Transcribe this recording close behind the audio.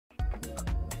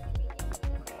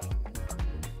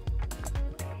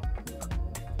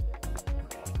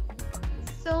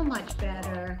So much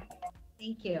better.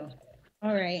 Thank you.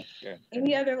 All right. Yeah.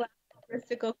 Any other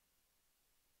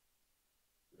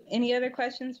Any other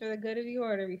questions for the good of the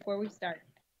order before we start?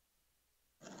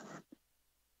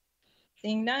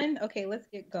 Seeing none? Okay, let's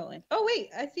get going. Oh, wait,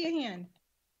 I see a hand.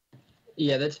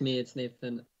 Yeah, that's me. It's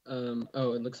Nathan.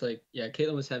 Oh, it looks like, yeah,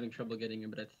 Caitlin was having trouble getting in,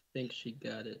 but I think she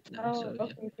got it now. Oh, So, yeah.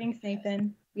 okay. Thanks,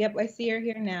 Nathan. Yep, I see her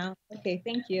here now. Okay,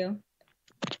 thank you.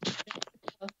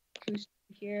 Who's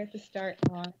here at the start?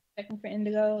 Checking for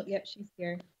Indigo. Yep, she's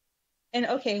here. And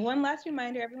okay, one last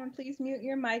reminder, everyone, please mute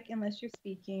your mic unless you're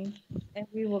speaking, and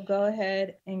we will go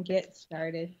ahead and get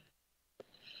started.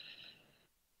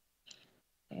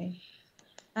 Okay.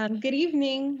 Good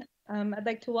evening. I'd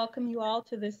like to welcome you all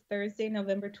to this Thursday,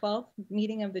 November 12th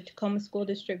meeting of the Tacoma School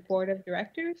District Board of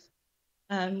Directors.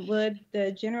 Would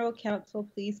the General Counsel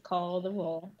please call the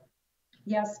roll?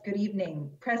 Yes, good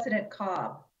evening. President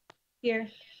Cobb. Here.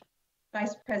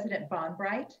 Vice President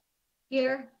Bonbright.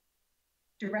 Here.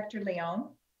 Director Leon.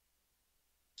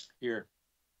 Here.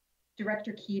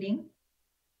 Director Keating.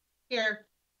 Here.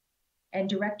 And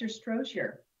Director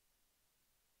Strozier.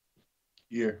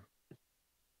 Here.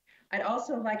 I'd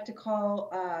also like to call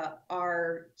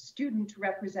our student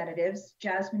representatives,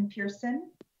 Jasmine Pearson.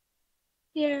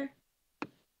 Here.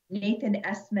 Nathan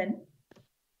Essman.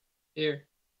 Here.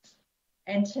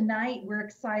 And tonight we're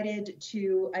excited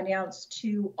to announce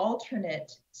two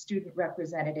alternate student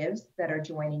representatives that are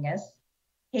joining us.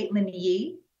 Caitlin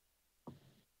Yee.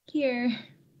 Here.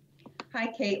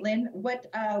 Hi, Caitlin.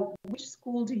 Which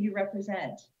school do you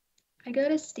represent? I go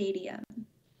to Stadium.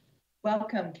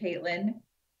 Welcome, Caitlin.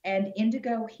 And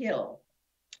Indigo Hill.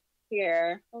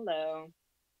 Here. Hello.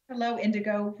 Hello,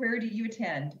 Indigo. Where do you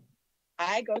attend?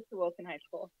 I go to Wilson High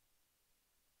School.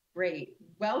 Great.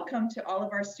 Welcome to all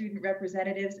of our student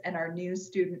representatives and our new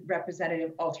student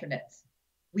representative alternates.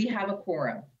 We have a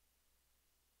quorum.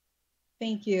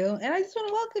 Thank you. And I just want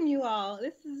to welcome you all.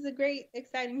 This is a great,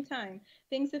 exciting time.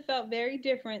 Things have felt very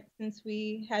different since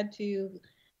we had to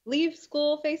leave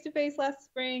school face-to-face last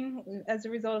spring as a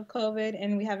result of COVID,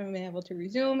 and we haven't been able to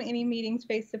resume any meetings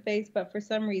face-to-face, but for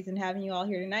some reason, having you all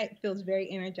here tonight feels very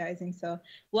energizing. So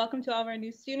welcome to all of our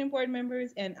new student board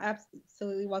members, and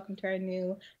absolutely welcome to our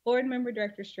new board member,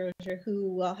 Director Strozier,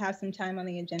 who will have some time on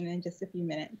the agenda in just a few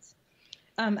minutes.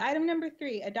 Item number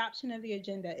 3, adoption of the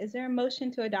agenda. Is there a motion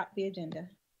to adopt the agenda?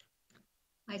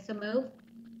 I so move.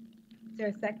 Is there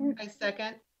a second? I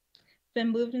second. Been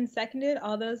moved and seconded.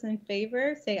 All those in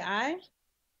favor say aye.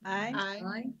 Aye.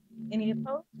 Aye. Any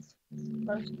opposed?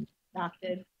 Motion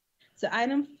adopted. So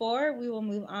item 4, we will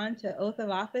move on to oath of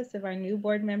office of our new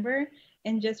board member.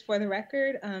 And just for the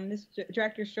record, this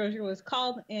Director Strozier was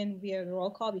called in via the roll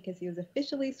call because he was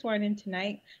officially sworn in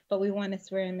tonight, but we want to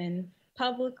swear him in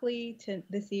publicly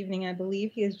this evening. I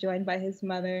believe he is joined by his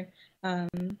mother,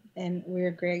 and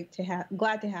we're glad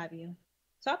to have you.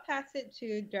 So I'll pass it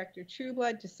to Director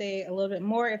Trueblood to say a little bit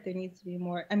more if there needs to be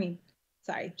more.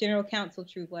 General Counsel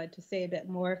Trueblood to say a bit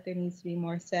more if there needs to be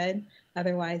more said.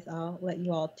 Otherwise, I'll let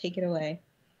you all take it away.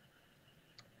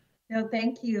 No,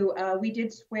 thank you. We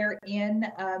did swear in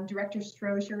Director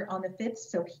Strozier on the 5th,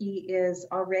 so he is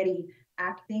already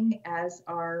acting as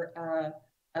our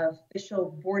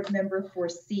official board member for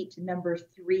seat number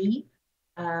 3.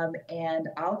 And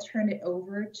I'll turn it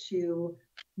over to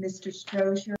Mr.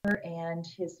 Strozier and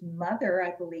his mother,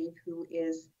 I believe, who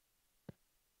is.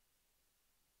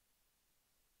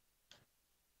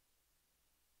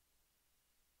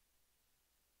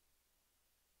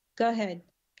 Go ahead.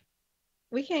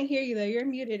 We can't hear you though. You're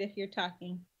muted if you're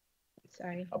talking.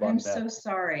 Sorry. I'm so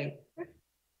sorry.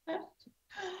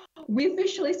 We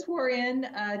officially swore in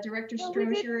Director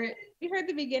Strozier. We heard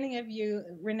the beginning of you,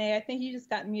 Renee. I think you just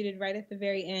got muted right at the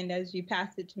very end as you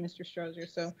passed it to Mr. Strozier.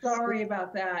 So sorry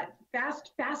about that.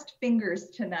 Fast fingers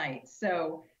tonight.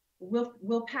 So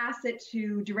we'll pass it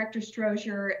to Director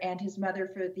Strozier and his mother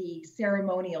for the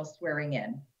ceremonial swearing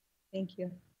in. Thank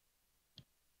you.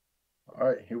 All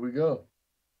right, here we go.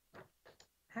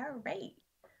 All right.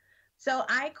 So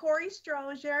I, Corey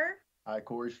Strozier,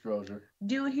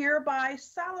 do hereby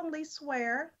solemnly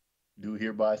swear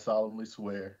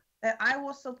that I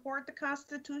will support the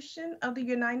Constitution of the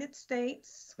United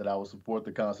States that I will support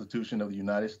the Constitution of the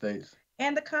United States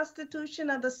and the Constitution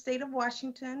of the State of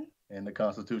Washington and the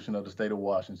Constitution of the State of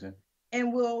Washington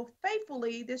and will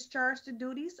faithfully discharge the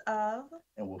duties of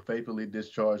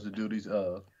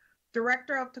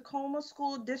Director of Tacoma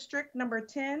School District number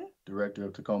 10,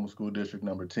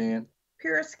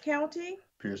 Pierce County,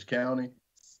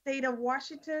 State of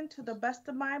Washington, to the best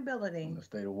of my ability. in the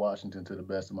State of Washington to the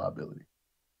best of my ability.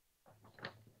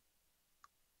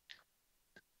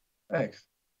 Thanks.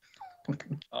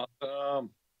 Awesome.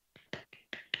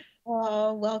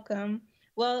 Oh, welcome.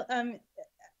 Well,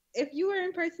 if you were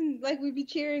in person, like we'd be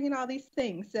cheering and all these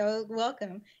things. So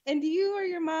welcome. And do you or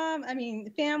your mom, I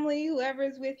mean, family,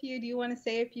 whoever's with you, do you want to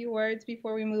say a few words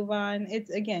before we move on? It's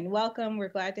again, welcome. We're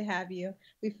glad to have you.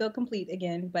 We feel complete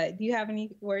again. But do you have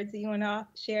any words that you want to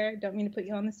share? Don't mean to put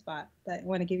you on the spot, but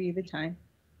want to give you the time.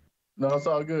 No, it's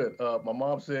all good. My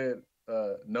mom said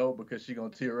no because she gonna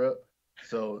tear up,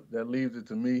 so that leaves it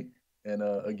to me. And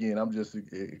again, I'm just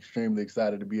extremely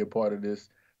excited to be a part of this.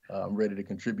 I'm ready to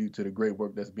contribute to the great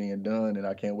work that's being done, and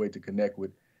I can't wait to connect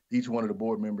with each one of the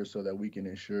board members so that we can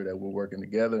ensure that we're working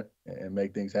together and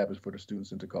make things happen for the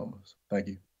students in Tacoma. So, thank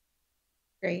you.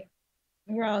 Great.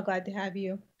 We're all glad to have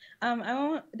you. Don't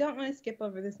want to skip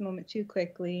over this moment too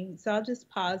quickly, so I'll just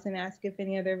pause and ask if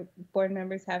any other board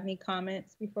members have any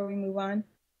comments before we move on.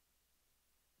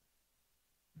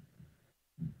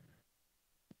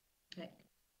 Okay.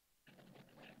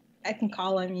 I can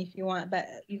call on you if you want, but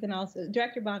you can also,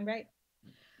 Director Bond, right?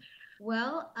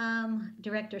 Well,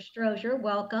 Director Strozier,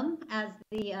 welcome. As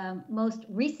the most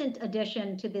recent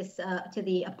addition to this to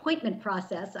the appointment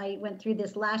process, I went through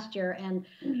this last year, and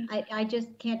I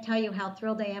just can't tell you how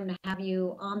thrilled I am to have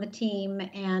you on the team,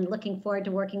 and looking forward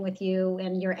to working with you.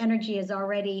 And your energy has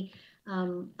already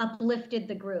uplifted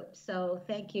the group, so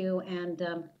thank you.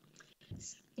 And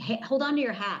hold on to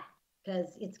your hat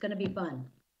because it's going to be fun.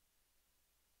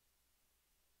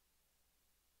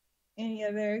 Any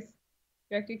others?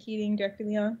 Director Keating, Director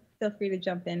Leon, feel free to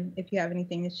jump in if you have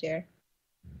anything to share.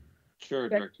 Sure,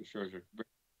 Director Scherzer. Very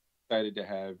excited to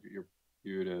have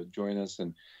you to join us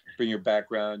and bring your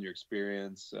background, your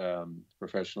experience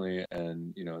professionally,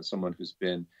 and as someone who's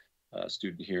been a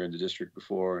student here in the district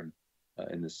before and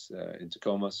in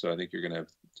Tacoma. So I think you're going to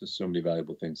have just so many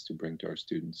valuable things to bring to our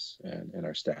students and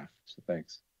our staff. So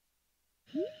thanks.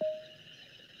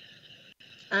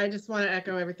 I just want to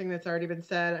echo everything that's already been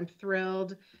said. I'm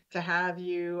thrilled to have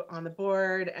you on the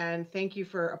board, and thank you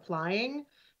for applying.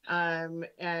 And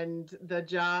the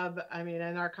job, I mean,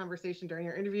 in our conversation during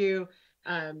your interview,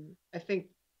 I think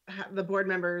the board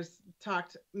members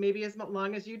talked maybe as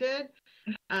long as you did,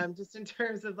 just in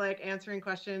terms of like answering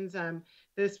questions.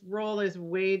 This role is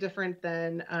way different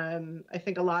than I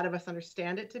think a lot of us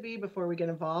understand it to be before we get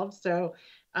involved. So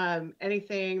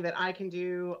anything that I can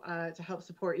do to help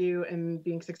support you in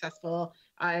being successful,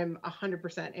 I'm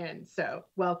 100% in. So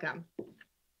welcome.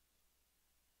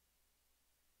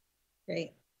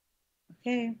 Great.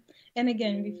 Okay. And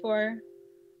again, before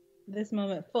this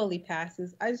moment fully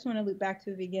passes, I just want to loop back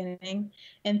to the beginning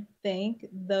and thank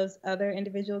those other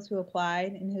individuals who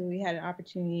applied and who we had an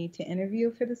opportunity to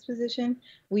interview for this position.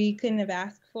 We couldn't have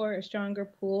asked for a stronger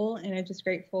pool, and I'm just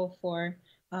grateful for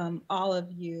all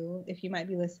of you, if you might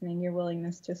be listening, your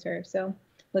willingness to serve. So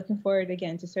looking forward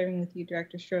again to serving with you,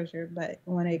 Director Strozier, but I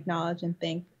want to acknowledge and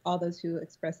thank all those who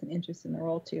expressed an interest in the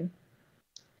role too.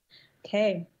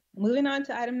 Okay. Moving on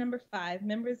to item number 5,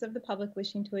 members of the public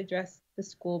wishing to address the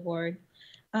school board.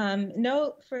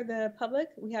 Note for the public,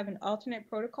 we have an alternate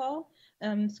protocol.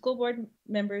 School board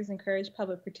members encourage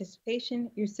public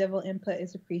participation. Your civil input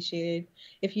is appreciated.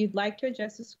 If you'd like to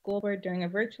address the school board during a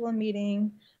virtual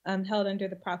meeting held under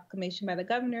the proclamation by the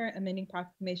governor, amending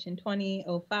Proclamation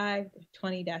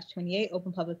 2005-20-28,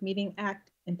 Open Public Meeting Act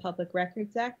and Public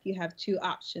Records Act, you have 2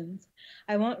 options.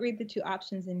 I won't read the 2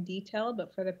 options in detail,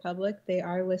 but for the public, they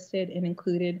are listed and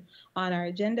included on our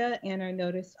agenda and are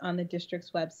noticed on the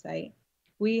district's website.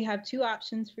 We have 2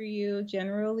 options for you.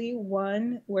 Generally,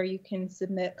 one where you can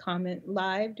submit comment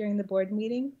live during the board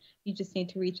meeting. You just need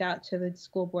to reach out to the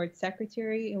school board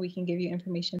secretary and we can give you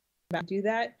information about how to do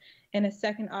that. And a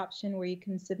second option where you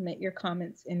can submit your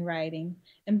comments in writing.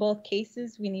 In both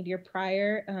cases, we need your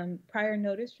prior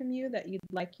notice from you that you'd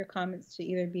like your comments to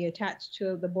either be attached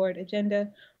to the board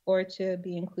agenda or to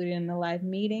be included in the live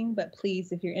meeting. But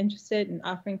please, if you're interested in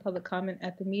offering public comment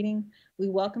at the meeting, we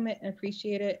welcome it and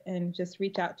appreciate it, and just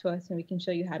reach out to us and we can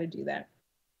show you how to do that.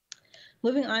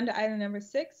 Moving on to item number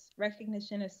 6,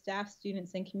 recognition of staff,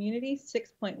 students, and community.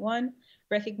 6.1,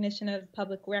 recognition of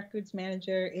public records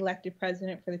manager, elected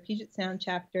president for the Puget Sound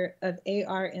chapter of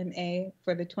ARMA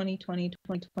for the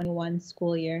 2020-2021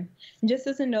 school year. And just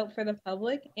as a note for the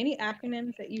public, any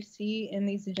acronyms that you see in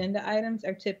these agenda items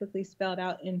are typically spelled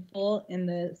out in full in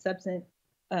the substantive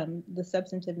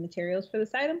materials for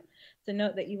this item. So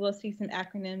note that you will see some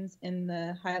acronyms in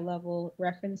the high-level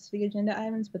reference to the agenda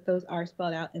items, but those are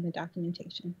spelled out in the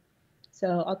documentation.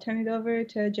 So I'll turn it over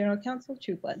to General Counsel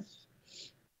Trueblood.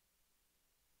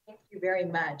 Thank you very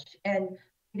much. And,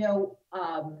 there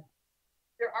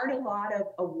aren't a lot of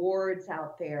awards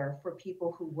out there for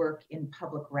people who work in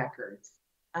public records.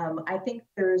 I think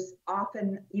there's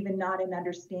often even not an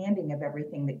understanding of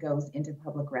everything that goes into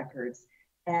public records.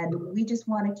 And we just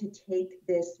wanted to take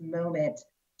this moment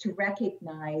to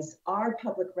recognize our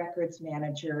public records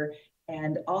manager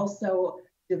and also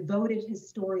devoted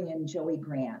historian, Joey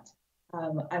Grant.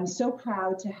 I'm so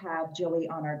proud to have Joey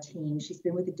on our team. She's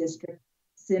been with the district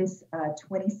since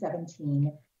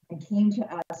 2017 and came to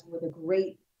us with a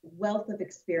great wealth of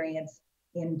experience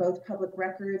in both public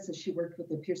records, as she worked with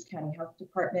the Pierce County Health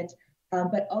Department,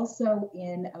 but also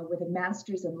with a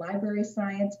master's in library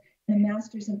science and a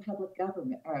master's in public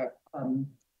government,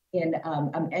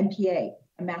 MPA,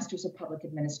 a master's of public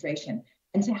administration.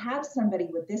 And to have somebody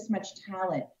with this much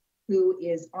talent who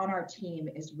is on our team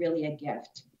is really a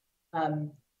gift.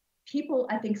 People,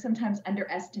 I think, sometimes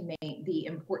underestimate the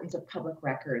importance of public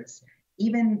records.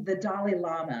 Even the Dalai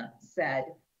Lama said,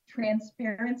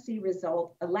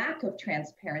 a lack of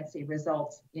transparency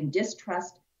results in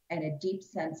distrust and a deep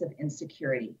sense of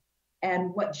insecurity.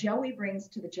 And what Joey brings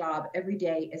to the job every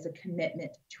day is a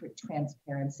commitment to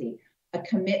transparency, a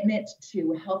commitment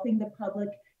to helping the public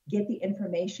get the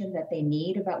information that they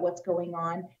need about what's going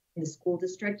on in the school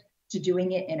district, to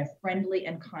doing it in a friendly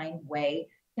and kind way,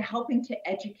 to helping to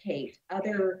educate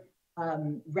other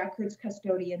records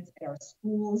custodians at our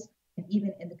schools and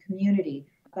even in the community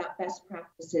about best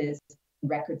practices in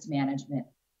records management.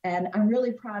 And I'm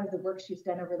really proud of the work she's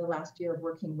done over the last year of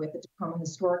working with the Tacoma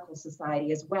Historical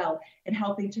Society as well and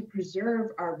helping to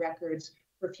preserve our records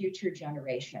for future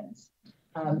generations.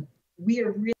 We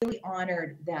are really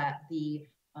honored that the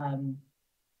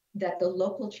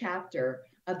local chapter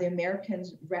of the American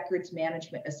Records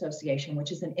Management Association,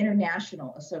 which is an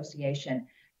international association,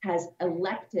 has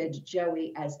elected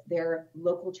Joey as their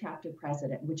local chapter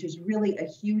president, which is really a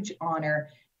huge honor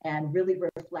and really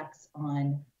reflects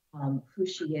on who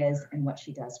she is and what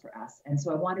she does for us. And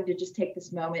so I wanted to just take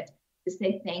this moment to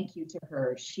say thank you to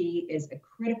her. She is a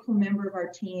critical member of our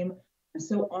team. I'm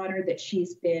so honored that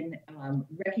she's been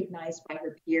recognized by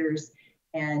her peers.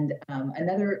 And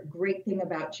another great thing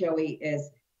about Joey is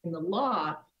in the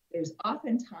law, there's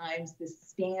oftentimes this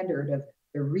standard of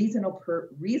the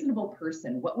reasonable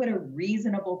person. What would a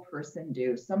reasonable person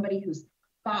do? Somebody who's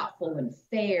thoughtful and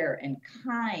fair and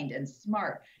kind and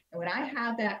smart. And when I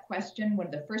have that question, one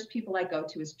of the first people I go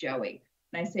to is Joey.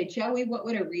 And I say, Joey, what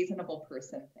would a reasonable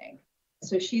person think?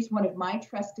 So she's one of my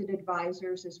trusted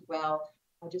advisors as well.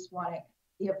 I just want to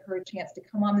give her a chance to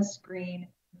come on the screen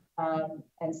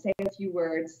and say a few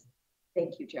words.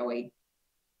 Thank you, Joey.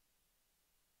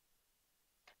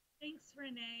 Thanks,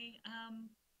 Renee.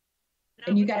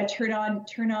 And you got to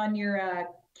turn on your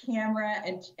camera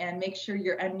and make sure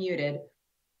you're unmuted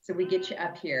so we get you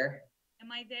up here.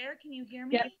 Am I there? Can you hear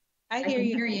me? Yeah, I can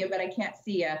hear you, but I can't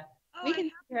see you. Oh, we can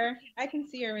see her. I can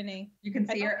see her, Renee. You can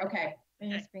see her? Okay.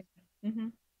 Mm-hmm.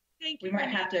 Thank you. We might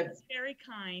Renee. have to. That's very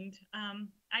kind.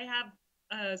 I have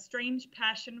a strange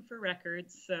passion for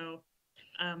records, so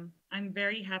I'm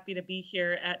very happy to be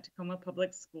here at Tacoma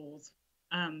Public Schools.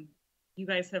 You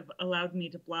guys have allowed me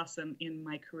to blossom in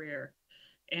my career.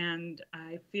 And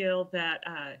I feel that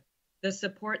the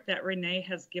support that Renee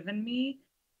has given me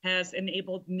has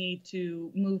enabled me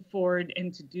to move forward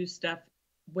and to do stuff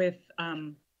with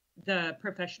the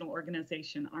professional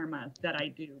organization, ARMA, that I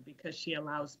do, because she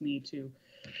allows me to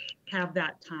have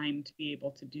that time to be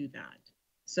able to do that.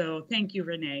 So thank you,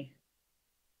 Renee.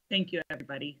 Thank you,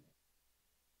 everybody.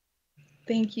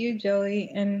 Thank you,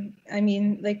 Joey. And I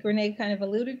mean, like Renee kind of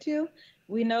alluded to,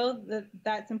 we know that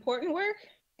that's important work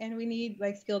and we need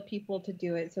like skilled people to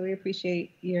do it. So we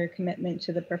appreciate your commitment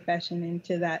to the profession and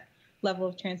to that level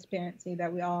of transparency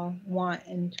that we all want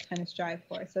and kind of strive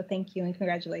for. So thank you and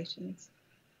congratulations.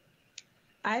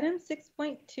 Item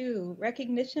 6.2,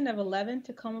 recognition of 11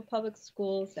 Tacoma Public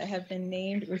Schools that have been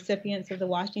named recipients of the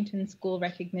Washington School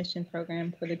Recognition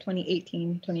Program for the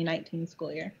 2018-2019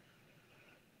 school year.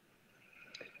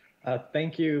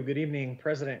 Thank you. Good evening,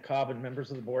 President Cobb and members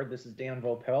of the board. This is Dan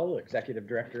Vopel, Executive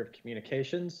Director of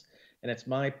Communications, and it's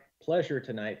my pleasure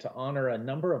tonight to honor a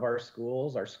number of our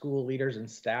schools, our school leaders and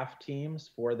staff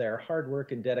teams for their hard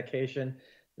work and dedication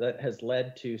that has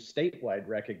led to statewide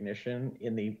recognition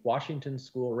in the Washington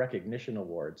School Recognition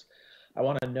Awards. I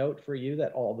want to note for you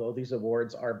that although these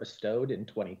awards are bestowed in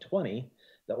 2020,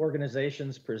 the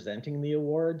organizations presenting the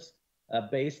awards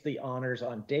based the honors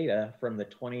on data from the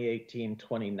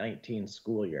 2018-2019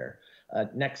 school year.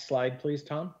 Next slide, please,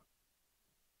 Tom.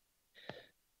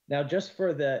 Now, just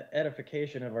for the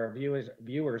edification of our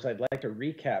viewers, I'd like to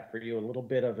recap for you a little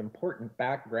bit of important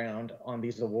background on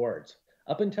these awards.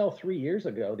 Up until 3 years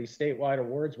ago, these statewide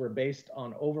awards were based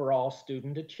on overall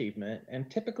student achievement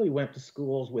and typically went to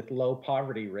schools with low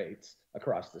poverty rates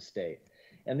across the state.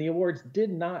 And the awards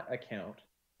did not account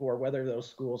for whether those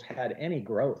schools had any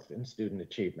growth in student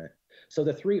achievement. So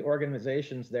the three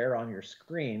organizations there on your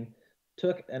screen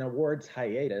took an awards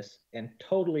hiatus and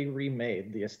totally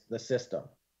remade the system.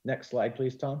 Next slide,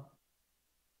 please, Tom.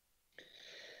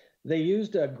 They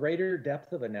used a greater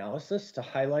depth of analysis to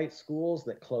highlight schools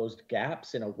that closed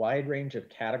gaps in a wide range of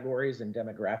categories and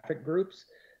demographic groups.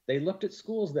 They looked at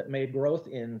schools that made growth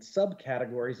in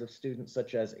subcategories of students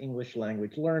such as English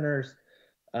language learners,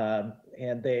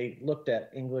 and they looked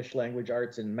at English language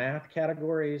arts and math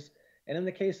categories. And in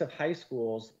the case of high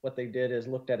schools, what they did is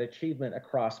looked at achievement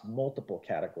across multiple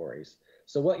categories.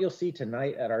 So what you'll see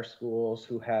tonight at our schools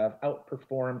who have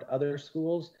outperformed other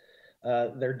schools,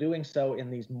 they're doing so in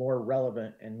these more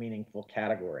relevant and meaningful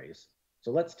categories.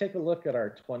 So let's take a look at our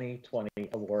 2020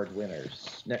 award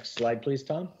winners. Next slide, please,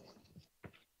 Tom.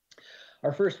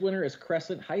 Our first winner is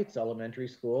Crescent Heights Elementary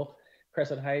School.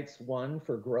 Crescent Heights won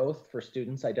for growth for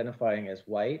students identifying as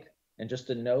white. And just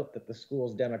to note that the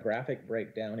school's demographic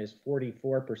breakdown is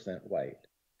 44% white.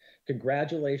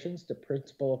 Congratulations to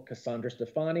Principal Cassandra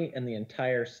Stefani and the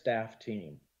entire staff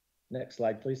team. Next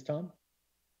slide, please, Tom.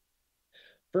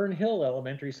 Fern Hill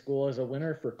Elementary School is a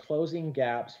winner for closing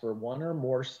gaps for one or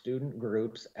more student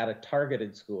groups at a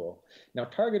targeted school. Now,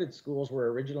 targeted schools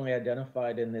were originally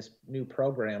identified in this new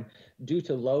program due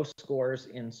to low scores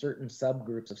in certain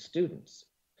subgroups of students.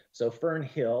 So Fern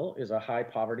Hill is a high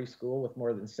poverty school with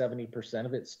more than 70%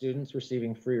 of its students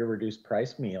receiving free or reduced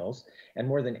price meals, and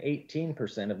more than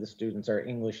 18% of the students are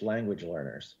English language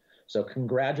learners. So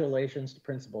congratulations to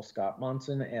Principal Scott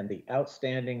Monson and the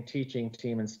outstanding teaching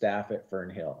team and staff at Fern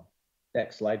Hill.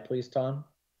 Next slide, please, Tom.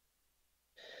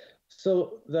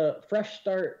 So the Fresh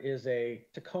Start is a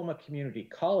Tacoma Community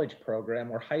College program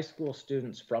where high school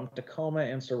students from Tacoma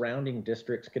and surrounding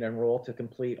districts can enroll to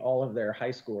complete all of their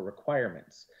high school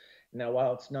requirements. Now,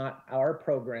 while it's not our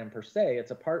program per se,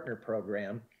 it's a partner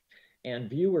program, and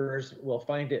viewers will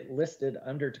find it listed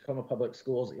under Tacoma Public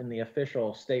Schools in the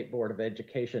official State Board of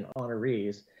Education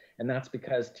honorees, and that's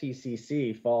because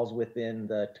TCC falls within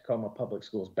the Tacoma Public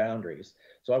Schools boundaries.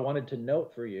 So I wanted to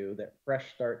note for you that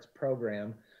Fresh Start's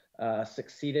program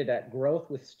succeeded at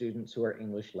growth with students who are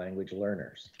English language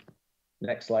learners.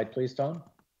 Next slide, please, Tom.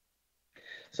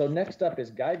 So next up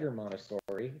is Geiger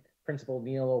Montessori. Principal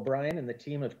Neil O'Brien and the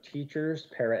team of teachers,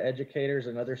 paraeducators,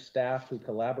 and other staff who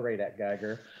collaborate at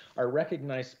Geiger are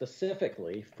recognized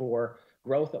specifically for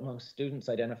growth among students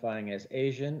identifying as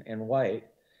Asian and white,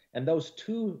 and those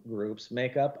two groups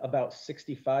make up about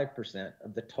 65%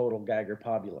 of the total Geiger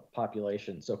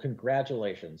population. So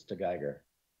congratulations to Geiger.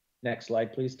 Next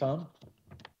slide, please, Tom.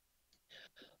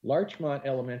 Larchmont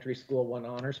Elementary School won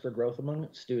honors for growth among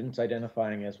students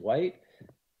identifying as white.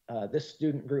 This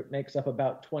student group makes up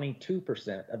about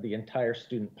 22% of the entire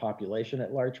student population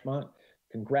at Larchmont.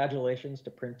 Congratulations to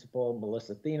Principal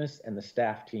Melissa Thenis and the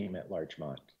staff team at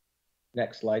Larchmont.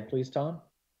 Next slide, please, Tom.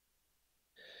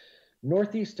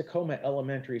 Northeast Tacoma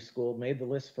Elementary School made the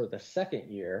list for the second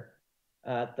year.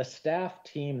 The staff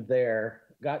team there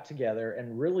got together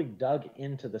and really dug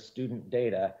into the student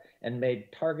data and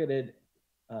made targeted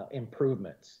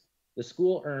improvements. The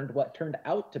school earned what turned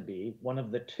out to be one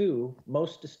of the two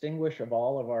most distinguished of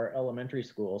all of our elementary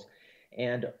schools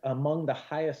and among the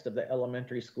highest of the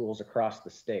elementary schools across the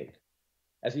state.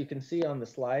 As you can see on the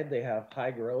slide, they have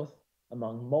high growth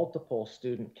among multiple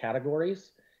student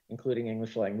categories, including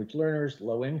English language learners,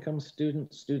 low-income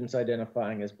students, students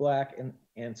identifying as Black,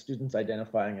 and students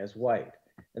identifying as white.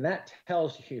 And that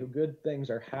tells you good things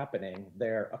are happening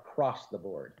there across the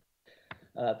board.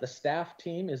 The staff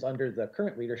team is under the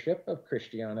current leadership of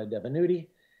Christiana Devenuti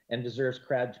and deserves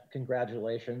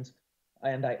congratulations.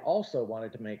 And I also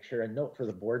wanted to make sure a note for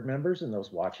the board members and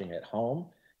those watching at home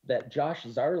that Josh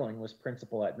Zarling was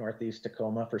principal at Northeast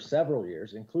Tacoma for several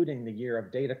years, including the year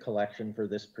of data collection for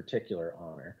this particular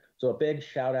honor. So a big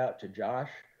shout out to Josh,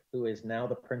 who is now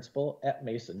the principal at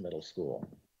Mason Middle School.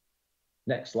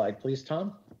 Next slide, please,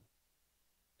 Tom.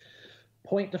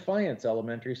 Point Defiance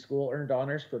Elementary School earned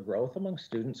honors for growth among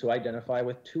students who identify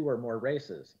with two or more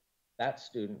races. That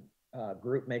student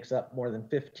group makes up more than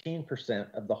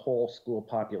 15% of the whole school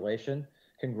population.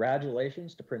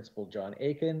 Congratulations to Principal John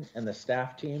Aiken and the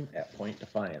staff team at Point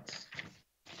Defiance.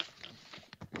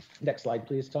 Next slide,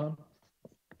 please, Tom.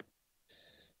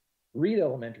 Reed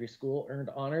Elementary School earned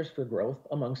honors for growth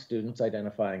among students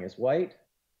identifying as white.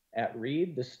 At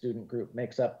Reed, this student group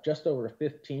makes up just over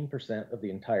 15% of the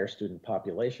entire student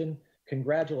population.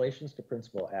 Congratulations to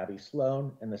Principal Abby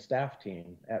Sloan and the staff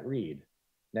team at Reed.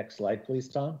 Next slide, please,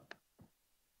 Tom.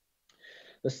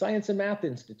 The Science and Math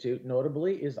Institute,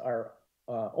 notably, is our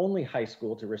only high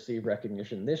school to receive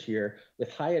recognition this year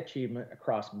with high achievement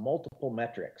across multiple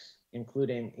metrics,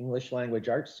 including English language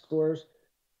arts scores,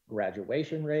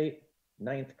 graduation rate,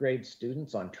 9th grade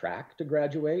students on track to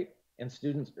graduate, and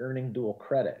students earning dual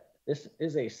credit. This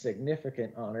is a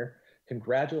significant honor.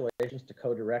 Congratulations to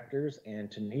co-directors and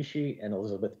Tanishi and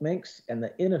Elizabeth Minks and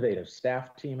the innovative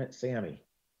staff team at SAMI.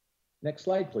 Next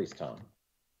slide, please, Tom.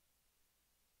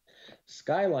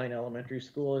 Skyline Elementary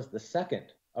School is the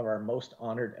second of our most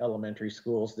honored elementary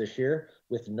schools this year,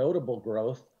 with notable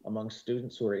growth among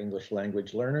students who are English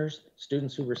language learners,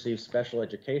 students who receive special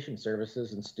education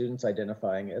services, and students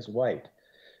identifying as white.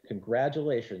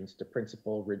 Congratulations to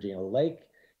Principal Regina Lake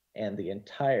and the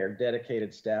entire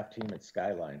dedicated staff team at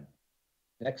Skyline.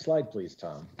 Next slide, please,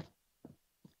 Tom.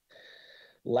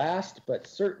 Last, but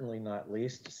certainly not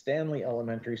least, Stanley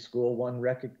Elementary School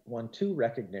won 2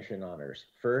 recognition honors.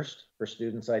 First, for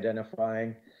students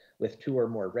identifying with 2 or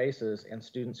more races and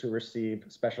students who receive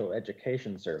special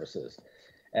education services.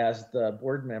 As the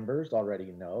board members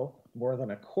already know, more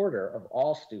than a quarter of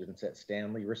all students at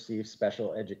Stanley receive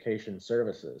special education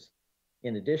services.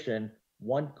 In addition,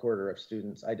 1/4 of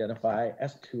students identify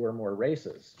as 2 or more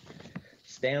races.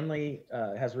 Stanley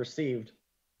has received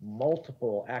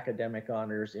multiple academic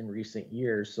honors in recent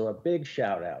years, so a big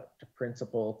shout out to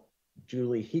Principal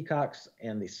Julie Hecox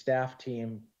and the staff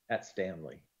team at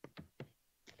Stanley.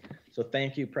 So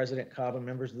thank you, President Cobb and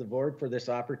members of the board, for this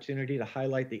opportunity to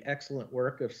highlight the excellent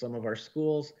work of some of our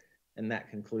schools, and that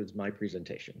concludes my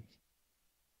presentation.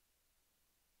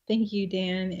 Thank you,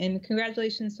 Dan, and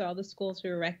congratulations to all the schools who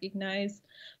were recognized.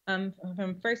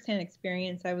 From firsthand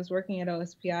experience, I was working at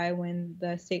OSPI when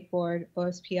the State Board,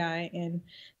 OSPI, and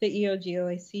the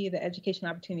EOGOAC, the Education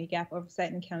Opportunity Gap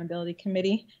Oversight and Accountability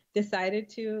Committee, decided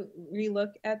to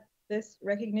relook at this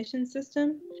recognition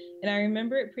system. And I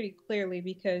remember it pretty clearly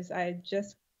because I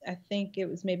think it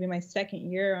was maybe my second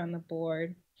year on the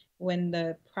board when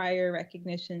the prior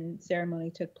recognition ceremony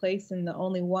took place, and the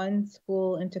only one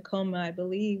school in Tacoma, I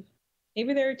believe,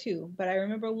 maybe there were 2, but I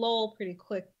remember Lowell pretty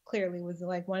clearly was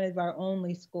like one of our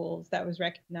only schools that was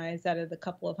recognized out of the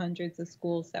couple of hundreds of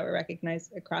schools that were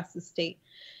recognized across the state.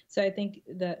 So I think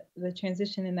the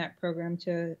transition in that program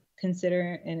to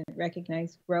consider and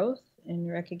recognize growth and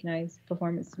recognize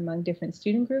performance among different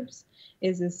student groups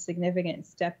is a significant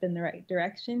step in the right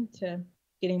direction to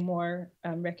getting more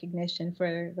recognition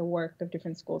for the work of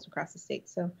different schools across the state.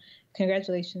 So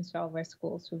congratulations to all of our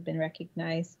schools who've been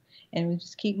recognized, and we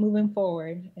just keep moving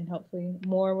forward, and hopefully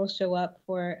more will show up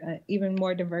for an even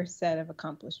more diverse set of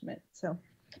accomplishments. So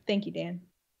thank you, Dan.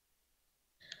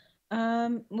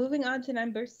 Moving on to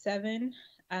number 7.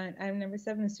 Item number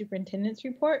 7, the superintendent's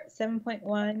report,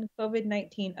 7.1,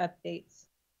 COVID-19 updates.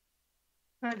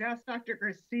 I'd ask Dr.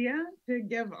 Garcia to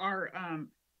give our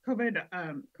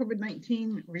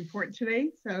COVID-19 report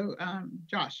today. So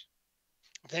Josh.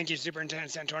 Thank you,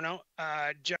 Superintendent Santorno.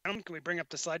 Gentlemen, can we bring up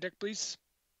the slide deck, please?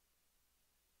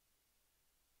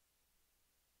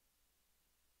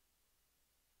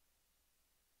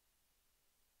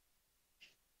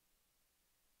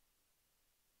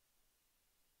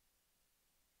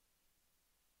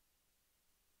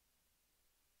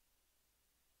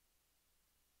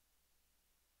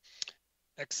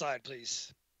 Next slide,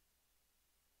 please.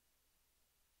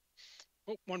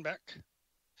 Oh, one back.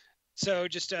 So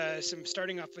just some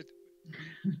starting off with,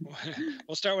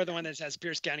 we'll start with the one that says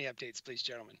Pierce County updates, please,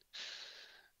 gentlemen.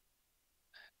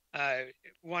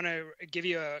 Want to give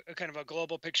you a kind of a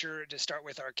global picture to start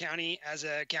with our county. As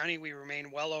a county, we remain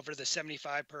well over the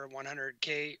 75 per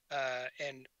 100K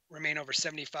and remain over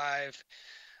 75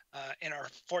 in our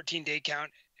 14-day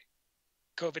count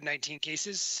COVID-19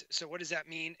 cases. So what does that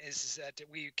mean is that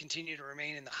we continue to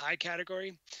remain in the high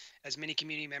category. As many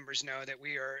community members know that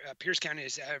we are, Pierce County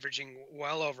is averaging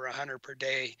well over 100 per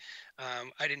day.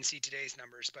 I didn't see today's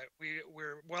numbers, but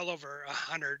we're well over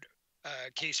 100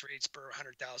 case rates per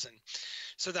 100,000.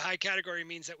 So the high category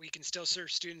means that we can still serve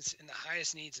students in the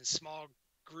highest needs in small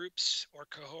groups or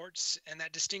cohorts. And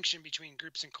that distinction between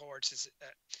groups and cohorts is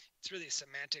it's really a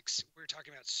semantics. We're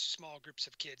talking about small groups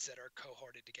of kids that are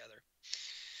cohorted together.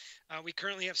 We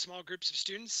currently have small groups of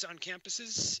students on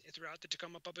campuses throughout the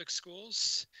Tacoma Public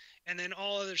Schools, and then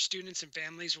all other students and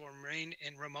families will remain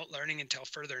in remote learning until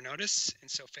further notice. And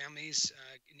so families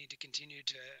need to continue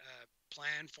to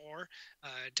plan for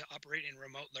to operate in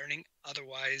remote learning.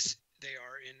 Otherwise, they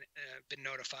are been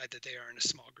notified that they are in a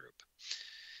small group.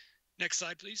 Next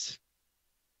slide, please.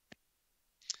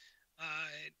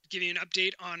 Give you an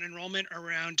update on enrollment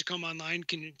around Tacoma Online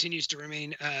continues to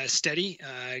remain steady.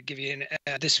 Give you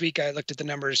this week I looked at the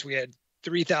numbers. We had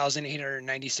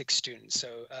 3,896 students.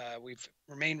 So we've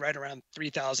remained right around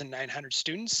 3,900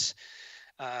 students,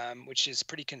 which is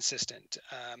pretty consistent.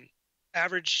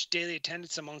 Average daily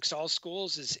attendance amongst all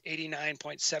schools is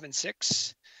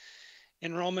 89.76.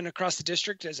 Enrollment across the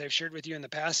district, as I've shared with you in the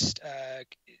past,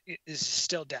 is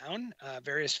still down.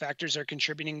 Various factors are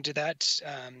contributing to that,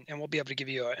 and we'll be able to give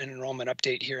you an enrollment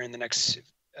update here in the next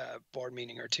board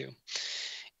meeting or two.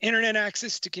 Internet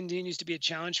access continues to be a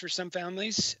challenge for some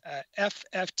families.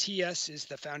 FFTS is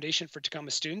the Foundation for Tacoma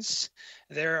Students.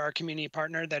 They're our community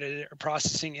partner that are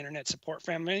processing internet support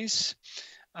families.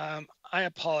 I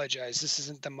apologize, this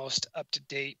isn't the most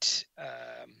up-to-date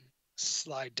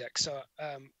slide deck. So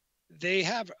they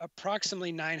have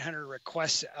approximately 900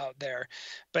 requests out there,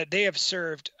 but they have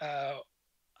served,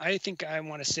 I think I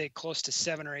want to say close to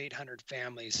 700 or 800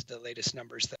 families, the latest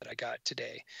numbers that I got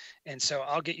today. And so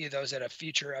I'll get you those at a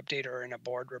future update or in a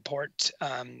board report.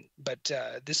 But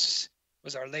this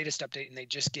was our latest update, and they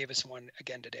just gave us one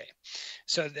again today.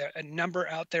 So there are a number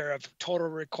out there of total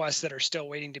requests that are still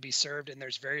waiting to be served, and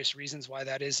there's various reasons why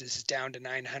that is down to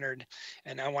 900.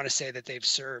 And I want to say that they've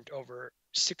served over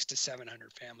 600 to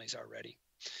 700 families already.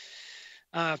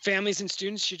 Families and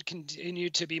students should continue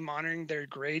to be monitoring their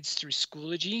grades through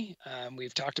Schoology.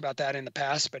 We've talked about that in the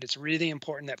past, but it's really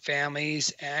important that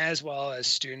families as well as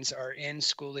students are in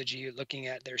Schoology looking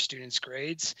at their students'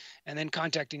 grades and then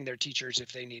contacting their teachers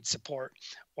if they need support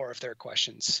or if there are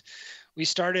questions. We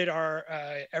started our,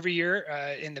 every year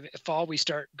in the fall, we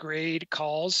start grade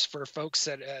calls for folks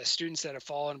that, students that have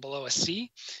fallen below a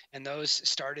C, and those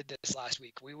started this last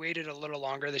week. We waited a little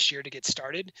longer this year to get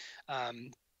started.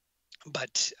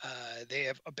 But they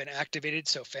have been activated.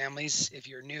 So families, if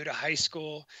you're new to high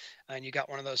school and you got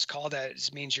one of those calls, that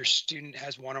means your student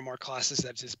has one or more classes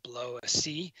that is below a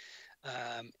C,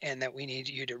 and that we need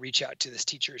you to reach out to the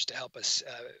teachers to help us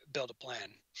build a plan.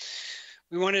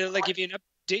 We wanted to give you an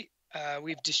update.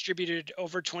 We've distributed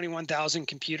over 21,000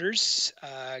 computers.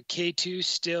 K2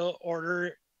 still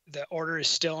order. The order is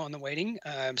still on the waiting.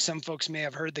 Some folks may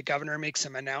have heard the governor make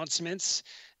some announcements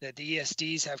that the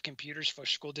ESDs have computers for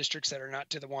school districts that are not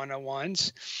to the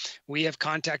 101s. We have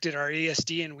contacted our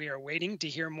ESD and we are waiting to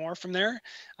hear more from there.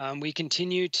 We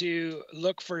continue to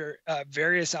look for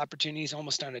various opportunities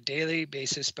almost on a daily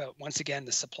basis, but once again,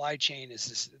 the supply chain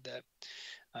is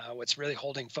what's really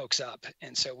holding folks up.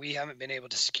 And so we haven't been able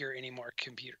to secure any more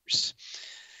computers.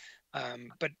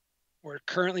 But we're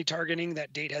currently targeting,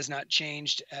 that date has not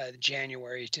changed,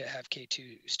 January, to have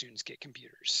K2 students get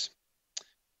computers.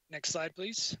 Next slide,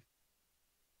 please.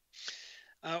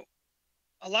 A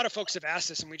lot of folks have asked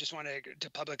us, and we just wanted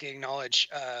to publicly acknowledge,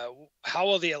 how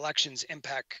will the elections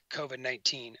impact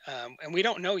COVID-19? And we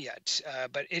don't know yet,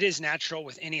 but it is natural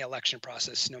with any election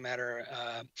process, no matter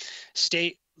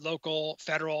state, local,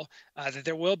 federal, that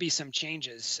there will be some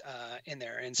changes in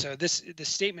there. And so this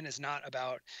statement is not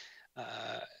about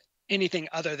anything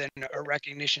other than a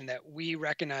recognition that we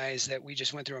recognize that we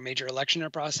just went through a major election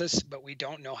process, but we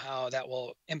don't know how that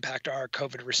will impact our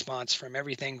COVID response, from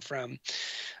everything from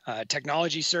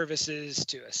technology services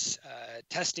to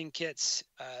testing kits.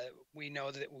 We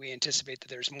know that we anticipate that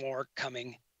there's more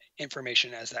coming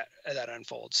information as that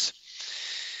unfolds.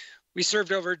 We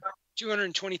served over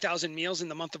 220,000 meals in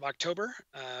the month of October.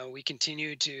 We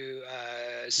continue to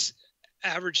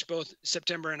average both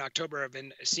September and October. I've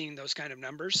been seeing those kind of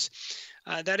numbers.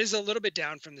 That is a little bit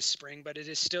down from the spring, but it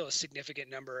is still a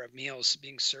significant number of meals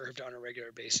being served on a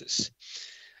regular basis.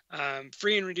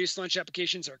 Free and reduced lunch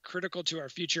applications are critical to our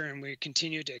future, and we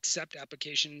continue to accept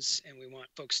applications, and we want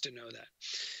folks to know that.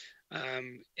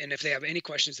 And if they have any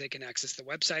questions, they can access the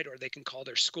website, or they can call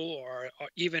their school, or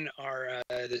even our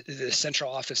the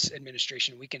central office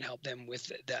administration. We can help them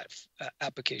with that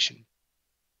application.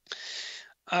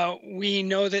 We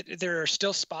know that there are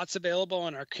still spots available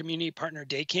in our community partner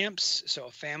day camps, so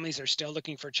families are still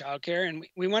looking for childcare, and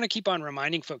we want to keep on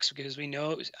reminding folks, because we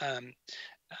know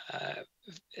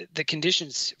the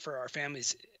conditions for our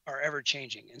families are ever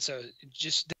changing. And so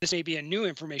just this may be a new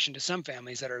information to some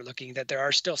families that are looking, that there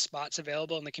are still spots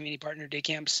available in the community partner day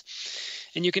camps,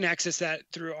 and you can access that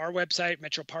through our website,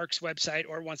 Metro Parks website,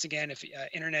 or once again, if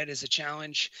internet is a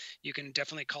challenge, you can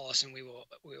definitely call us, and we will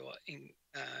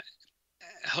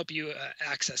help you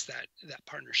access that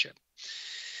partnership.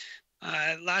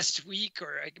 Last week,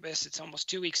 or I guess it's almost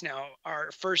 2 weeks now,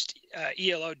 our first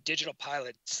ELO digital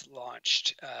pilots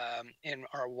launched in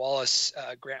our Wallace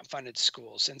grant-funded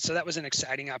schools. And so that was an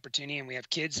exciting opportunity, and we have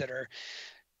kids that are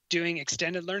doing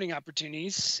extended learning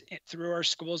opportunities through our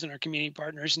schools and our community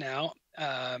partners now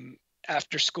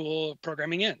after school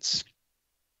programming ends.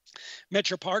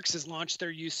 Metro Parks has launched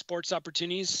their youth sports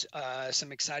opportunities,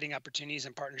 some exciting opportunities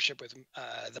in partnership with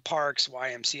the Parks,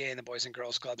 YMCA, and the Boys and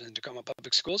Girls Clubs in Tacoma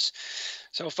Public Schools.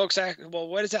 So folks ask, well,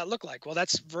 what does that look like? Well,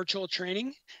 that's virtual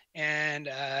training and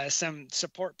some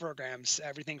support programs,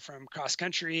 everything from cross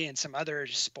country and some other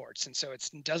sports. And so it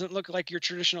doesn't look like your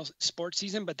traditional sports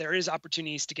season, but there is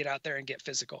opportunities to get out there and get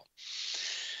physical.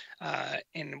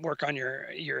 And work on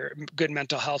your good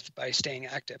mental health by staying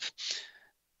active.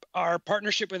 Our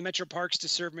partnership with Metro Parks to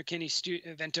serve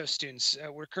McKinney-Vento students.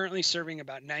 We're currently serving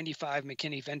about 95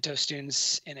 McKinney-Vento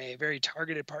students in a very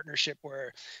targeted partnership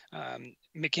where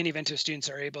McKinney-Vento students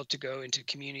are able to go into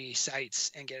community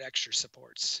sites and get extra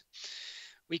supports.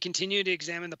 We continue to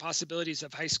examine the possibilities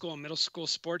of high school and middle school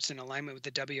sports in alignment with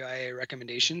the WIA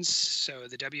recommendations. So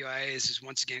the WIA is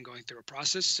once again going through a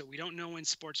process. So we don't know when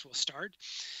sports will start.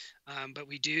 But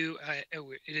we do,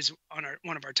 it is on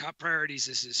one of our top priorities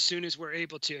is as soon as we're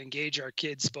able to engage our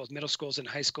kids, both middle schools and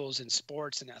high schools, in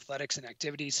sports and athletics and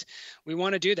activities, we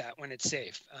want to do that when it's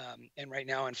safe. And right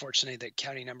now, unfortunately, the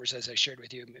county numbers, as I shared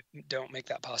with you, don't make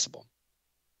that possible.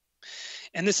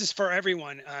 And this is for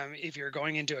everyone. If you're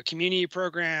going into a community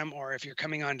program or if you're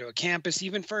coming onto a campus,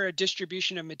 even for a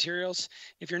distribution of materials,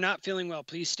 if you're not feeling well,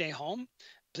 please stay home.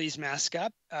 Please mask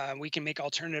up. We can make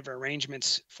alternative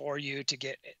arrangements for you to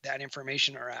get that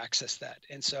information or access that.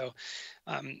 And so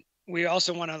we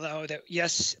also want to know that,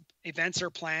 yes, events are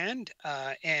planned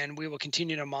and we will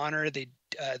continue to monitor the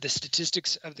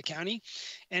statistics of the county.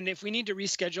 And if we need to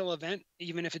reschedule an event,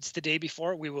 even if it's the day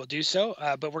before, we will do so.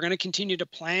 But we're going to continue to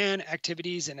plan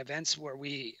activities and events where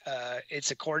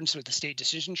it's accordance with the state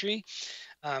decision tree.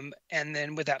 And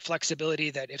then with that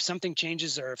flexibility that if something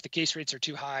changes or if the case rates are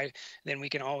too high, then we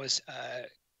can always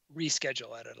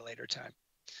reschedule at a later time.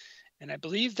 And I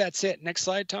believe that's it. Next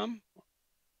slide, Tom.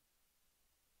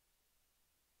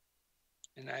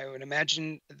 And I would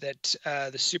imagine that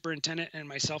the superintendent and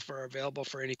myself are available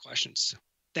for any questions.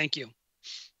 Thank you.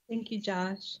 Thank you,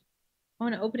 Josh. I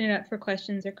want to open it up for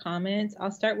questions or comments.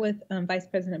 I'll start with Vice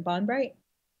President Bonbright.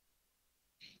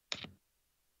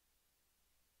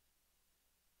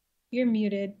 You're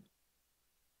muted.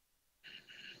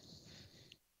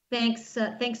 Thanks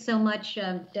so much,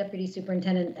 Deputy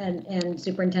Superintendent and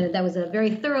Superintendent. That was a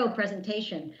very thorough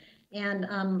presentation, and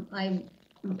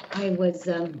I was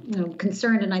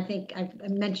concerned, and I think I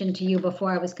mentioned to you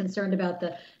before, I was concerned about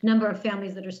the number of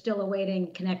families that are still awaiting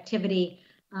connectivity,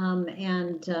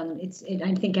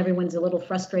 I think everyone's a little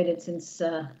frustrated since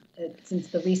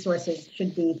the resources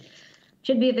should be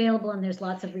available, and there's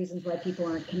lots of reasons why people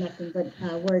aren't connecting, but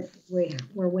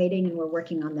we're waiting and we're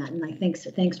working on that, and I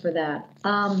thanks for that.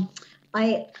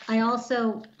 I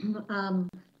also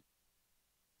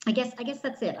I guess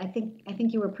that's it. I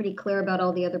think you were pretty clear about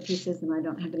all the other pieces, and I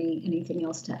don't have anything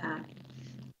else to add.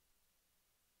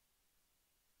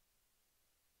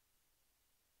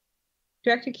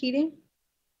 Director Keating,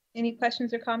 any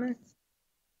questions or comments?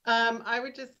 I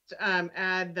would just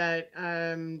add that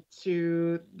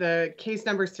to the case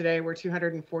numbers today were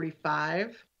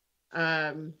 245.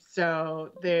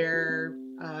 So they're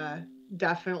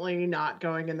definitely not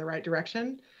going in the right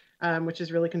direction, which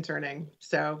is really concerning.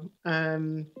 So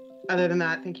other than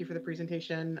that, thank you for the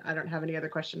presentation. I don't have any other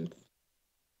questions.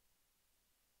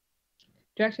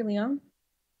 Director Leon?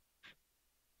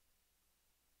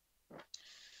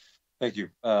 Thank you.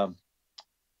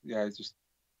 Yeah,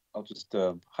 I'll just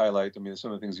highlight,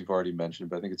 some of the things you've already mentioned,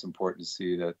 but I think it's important to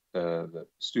see that the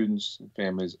students and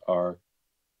families are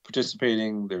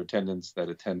participating. Their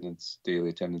daily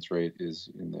attendance rate is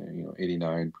in the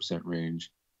 89%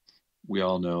 range. We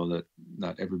all know that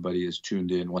not everybody is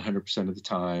tuned in 100% of the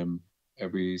time,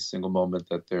 every single moment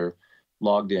that they're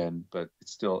logged in, but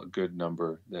it's still a good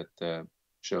number that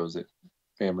shows that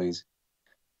families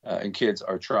and kids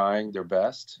are trying their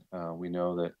best. We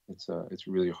know that it's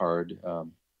really hard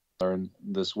learn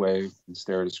this way and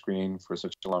stare at a screen for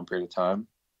such a long period of time.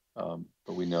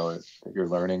 But we know that you're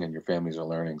learning and your families are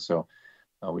learning. So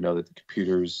we know that the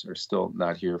computers are still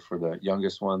not here for the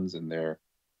youngest ones, and they're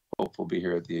hopeful be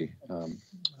here at the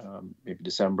maybe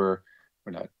December.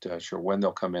 We're not sure when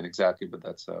they'll come in exactly, but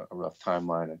that's a rough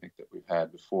timeline I think that we've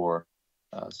had before.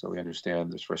 So we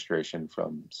understand there's frustration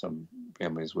from some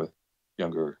families with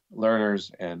younger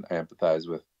learners, and I empathize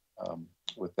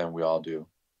with them. We all do.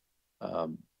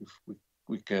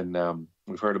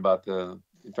 We've heard about the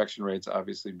infection rates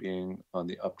obviously being on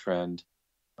the uptrend,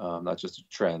 not just a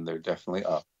trend, they're definitely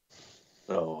up.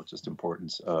 So just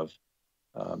importance of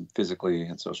physically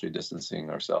and socially distancing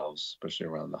ourselves, especially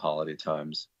around the holiday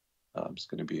times, is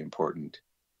going to be important.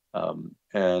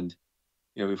 And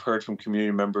we've heard from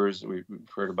community members, we've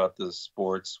heard about the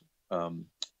sports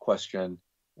question.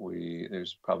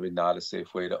 there's probably not a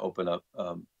safe way to open up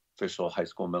official high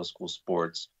school, middle school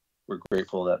sports. We're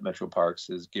grateful that Metro Parks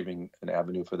is giving an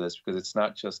avenue for this, because it's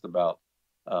not just about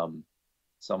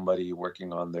somebody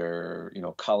working on their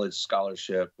college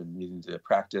scholarship and needing to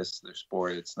practice their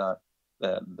sport. It's not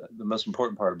the most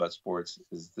important part about sports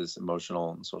is this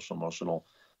emotional and social emotional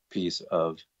piece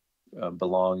of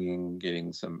belonging,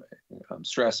 getting some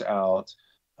stress out,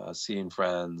 seeing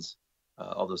friends,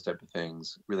 all those type of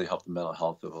things really help the mental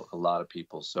health of a lot of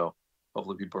people. So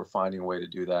hopefully people are finding a way to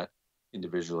do that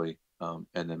individually. And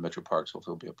then Metro Parks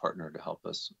hopefully will be a partner to help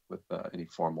us with any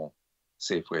formal,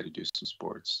 safe way to do some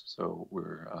sports. So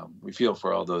we feel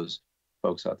for all those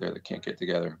folks out there that can't get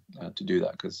together to do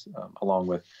that, because along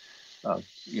with,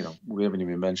 we haven't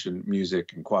even mentioned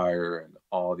music and choir and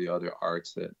all the other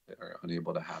arts that are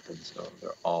unable to happen. So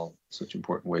they're all such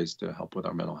important ways to help with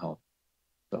our mental health.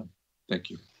 So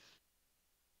thank you.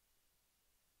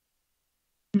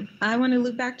 I want to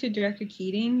loop back to Director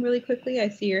Keating really quickly. I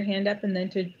see your hand up, and then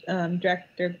to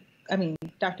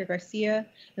Dr. Garcia, and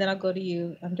then I'll go to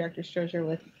you, Director Strozier,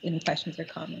 with any questions or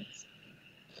comments.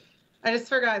 I just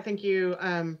forgot, thank you,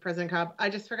 President Cobb. I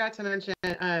just forgot to mention,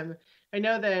 I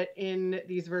know that in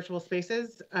these virtual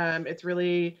spaces, it's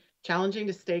really challenging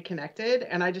to stay connected.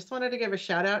 And I just wanted to give a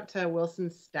shout out to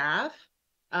Wilson's staff,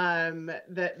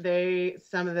 that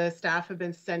some of the staff have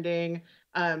been sending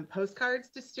postcards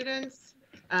to students.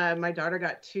 My daughter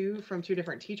got 2 from 2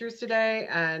 different teachers today,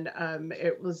 and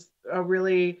it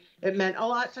meant a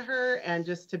lot to her, and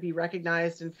just to be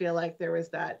recognized and feel like there was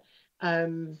that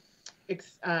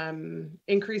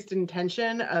increased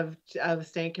intention of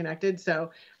staying connected.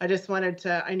 So I just wanted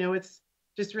to, I know it's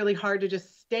just really hard to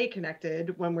just stay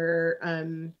connected when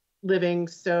we're living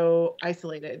so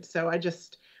isolated. So I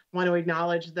just want to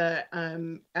acknowledge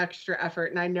the extra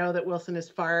effort. And I know that Wilson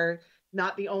is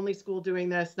not the only school doing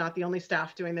this, not the only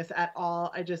staff doing this at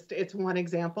all. It's one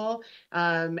example.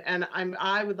 And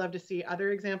I would love to see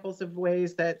other examples of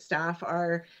ways that staff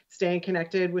are staying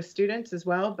connected with students as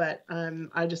well. But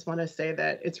I just want to say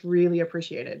that it's really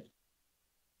appreciated.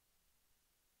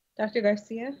 Dr.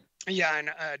 Garcia? Yeah, and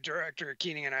Director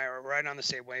Keating and I are right on the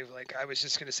same wavelength. I was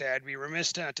just going to say I'd be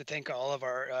remiss to thank all of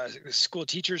our school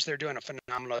teachers. They're doing a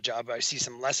phenomenal job. I see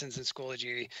some lessons in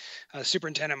Schoology.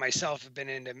 Superintendent myself have been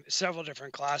into several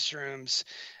different classrooms.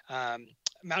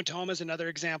 Mount Tacoma is another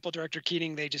example. Director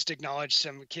Keating, they just acknowledged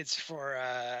some kids for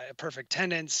perfect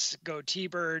attendance, go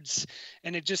T-Birds,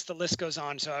 and the list goes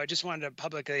on. So I just wanted to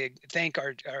publicly thank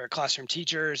our classroom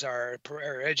teachers, our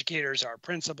educators, our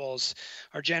principals,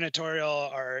 our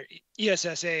janitorial, our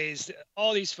ESSAs.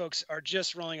 All these folks are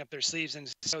just rolling up their sleeves.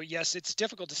 And so, yes, it's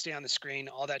difficult to stay on the screen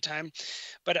all that time.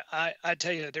 But I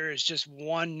tell you, there is just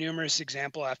one numerous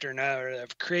example after another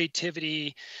of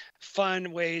creativity,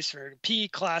 fun ways for PE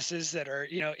classes that are,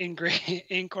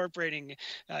 incorporating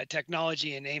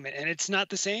technology and name it. And it's not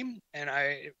the same. And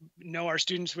I know our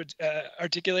students would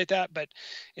articulate that, but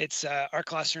it's our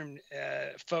classroom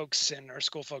folks and our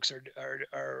school folks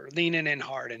are leaning in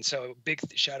hard. And so big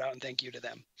shout out and thank you to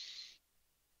them.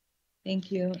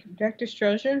 Thank you. Director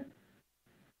Strozier?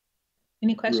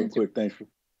 Any questions? Real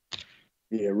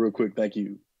quick, thank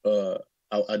you.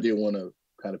 I did want to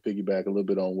kind of piggyback a little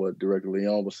bit on what Director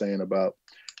Leon was saying about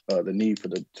the need for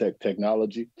the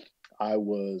technology. I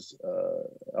want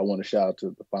to shout out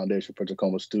to the Foundation for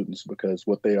Tacoma Students, because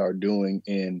what they are doing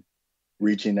in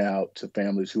reaching out to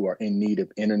families who are in need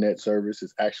of internet service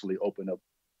is actually open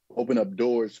up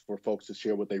doors for folks to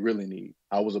share what they really need.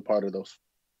 I was a part of those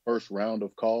first round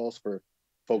of calls for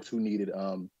folks who needed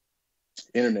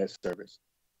internet service.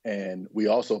 And we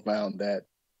also found that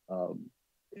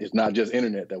it's not just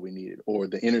internet that we needed, or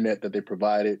the internet that they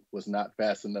provided was not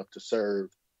fast enough to serve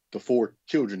the 4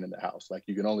 children in the house. Like,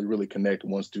 you can only really connect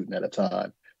 1 student at a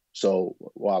time. So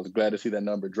while I was glad to see that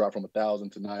number drop from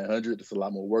 1,000 to 900, it's a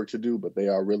lot more work to do, but they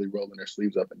are really rolling their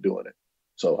sleeves up and doing it.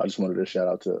 So I just wanted to shout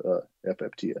out to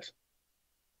FFTS.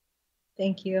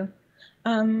 Thank you.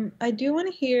 I do want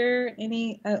to hear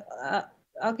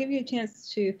I'll give you a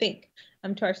chance to think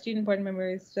to our student board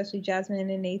members, especially Jasmine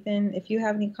and Nathan, if you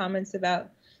have any comments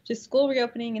about just school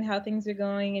reopening and how things are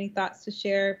going, any thoughts to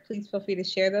share, please feel free to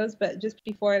share those. But just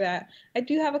before that, I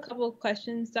do have a couple of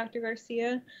questions, Dr.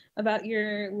 Garcia, about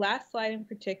your last slide in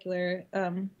particular.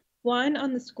 One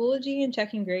on the Schoology and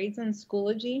checking grades on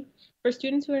Schoology. For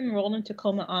students who are enrolled in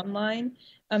Tacoma Online,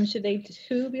 should they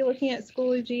too be looking at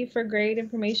Schoology for grade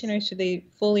information, or should they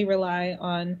fully rely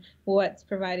on what's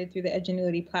provided through the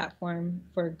Edgenuity platform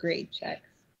for grade checks?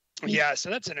 Yeah, so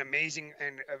that's an amazing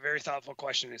and a very thoughtful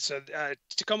question. So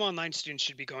Tacoma Online students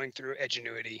should be going through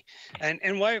Edgenuity.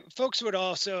 And why folks would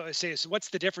also say, so what's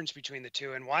the difference between the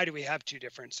two and why do we have two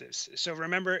differences? So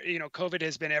remember, COVID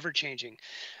has been ever changing.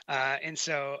 And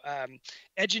so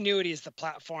Edgenuity is the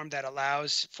platform that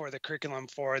allows for the curriculum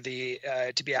for the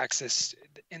to be accessed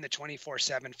in the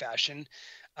 24/7 fashion.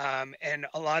 And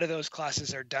a lot of those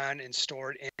classes are done and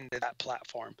stored into that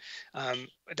platform.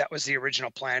 That was the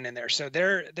original plan in there. So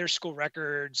their school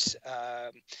records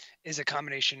is a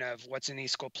combination of what's in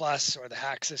eSchool Plus or the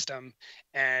hack system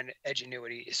and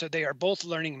Edgenuity. So they are both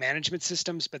learning management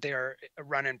systems, but they are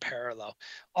run in parallel.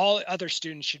 All other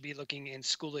students should be looking in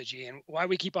Schoology. And why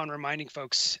we keep on reminding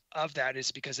folks of that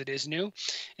is because it is new.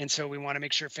 And so we want to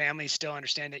make sure families still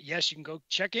understand that, yes, you can go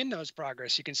check in those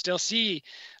progress. You can still see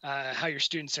how your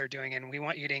students are doing, and we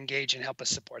want you to engage and help us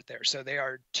support there. So they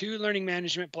are two learning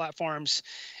management platforms.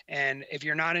 And if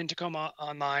you're not in Tacoma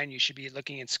Online, you should be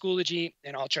looking in Schoology,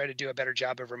 and I'll try to do a better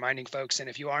job of reminding folks. And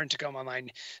if you are in Tacoma Online,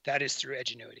 that is through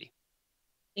Edgenuity.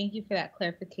 Thank you for that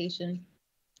clarification.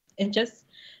 And just,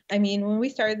 when we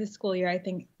started the school year, I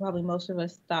think probably most of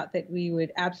us thought that we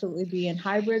would absolutely be in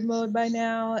hybrid mode by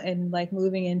now and like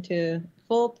moving into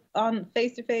full on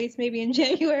face-to-face maybe in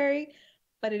January,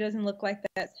 but it doesn't look like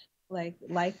that's like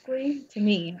likely to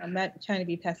me. I'm not trying to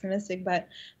be pessimistic, but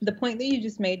the point that you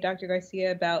just made, Dr.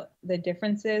 Garcia, about the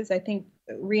differences, I think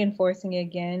reinforcing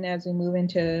again as we move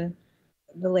into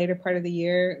the later part of the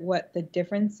year, what the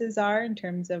differences are in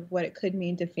terms of what it could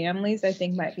mean to families, I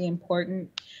think might be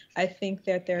important. I think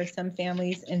that there are some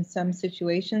families in some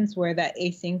situations where that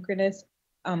asynchronous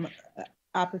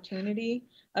opportunity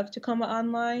of Tacoma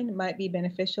Online might be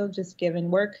beneficial, just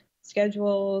given work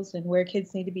schedules and where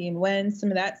kids need to be and when, some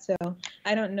of that. So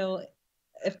I don't know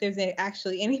if there's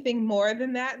actually anything more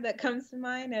than that comes to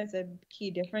mind as a key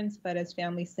difference, but as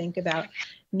families think about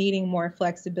needing more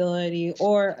flexibility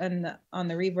or on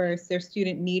the reverse, their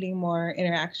student needing more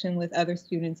interaction with other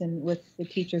students and with the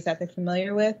teachers that they're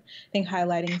familiar with, I think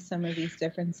highlighting some of these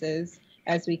differences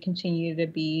as we continue to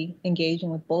be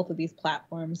engaging with both of these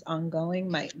platforms ongoing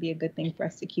might be a good thing for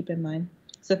us to keep in mind.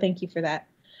 So thank you for that.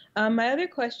 My other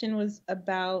question was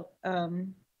about,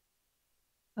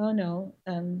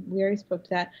 we already spoke to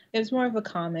that. It was more of a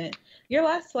comment. Your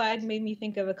last slide made me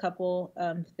think of a couple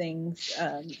things.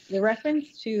 The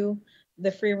reference to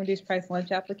the free and reduced price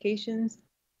lunch applications.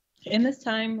 In this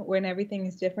time when everything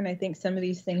is different, I think some of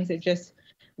these things that just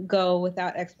go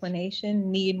without explanation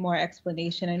need more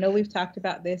explanation. I know we've talked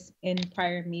about this in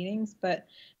prior meetings, but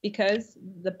because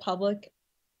the public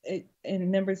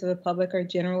and members of the public are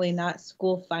generally not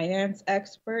school finance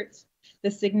experts,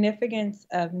 the significance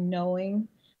of knowing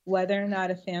whether or not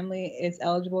a family is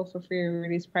eligible for free or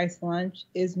reduced price lunch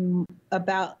is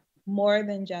about more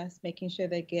than just making sure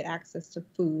they get access to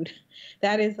food.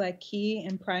 That is like key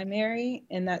and primary,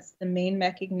 and that's the main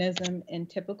mechanism in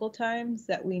typical times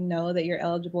that we know that you're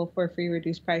eligible for a free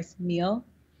reduced price meal.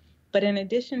 But in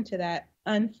addition to that,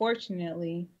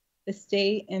 unfortunately, the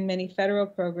state and many federal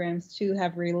programs too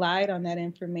have relied on that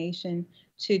information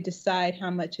to decide how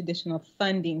much additional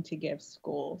funding to give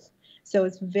schools. So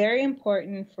it's very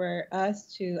important for us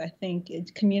to, I think,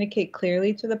 communicate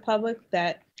clearly to the public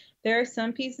that there are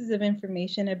some pieces of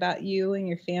information about you and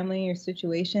your family and your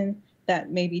situation that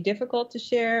may be difficult to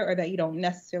share or that you don't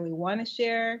necessarily want to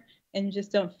share and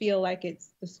just don't feel like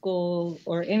it's the school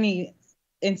or any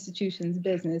institution's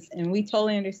business. And we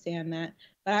totally understand that.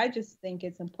 But I just think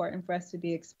it's important for us to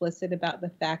be explicit about the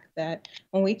fact that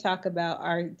when we talk about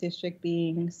our district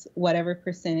being whatever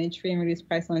percentage free and reduced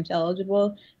price lunch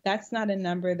eligible, that's not a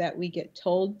number that we get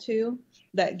told to,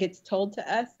 that gets told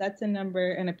to us. That's a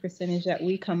number and a percentage that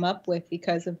we come up with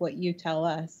because of what you tell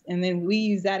us. And then we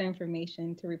use that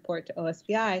information to report to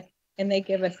OSPI, and they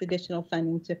give us additional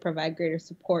funding to provide greater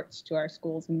supports to our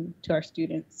schools and to our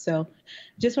students. So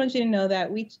just want you to know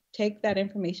that we take that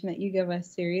information that you give us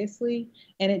seriously,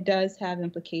 and it does have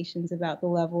implications about the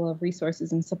level of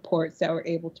resources and supports that we're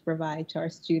able to provide to our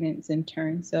students in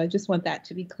turn. So I just want that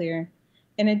to be clear.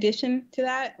 In addition to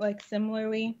that, like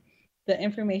similarly, the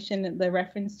information, the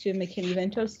reference to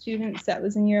McKinney-Vento students that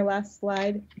was in your last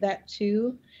slide, that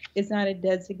too is not a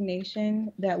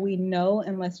designation that we know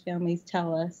unless families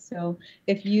tell us. So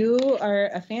if you are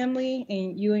a family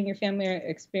and you and your family are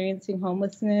experiencing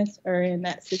homelessness or in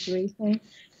that situation,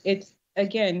 it's,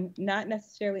 again, not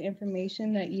necessarily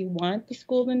information that you want the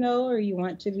school to know or you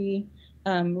want to be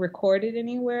recorded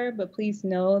anywhere, but please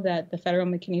know that the federal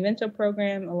McKinney-Vento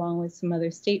program, along with some other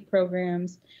state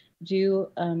programs, do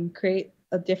create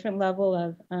a different level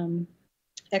of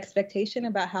expectation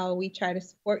about how we try to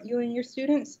support you and your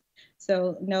students.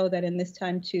 So know that in this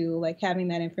time too, like having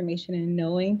that information and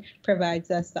knowing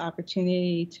provides us the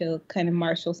opportunity to kind of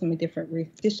marshal some different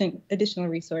additional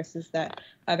resources that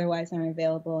otherwise aren't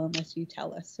available unless you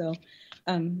tell us. So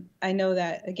I know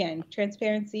that, again,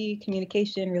 transparency,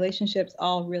 communication, relationships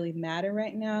all really matter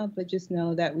right now, but just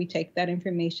know that we take that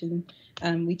information,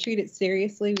 we treat it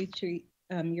seriously, we treat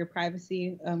your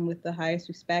privacy with the highest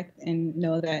respect, and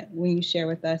know that when you share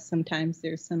with us, sometimes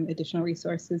there's some additional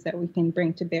resources that we can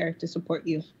bring to bear to support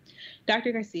you.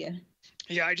 Dr. Garcia.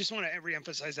 Yeah, I just want to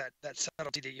reemphasize that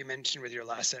subtlety that you mentioned with your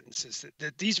last sentences,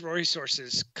 that these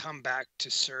resources come back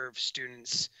to serve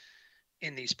students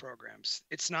in these programs.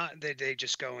 It's not that they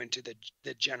just go into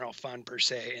the general fund per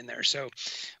se in there. So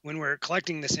when we're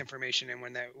collecting this information and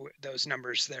when those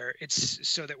numbers there, it's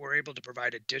so that we're able to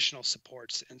provide additional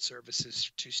supports and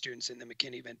services to students in the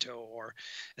McKinney-Vento, or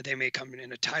they may come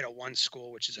in a Title I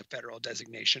school, which is a federal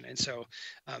designation. And so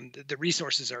the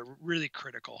resources are really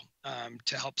critical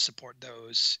to help support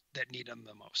those that need them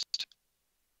the most.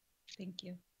 Thank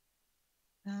you.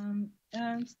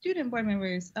 Student board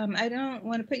members, I don't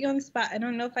want to put you on the spot. I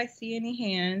don't know if I see any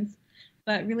hands,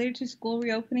 but related to school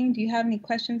reopening, do you have any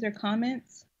questions or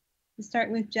comments? To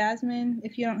start with Jasmine,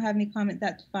 if you don't have any comment,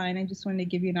 that's fine. I just wanted to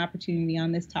give you an opportunity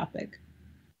on this topic.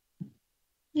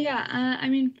 Yeah, I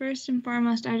mean, first and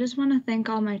foremost, I just want to thank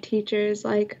all my teachers,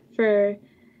 like, for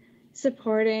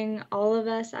supporting all of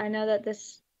us. I know that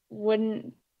this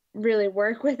wouldn't really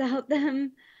work without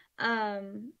them.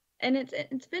 And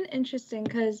it's been interesting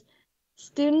because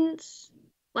students,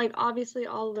 like, obviously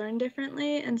all learn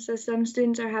differently, and so some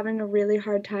students are having a really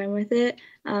hard time with it,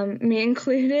 me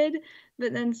included,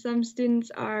 but then some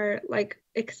students are, like,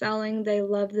 excelling. They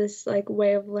love this, like,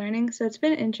 way of learning, so it's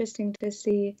been interesting to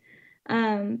see.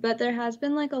 But there has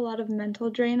been, like, a lot of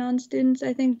mental drain on students.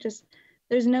 I think just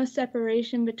there's no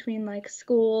separation between, like,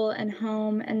 school and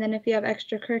home, and then if you have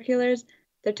extracurriculars,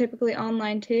 they're typically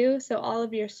online too, so all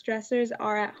of your stressors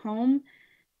are at home.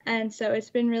 And so it's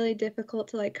been really difficult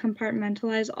to, like,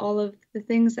 compartmentalize all of the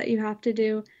things that you have to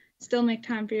do, still make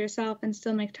time for yourself and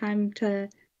still make time to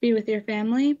be with your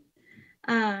family.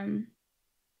 And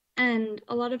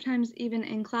a lot of times, even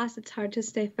in class, it's hard to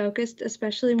stay focused,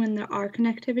 especially when there are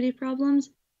connectivity problems,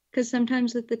 because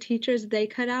sometimes with the teachers, they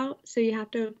cut out, so you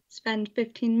have to spend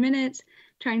 15 minutes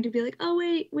trying to be like, oh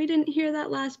wait, we didn't hear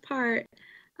that last part.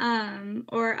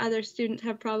 Or other students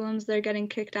have problems, they're getting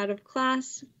kicked out of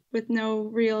class with no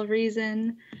real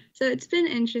reason. So it's been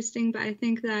interesting, but I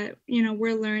think that, you know,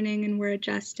 we're learning and we're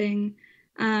adjusting.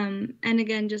 And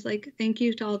again, just, like, thank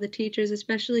you to all the teachers,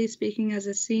 especially speaking as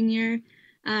a senior.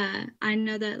 I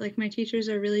know that, like, my teachers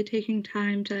are really taking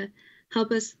time to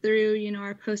help us through, you know,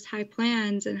 our post-high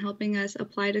plans and helping us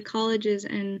apply to colleges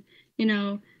and, you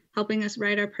know, helping us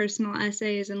write our personal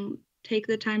essays and take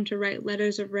the time to write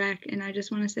letters of rec. And I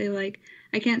just want to say, like,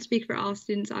 I can't speak for all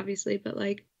students, obviously, but,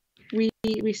 like,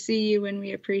 we see you and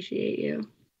we appreciate you.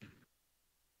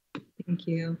 Thank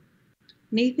you.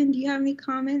 Nathan, do you have any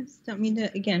comments? Don't mean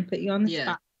to, again, put you on the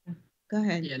spot. Go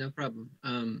ahead. Yeah, no problem.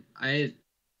 I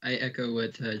echo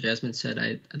what Jasmine said.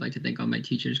 I'd like to thank all my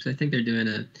teachers because I think they're doing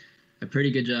a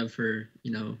pretty good job for,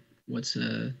 you know, what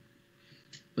the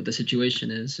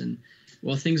situation is. And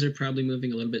while things are probably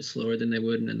moving a little bit slower than they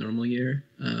would in a normal year,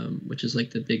 which is,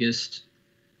 like, the biggest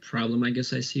problem I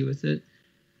guess I see with it,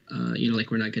 you know,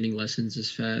 like, we're not getting lessons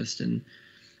as fast, and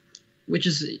which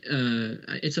is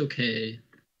it's okay,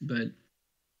 but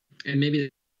and maybe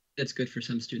that's good for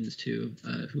some students too,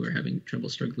 who are having trouble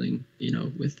struggling, you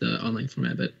know, with the online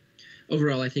format. But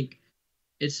overall, I think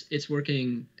it's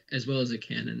working as well as it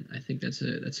can, and I think that's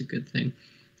a good thing.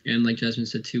 And like Jasmine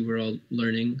said too, we're all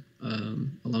learning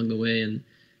along the way, and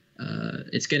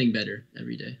it's getting better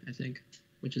every day, I think,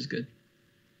 which is good.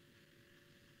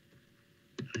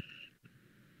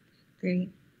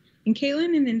 Great. And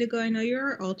Caitlin and Indigo, I know you're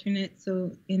our alternate,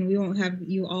 so, and we won't have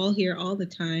you all here all the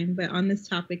time, but on this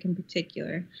topic in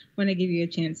particular, I want to give you a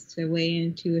chance to weigh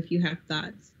in too if you have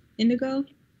thoughts. Indigo,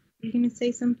 you going to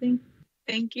say something?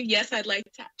 Thank you. Yes, I'd like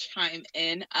to chime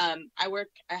in. I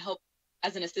help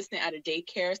as an assistant at a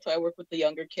daycare, so I work with the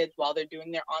younger kids while they're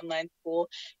doing their online school,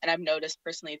 and I've noticed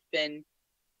personally it's been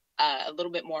a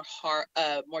little bit more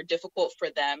difficult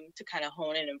for them to kind of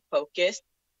hone in and focus,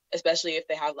 especially if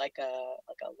they have like a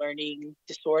learning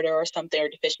disorder or something, or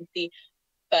deficiency.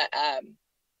 But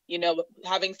you know,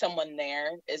 having someone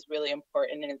there is really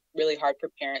important, and it's really hard for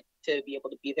parents to be able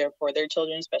to be there for their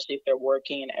children, especially if they're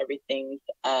working and everything's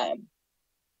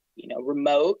you know,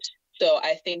 remote. So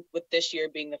I think with this year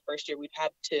being the first year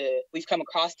we've come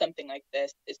across something like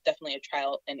this, it's definitely a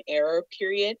trial and error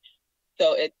period.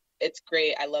 So it's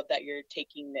great. I love that you're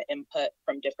taking the input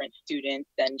from different students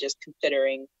and just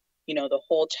considering, you know, the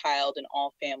whole child and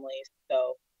all families.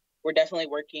 So we're definitely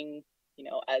working, you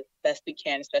know, as best we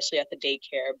can, especially at the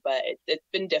daycare, but it's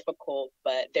been difficult,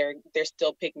 but they're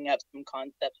still picking up some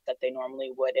concepts that they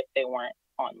normally would if they weren't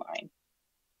online.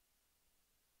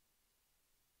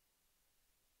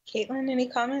 Caitlin, any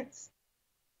comments?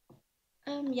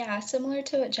 Yeah, similar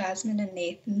to what Jasmine and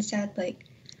Nathan said, like,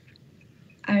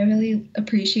 I really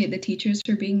appreciate the teachers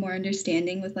for being more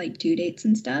understanding with like due dates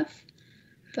and stuff.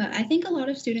 But I think a lot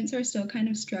of students are still kind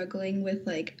of struggling with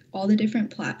like all the different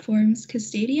platforms because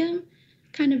Stadium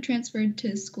kind of transferred to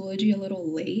Schoology a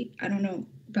little late. I don't know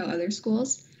about other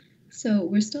schools. So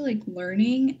we're still like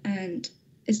learning, and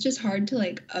it's just hard to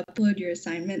like upload your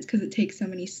assignments because it takes so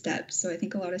many steps. So I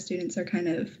think a lot of students are kind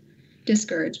of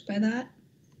discouraged by that.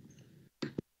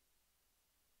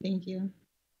 Thank you.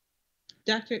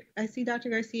 I see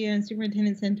Dr. Garcia and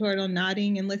Superintendent Santoro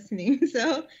nodding and listening.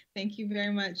 So thank you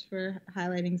very much for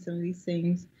highlighting some of these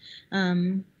things.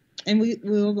 And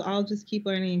we'll all just keep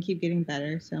learning and keep getting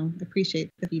better. So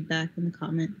appreciate the feedback and the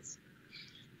comments.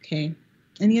 Okay.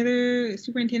 Any other,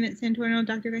 Superintendent Santoro,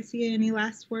 Dr. Garcia, any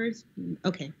last words?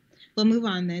 Okay. We'll move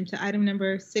on then to item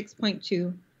number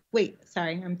 6.2. Wait,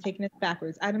 sorry, I'm taking it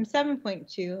backwards. Item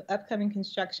 7.2, upcoming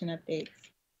construction updates.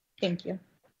 Thank you.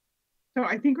 So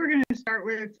I think we're going to start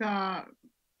with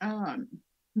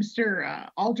Mr.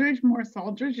 Aldridge, Morris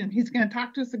Aldridge, and he's going to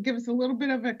talk to us and give us a little bit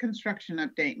of a construction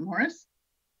update. Morris?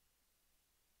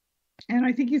 And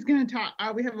I think he's going to talk,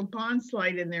 we have a bond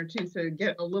slide in there too, so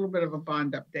get a little bit of a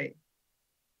bond update.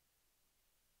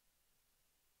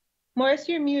 Morris,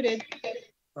 you're muted.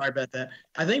 Sorry about that.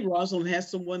 I think Rosalind has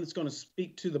someone that's going to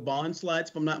speak to the bond slides,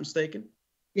 if I'm not mistaken.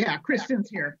 Yeah, Kristen's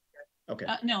here. Okay.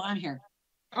 No, I'm here.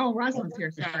 Oh, Rosalind's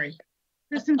here, sorry.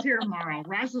 Kristen's here tomorrow.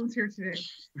 Rosalind's here today.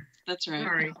 That's right.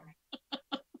 Sorry.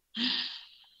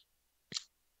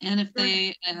 And if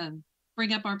they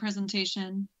bring up our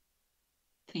presentation,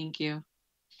 thank you.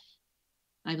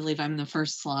 I believe I'm the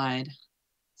first slide,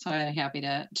 so I'm happy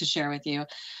to share with you.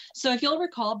 So if you'll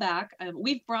recall back,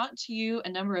 we've brought to you a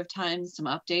number of times some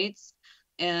updates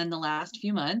in the last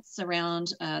few months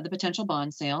around the potential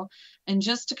bond sale. And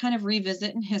just to kind of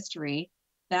revisit in history,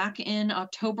 back in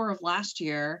October of last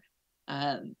year,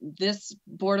 this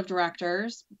board of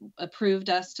directors approved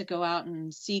us to go out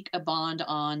and seek a bond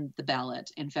on the ballot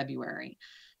in February.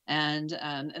 And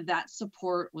that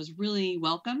support was really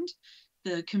welcomed.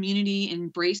 The community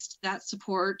embraced that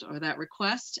support or that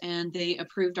request, and they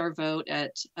approved our vote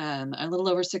at a little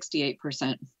over 68%.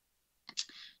 If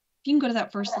you can go to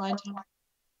that first slide, Tom.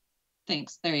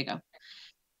 Thanks, there you go.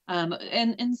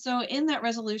 And so in that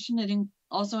resolution, it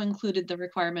also included the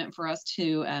requirement for us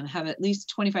to have at least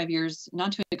 25 years,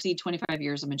 not to exceed 25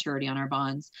 years of maturity on our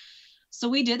bonds. So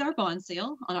we did our bond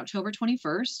sale on October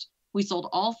 21st. We sold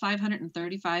all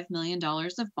 $535 million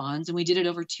of bonds, and we did it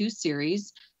over two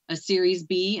series, a Series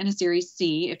B and a Series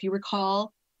C. If you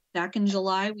recall, back in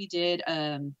July, we did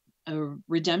a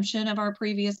redemption of our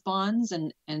previous bonds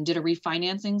and did a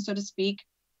refinancing, so to speak,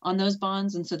 on those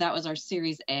bonds. And so that was our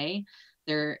Series A.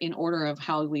 They're in order of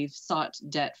how we've sought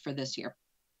debt for this year.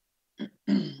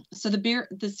 So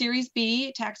the Series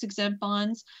B tax-exempt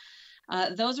bonds,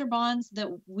 those are bonds that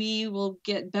we will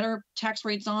get better tax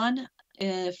rates on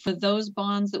for those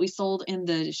bonds that we sold in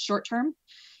the short term.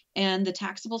 And the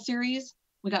taxable series,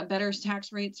 we got better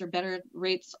tax rates or better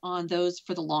rates on those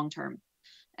for the long term.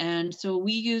 And so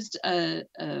we used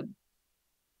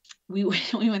we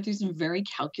went through some very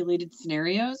calculated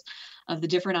scenarios of the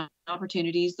different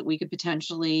opportunities that we could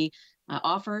potentially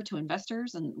offer to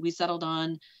investors. And we settled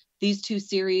on these two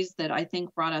series that I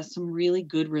think brought us some really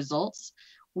good results.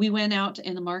 We went out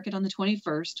in the market on the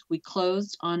 21st. We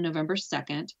closed on November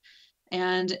 2nd.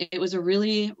 And it was a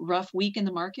really rough week in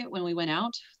the market when we went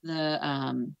out.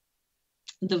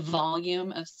 The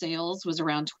volume of sales was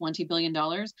around $20 billion.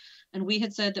 And we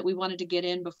had said that we wanted to get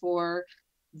in before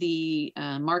the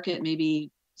market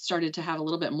maybe started to have a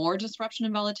little bit more disruption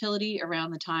and volatility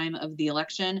around the time of the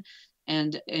election.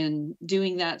 And in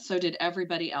doing that, so did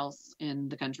everybody else in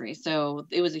the country. So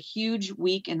it was a huge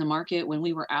week in the market when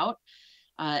we were out.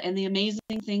 And the amazing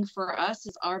thing for us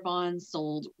is our bonds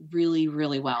sold really,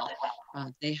 really well.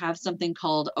 They have something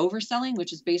called overselling,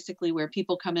 which is basically where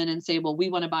people come in and say, well, we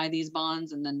want to buy these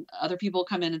bonds. And then other people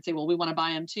come in and say, well, we want to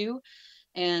buy them too.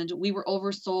 And we were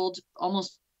oversold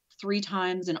almost 3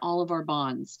 times in all of our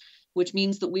bonds, which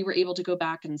means that we were able to go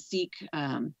back and seek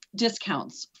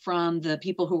discounts from the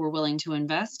people who were willing to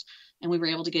invest. And we were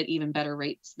able to get even better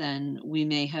rates than we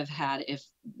may have had if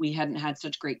we hadn't had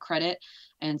such great credit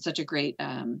and such a great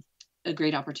a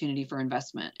great opportunity for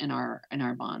investment in our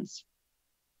bonds.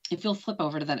 If you'll flip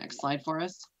over to the next slide for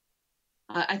us.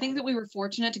 I think that we were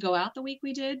fortunate to go out the week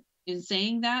we did in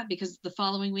saying that, because the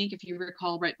following week, if you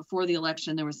recall, right before the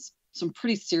election, there was some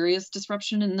pretty serious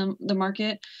disruption in the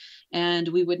market, and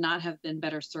we would not have been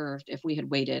better served if we had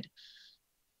waited.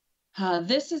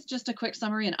 This is just a quick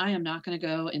summary, and I am not going to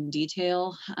go in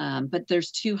detail, but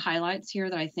there's two highlights here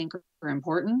that I think are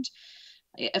important.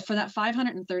 For that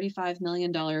 $535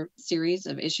 million series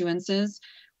of issuances,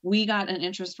 we got an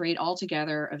interest rate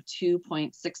altogether of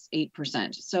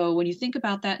 2.68%. So when you think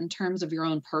about that in terms of your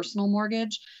own personal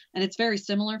mortgage, and it's very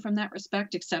similar from that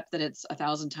respect, except that it's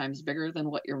 1,000 times bigger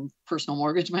than what your personal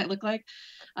mortgage might look like,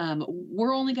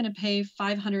 we're only going to pay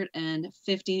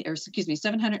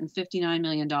 $759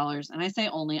 million. And I say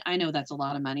only, I know that's a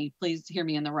lot of money. Please hear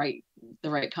me in the right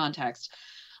context.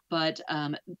 But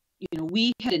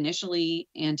we had initially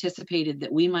anticipated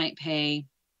that we might pay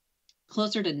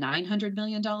closer to $900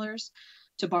 million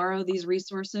to borrow these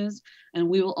resources, and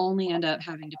we will only end up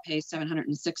having to pay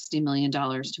 $760 million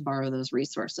to borrow those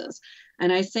resources.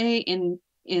 And I say in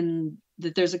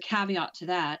that there's a caveat to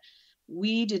that.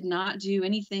 We did not do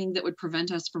anything that would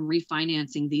prevent us from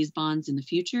refinancing these bonds in the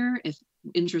future if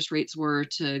interest rates were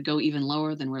to go even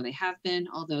lower than where they have been,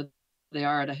 although they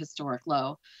are at a historic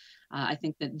low. I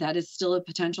think that is still a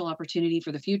potential opportunity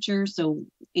for the future. So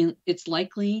it's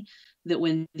likely that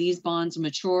when these bonds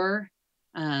mature,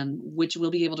 which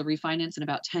we'll be able to refinance in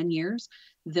about 10 years,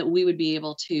 that we would be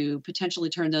able to potentially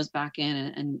turn those back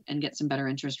in and get some better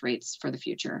interest rates for the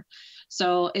future.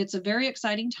 So it's a very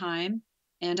exciting time.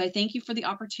 And I thank you for the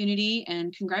opportunity,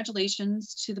 and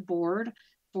congratulations to the board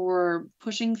for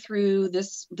pushing through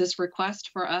this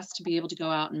request for us to be able to go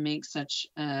out and make such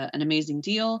an amazing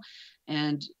deal,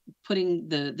 and putting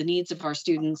the needs of our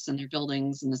students and their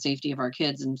buildings and the safety of our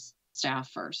kids and staff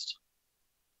first.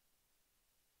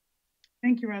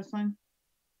 Thank you, Rosalind.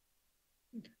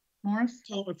 Morris?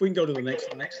 So if we can go to the next.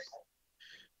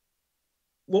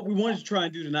 What we wanted to try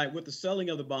and do tonight with the selling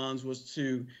of the bonds was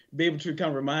to be able to kind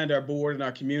of remind our board and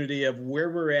our community of where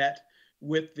we're at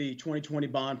with the 2020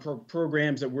 bond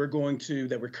programs that we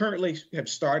currently have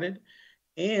started,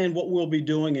 and what we'll be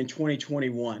doing in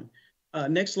 2021.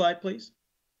 Next slide, please.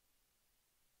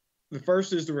 The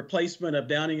first is the replacement of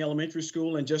Downing Elementary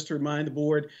School. And just to remind the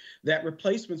board, that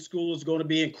replacement school is going to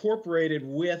be incorporated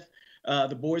with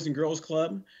the Boys and Girls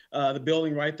Club, the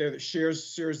building right there that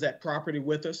shares that property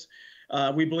with us.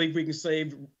 We believe we can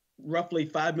save roughly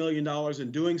 $5 million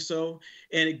in doing so.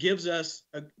 And it gives us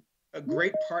a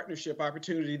great partnership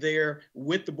opportunity there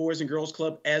with the Boys and Girls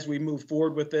Club as we move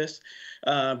forward with this.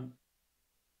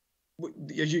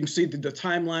 As you can see, the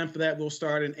timeline for that will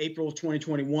start in April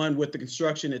 2021 with the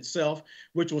construction itself,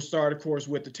 which will start, of course,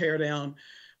 with the teardown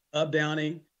of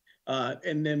Downing.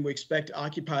 And then we expect to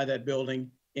occupy that building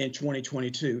in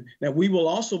 2022. Now, we will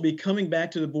also be coming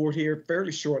back to the board here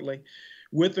fairly shortly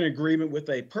with an agreement, with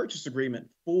a purchase agreement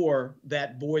for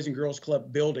that Boys and Girls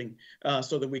Club building,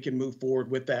 so that we can move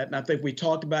forward with that. And I think we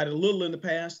talked about it a little in the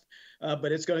past,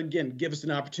 but it's going to, again, give us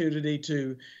an opportunity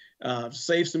to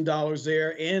save some dollars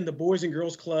there. And the Boys and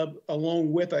Girls Club,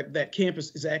 along with that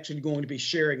campus, is actually going to be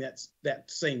sharing that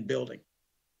same building.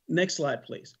 Next slide,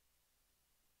 please.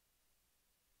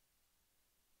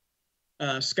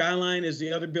 Skyline is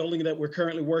the other building that we're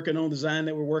currently working on, design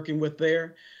that we're working with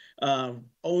there.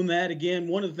 On that, again,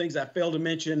 one of the things I failed to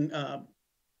mention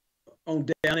on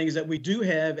Downing is that we do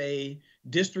have a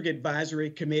district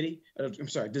advisory committee,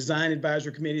 design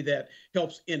advisory committee that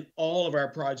helps in all of our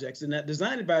projects. And that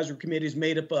design advisory committee is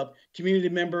made up of community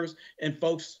members and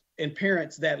folks and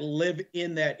parents that live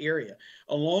in that area,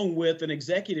 along with an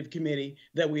executive committee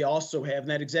that we also have. And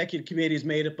that executive committee is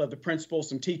made up of the principals,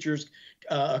 some teachers,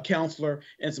 a counselor,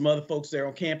 and some other folks there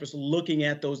on campus looking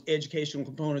at those educational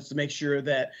components to make sure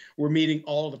that we're meeting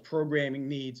all the programming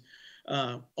needs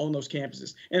on those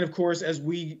campuses. And of course, as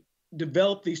we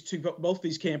develop both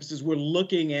these campuses, we're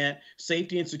looking at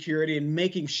safety and security and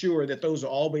making sure that those are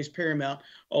always paramount,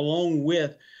 along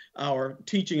with our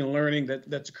teaching and learning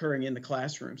that's occurring in the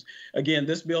classrooms. Again,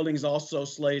 this building is also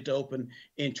slated to open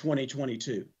in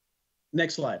 2022.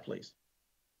 Next slide, please.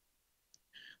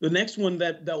 The next one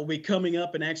that will be coming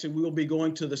up, and actually we will be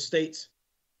going to the state's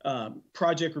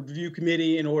project review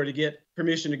committee in order to get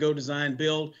permission to go design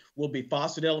build, will be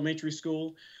Fawcett Elementary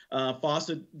School.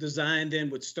 Fawcett design then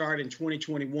would start in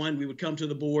 2021. We would come to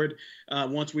the board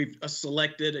once we've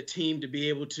selected a team to be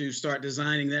able to start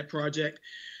designing that project.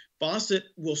 Fawcett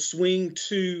will swing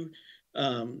to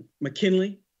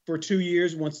McKinley for 2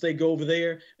 years once they go over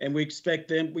there, and we expect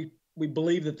them, we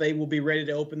believe that they will be ready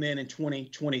to open then in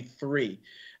 2023.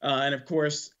 And of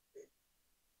course,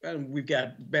 we've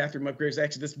got bathroom upgrades.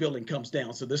 Actually, this building comes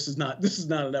down, so this is not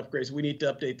an upgrade. So we need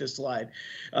to update this slide,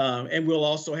 and we'll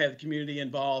also have the community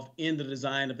involved in the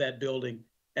design of that building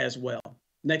as well.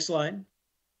 Next slide.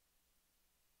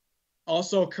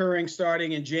 Also occurring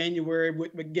starting in January,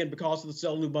 again, because of the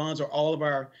sell new bonds, are all of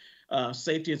our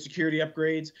safety and security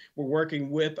upgrades. We're working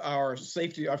with our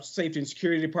safety and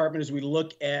security department as we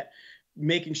look at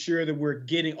making sure that we're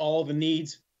getting all the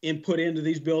needs input into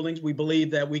these buildings. We believe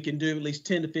that we can do at least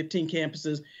 10 to 15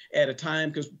 campuses at a time,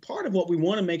 because part of what we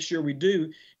want to make sure we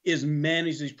do is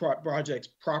manage these projects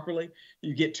properly.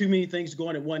 You get too many things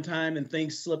going at one time and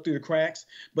things slip through the cracks.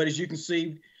 But as you can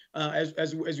see,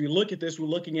 as we look at this, we're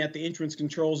looking at the entrance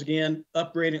controls again,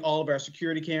 upgrading all of our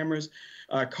security cameras,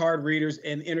 card readers,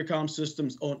 and intercom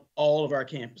systems on all of our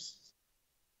campuses.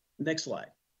 Next slide.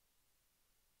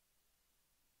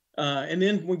 And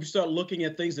then we start looking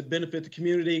at things that benefit the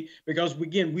community, because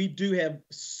again, we do have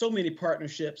so many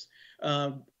partnerships,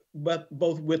 but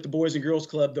both with the Boys and Girls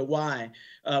Club, the Y,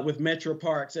 with Metro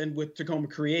Parks, and with Tacoma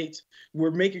Creates. We're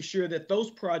making sure that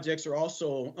those projects are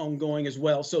also ongoing as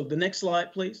well. So the next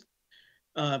slide, please.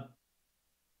 And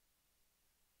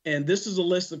this is a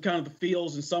list of kind of the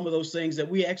fields and some of those things that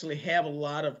we actually have a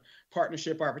lot of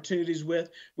partnership opportunities with.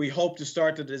 We hope to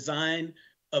start the design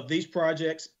of these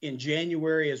projects in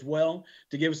January as well,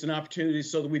 to give us an opportunity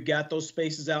so that we've got those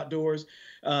spaces outdoors.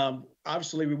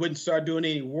 Obviously, we wouldn't start doing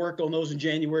any work on those in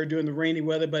January during the rainy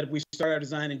weather, but if we start our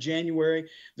design in January,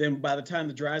 then by the time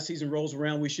the dry season rolls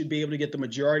around, we should be able to get the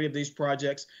majority of these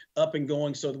projects up and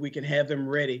going so that we can have them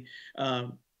ready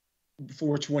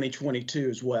for 2022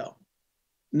 as well.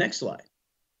 Next slide.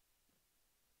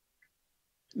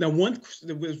 Now,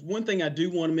 there was one thing I do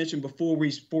want to mention before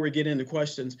we get into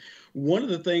questions. One of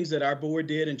the things that our board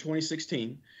did in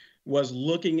 2016 was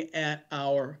looking at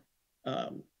our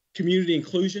community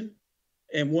inclusion.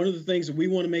 And one of the things that we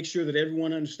want to make sure that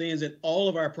everyone understands in all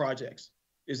of our projects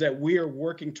is that we are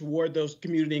working toward those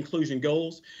community inclusion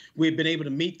goals. We've been able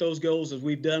to meet those goals as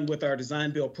we've done with our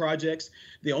design build projects.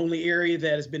 The only area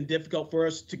that has been difficult for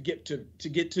us to get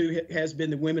to has been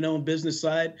the women-owned business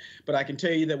side. But I can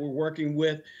tell you that we're working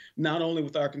with not only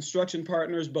with our construction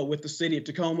partners, but with the city of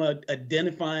Tacoma,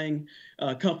 identifying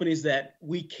companies that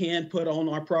we can put on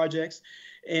our projects.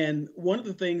 And one of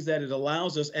the things that it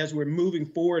allows us as we're moving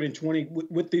forward in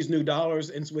with these new dollars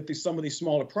and with some of these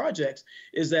smaller projects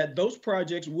is that those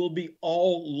projects will be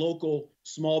all local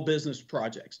small business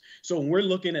projects. So when we're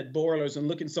looking at boilers and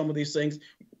looking at some of these things,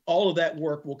 all of that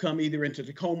work will come either into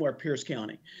Tacoma or Pierce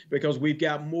County, because we've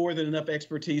got more than enough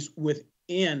expertise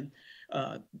within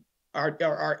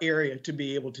our area to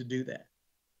be able to do that.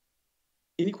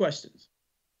 Any questions?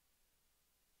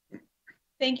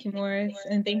 Thank you, Morris,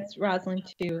 and thanks,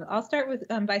 Rosalind, too. I'll start with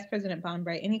Vice President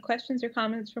Bonbright. Any questions or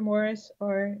comments for Morris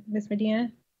or Ms.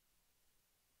 Medina?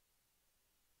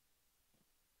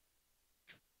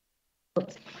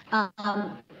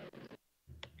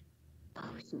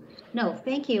 No,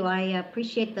 thank you. I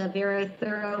appreciate the very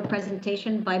thorough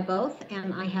presentation by both,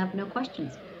 and I have no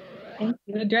questions. Thank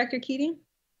you. Director Keating?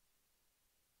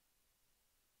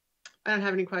 I don't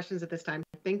have any questions at this time.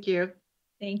 Thank you.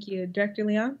 Thank you. Director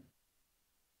Leon?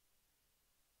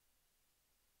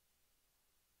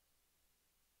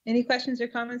 Any questions or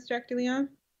comments, Director Leon?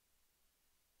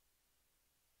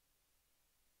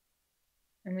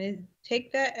 I'm going to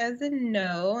take that as a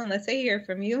no, unless I hear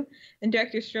from you. And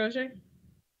Director Strozier?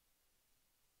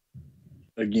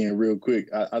 Again, real quick,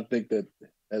 I think that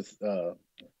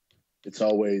it's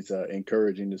always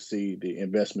encouraging to see the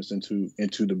investments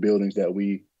into the buildings that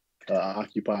we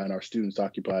occupy and our students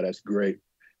occupy. That's great.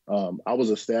 I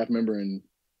was a staff member in,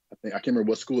 I can't remember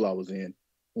what school I was in,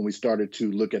 when we started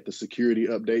to look at the security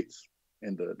updates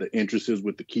and the entrances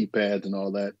with the keypads and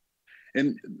all that.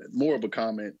 And more of a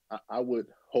comment, I would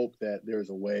hope that there's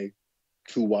a way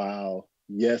to, while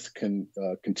yes,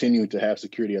 continuing to have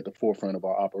security at the forefront of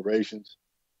our operations,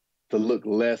 to look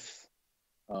less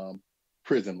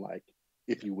prison-like,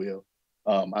 if you will.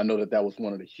 I know that was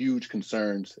one of the huge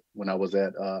concerns when I was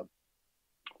at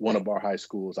one of our high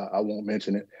schools. I won't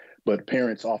mention it, but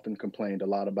parents often complained a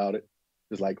lot about it.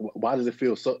 It's like, why does it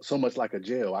feel so much like a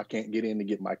jail? I can't get in to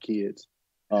get my kids.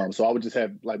 So I would just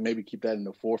have maybe keep that in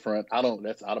the forefront.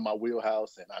 That's out of my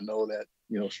wheelhouse. And I know that,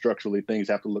 structurally things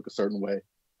have to look a certain way,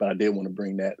 but I did want to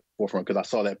bring that forefront because I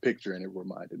saw that picture and it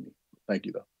reminded me. Thank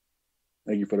you though.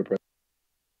 Thank you for the presentation.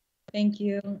 Thank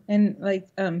you.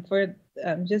 And for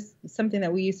just something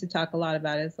that we used to talk a lot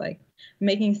about is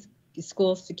making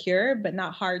schools secure, but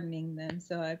not hardening them.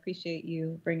 So I appreciate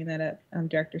you bringing that up,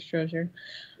 Director Strozier.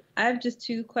 I have just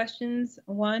two questions.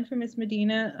 One for Ms.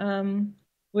 Medina.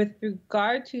 with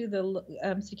regard to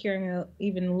the securing an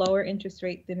even lower interest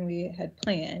rate than we had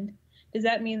planned, does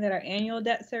that mean that our annual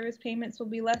debt service payments will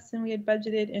be less than we had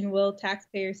budgeted, and will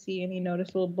taxpayers see any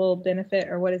noticeable benefit,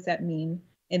 or what does that mean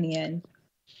in the end?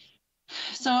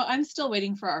 So I'm still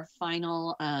waiting for our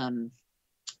final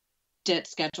debt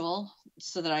schedule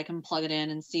so that I can plug it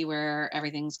in and see where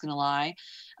everything's going to lie.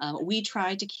 We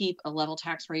tried to keep a level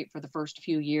tax rate for the first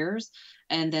few years,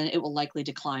 and then it will likely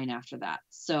decline after that.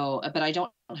 So, but I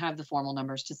don't have the formal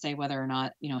numbers to say whether or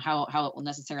not, how it will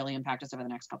necessarily impact us over the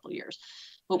next couple of years.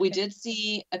 But we did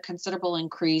see a considerable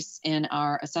increase in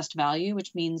our assessed value,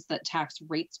 which means that tax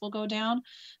rates will go down.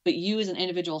 But you as an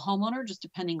individual homeowner, just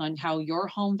depending on how your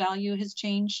home value has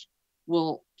changed,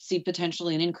 will see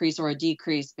potentially an increase or a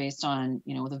decrease based on,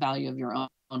 the value of your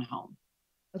own home.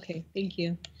 Okay, thank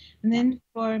you. And then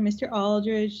for Mr.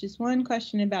 Aldridge, just one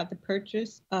question about the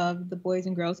purchase of the Boys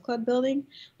and Girls Club building.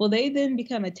 Will they then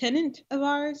become a tenant of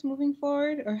ours moving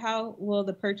forward, or how will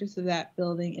the purchase of that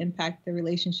building impact the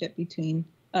relationship between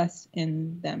us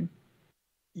and them?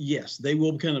 Yes, they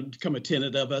will become a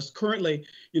tenant of us. Currently,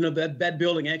 that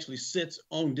building actually sits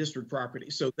on district property.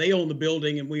 So they own the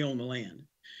building and we own the land.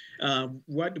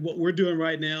 What we're doing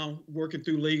right now, working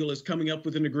through legal, is coming up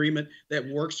with an agreement that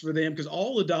works for them, because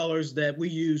all the dollars that we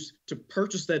use to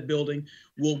purchase that building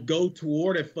will go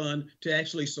toward a fund to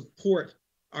actually support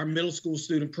our middle school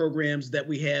student programs that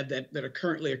we have that are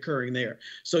currently occurring there.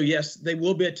 So yes, they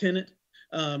will be a tenant,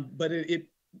 but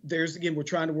we're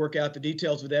trying to work out the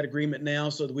details of that agreement now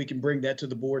so that we can bring that to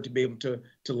the board to be able to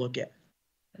look at.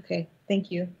 Okay,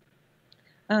 thank you.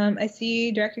 I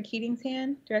see Director Keating's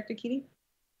hand. Director Keating?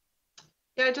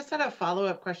 Yeah, I just had a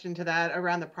follow-up question to that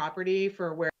around the property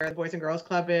for where the Boys and Girls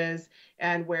Club is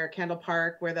and where Kendall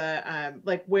Park, where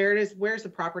the where's the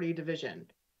property division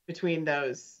between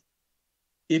those?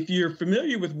 If you're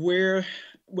familiar with where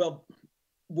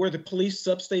the police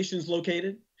substation is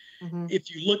located, if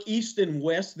you look east and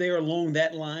west there along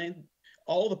that line,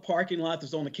 all the parking lot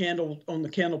that's on the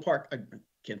Kendall Park. I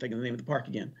can't think of the name of the park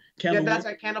again. Yeah, that's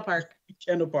right, Kendall Park.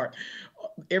 Kendall Park.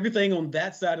 Everything on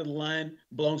that side of the line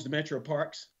belongs to Metro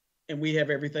Parks, and we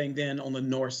have everything then on the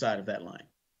north side of that line.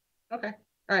 Okay,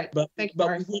 all right. Thank you.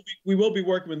 But we will be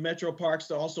working with Metro Parks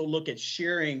to also look at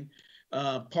sharing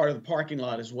part of the parking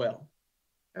lot as well.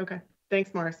 Okay,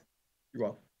 thanks, Morris. You're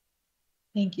welcome.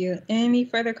 Thank you. Any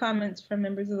further comments from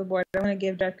members of the board? I want to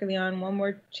give Dr. Leon one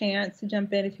more chance to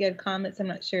jump in if you had comments. I'm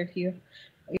not sure if you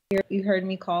heard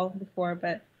me call before,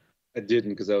 but I didn't,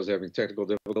 because I was having technical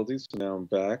difficulties. So now I'm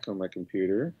back on my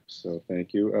computer. So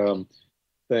thank you.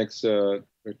 Thanks,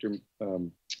 Dr.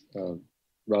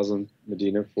 Rosalind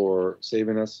Medina, for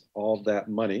saving us all that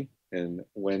money and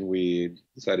when we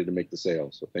decided to make the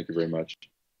sale. So thank you very much.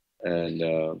 And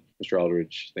Mr.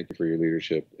 Aldridge, thank you for your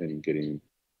leadership in getting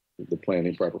the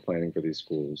proper planning for these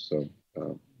schools. So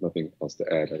nothing else to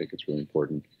add. I think it's really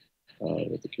important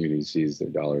that the community sees their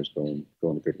dollars going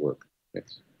to good work.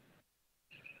 Thanks.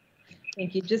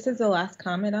 Thank you. Just as a last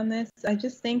comment on this, I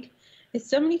just think it's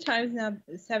so many times now,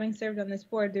 having served on this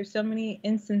board, there's so many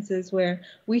instances where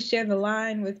we share the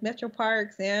line with Metro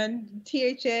Parks and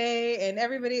THA and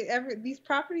everybody. These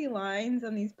property lines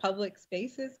on these public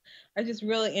spaces are just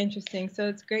really interesting. So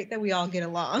it's great that we all get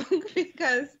along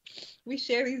because we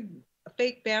share these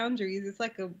fake boundaries. It's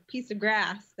like a piece of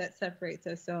grass that separates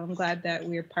us. So I'm glad that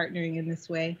we're partnering in this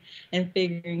way and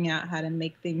figuring out how to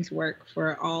make things work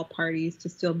for all parties to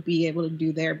still be able to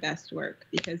do their best work,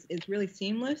 because it's really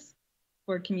seamless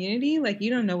for community. Like,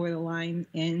 you don't know where the line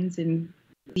ends, and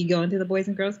you go into the Boys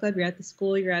and Girls Club, you're at the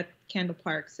school, you're at Kendall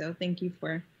Park. So thank you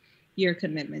for your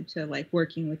commitment to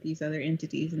working with these other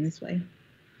entities in this way.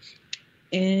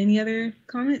 Any other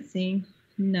comments? Seeing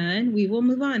none, we will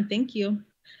move on. Thank you.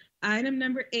 Item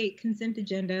number 8, consent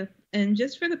agenda. And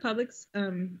just for the public's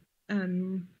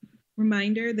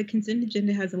reminder, the consent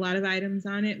agenda has a lot of items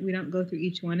on it. We don't go through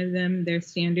each one of them. They're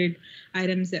standard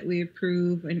items that we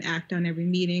approve and act on every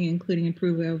meeting, including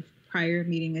approval of prior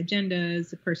meeting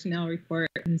agendas, the personnel report,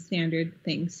 and standard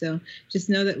things. So just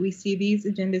know that we see these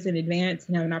agendas in advance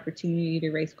and have an opportunity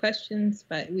to raise questions,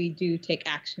 but we do take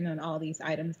action on all these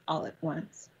items all at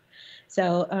once.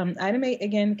 So item 8,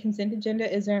 again, consent agenda.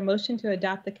 Is there a motion to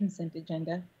adopt the consent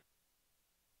agenda?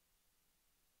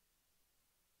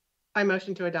 I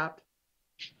motion to adopt.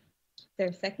 Is there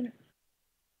a second?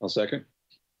 I'll second.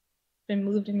 Been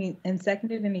moved and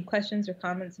seconded. Any questions or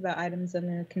comments about items on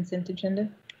the consent agenda?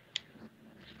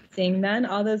 Seeing none,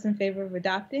 all those in favor of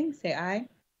adopting, say aye.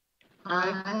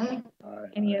 Aye.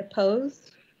 Any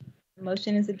opposed? The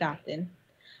motion is adopted.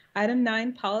 Item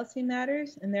 9, policy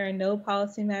matters, and there are no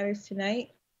policy matters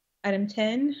tonight. Item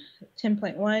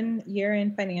 10.1,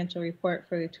 year-end financial report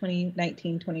for the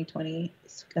 2019-2020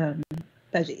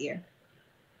 budget year.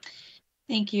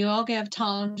 Thank you. I'll give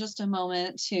Tom just a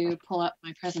moment to pull up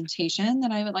my presentation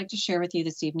that I would like to share with you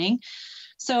this evening.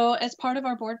 So as part of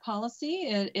our board policy,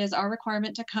 it is our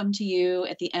requirement to come to you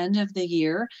at the end of the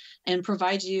year and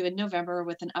provide you in November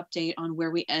with an update on where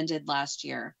we ended last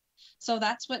year. So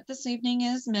that's what this evening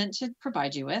is meant to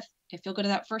provide you with. If you'll go to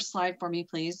that first slide for me,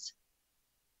 please.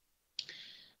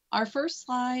 Our first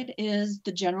slide is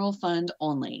the general fund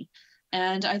only.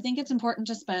 And I think it's important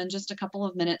to spend just a couple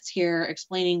of minutes here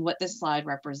explaining what this slide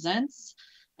represents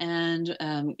and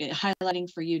highlighting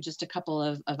for you just a couple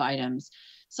of items.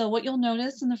 So what you'll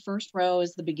notice in the first row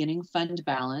is the beginning fund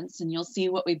balance, and you'll see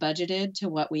what we budgeted to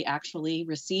what we actually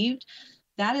received.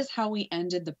 That is how we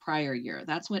ended the prior year.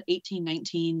 That's what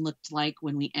 18-19 looked like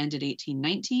when we ended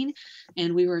 18-19,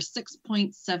 and we were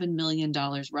 $6.7 million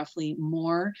roughly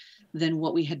more than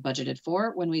what we had budgeted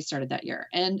for when we started that year.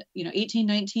 And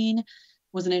 18-19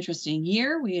 was an interesting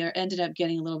year. We ended up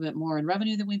getting a little bit more in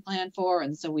revenue than we planned for,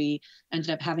 and so we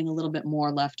ended up having a little bit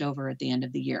more left over at the end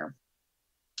of the year.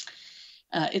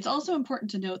 It's also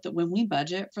important to note that when we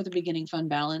budget for the beginning fund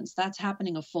balance, that's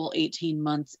happening a full 18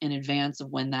 months in advance of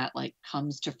when that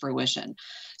comes to fruition.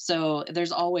 So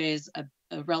there's always a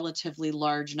relatively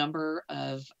large number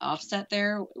of offset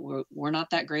there. We're not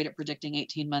that great at predicting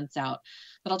 18 months out,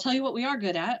 but I'll tell you what we are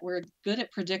good at. We're good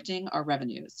at predicting our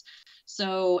revenues.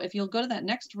 So if you'll go to that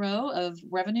next row of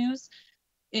revenues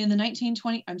in the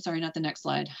 19-20, I'm sorry, not the next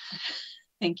slide.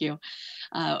 Thank you.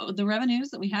 The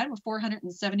revenues that we had were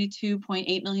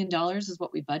 $472.8 million is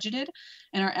what we budgeted,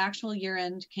 and our actual year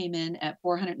end came in at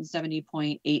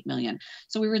 $470.8 million.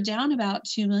 So we were down about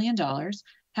 $2 million.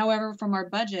 However, from our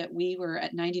budget, we were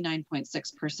at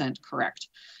 99.6% correct.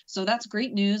 So that's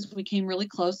great news. We came really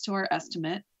close to our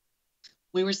estimate.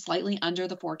 We were slightly under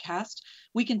the forecast.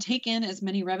 We can take in as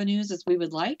many revenues as we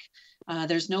would like.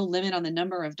 There's no limit on the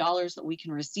number of dollars that we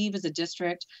can receive as a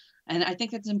district. And I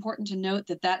think it's important to note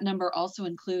that that number also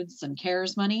includes some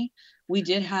CARES money. We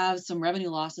did have some revenue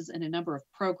losses in a number of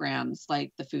programs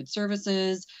like the food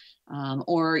services,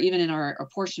 or even in our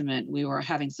apportionment, we were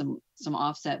having some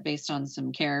offset based on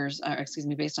some CARES,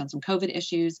 based on some COVID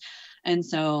issues. And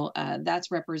so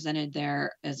that's represented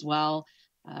there as well.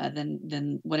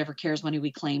 Then whatever CARES money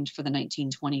we claimed for the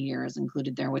 19-20 year is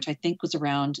included there, which I think was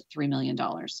around $3 million,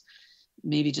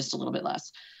 maybe just a little bit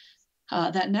less.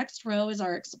 That next row is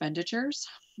our expenditures.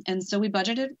 And so we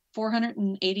budgeted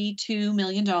 $482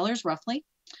 million roughly,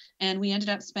 and we ended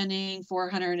up spending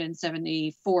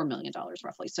 $474 million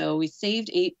roughly. So we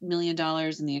saved $8 million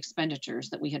in the expenditures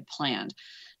that we had planned.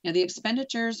 Now the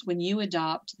expenditures, when you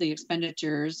adopt the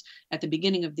expenditures at the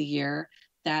beginning of the year,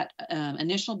 that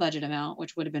initial budget amount,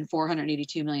 which would have been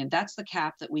 $482 million, that's the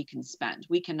cap that we can spend.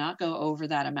 We cannot go over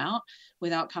that amount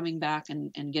without coming back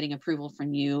and getting approval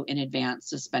from you in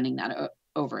advance of spending that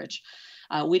overage.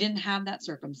 We didn't have that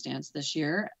circumstance this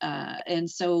year, and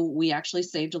so we actually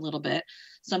saved a little bit.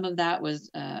 Some of that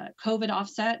was COVID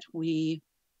offset. We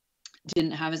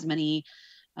didn't have as many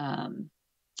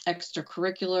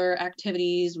extracurricular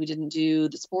activities. We didn't do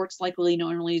the sports like we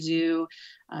normally do.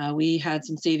 We had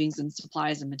some savings in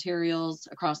supplies and materials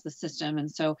across the system.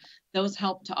 And so those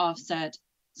helped to offset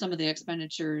some of the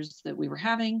expenditures that we were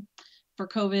having for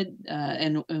COVID.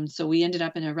 And so we ended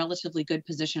up in a relatively good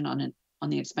position on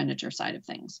the expenditure side of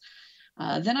things.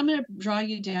 Then I'm going to draw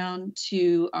you down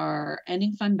to our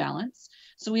ending fund balance.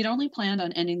 So we'd only planned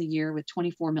on ending the year with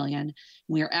 24 million.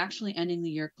 We are actually ending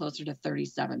the year closer to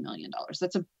 $37 million.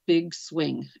 That's a big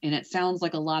swing, and it sounds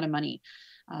like a lot of money.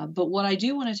 But what I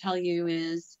do want to tell you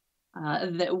is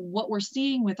that what we're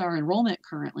seeing with our enrollment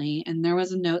currently, and there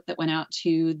was a note that went out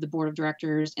to the board of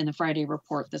directors in the Friday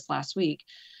report this last week,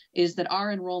 is that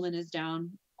our enrollment is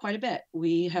down quite a bit.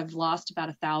 We have lost about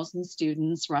 1,000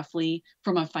 students roughly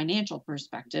from a financial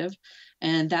perspective,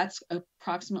 and that's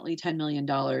approximately $10 million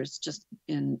just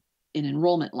in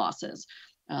enrollment losses,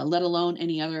 let alone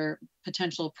any other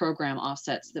potential program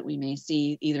offsets that we may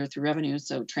see either through revenue.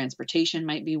 So transportation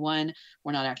might be one.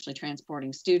 We're not actually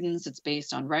transporting students. It's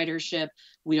based on ridership.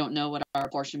 We don't know what our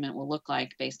apportionment will look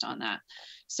like based on that.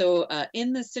 So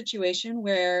in this situation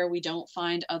where we don't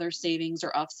find other savings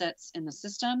or offsets in the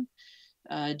system,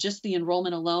 just the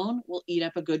enrollment alone will eat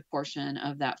up a good portion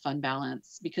of that fund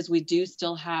balance, because we do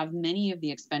still have many of the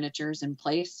expenditures in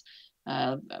place.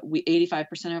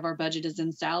 85% of our budget is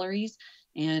in salaries,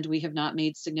 and we have not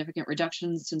made significant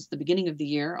reductions since the beginning of the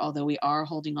year, although we are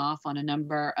holding off on a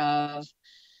number of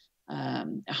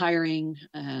hiring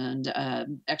and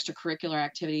extracurricular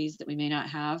activities that we may not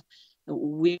have.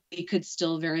 we could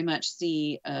still very much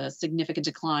see a significant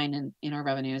decline in our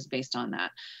revenues based on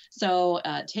that. So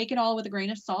take it all with a grain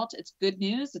of salt. It's good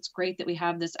news. It's great that we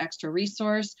have this extra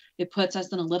resource. It puts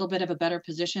us in a little bit of a better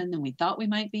position than we thought we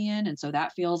might be in. And so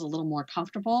that feels a little more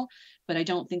comfortable, but I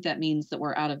don't think that means that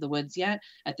we're out of the woods yet.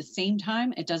 At the same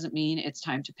time, it doesn't mean it's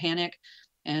time to panic.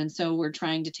 And so we're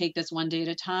trying to take this one day at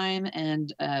a time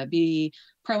and be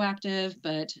proactive,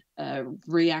 but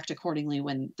react accordingly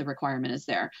when the requirement is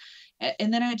there.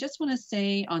 And then I just want to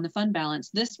say on the fund balance,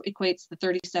 this equates the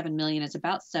 37 million as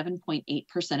about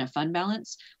 7.8% of fund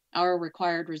balance. Our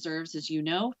required reserves, as you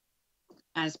know,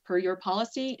 as per your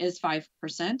policy, is 5%.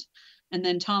 And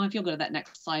then Tom, if you'll go to that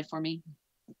next slide for me.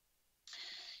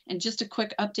 And just a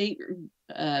quick update,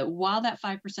 while that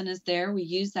 5% is there, we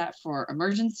use that for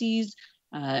emergencies.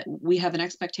 We have an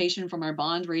expectation from our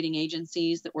bond rating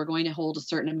agencies that we're going to hold a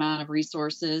certain amount of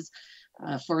resources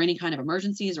for any kind of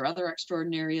emergencies or other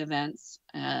extraordinary events.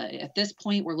 At this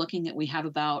point, we're looking at, we have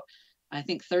about, I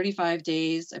think, 35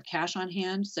 days of cash on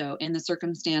hand. So in the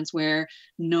circumstance where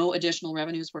no additional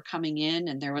revenues were coming in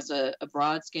and there was a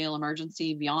broad scale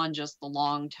emergency beyond just the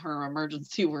long-term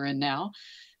emergency we're in now,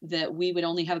 that we would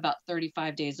only have about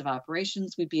 35 days of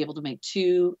operations. We'd be able to make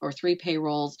 2 or 3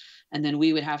 payrolls, and then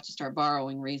we would have to start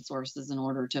borrowing resources in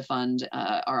order to fund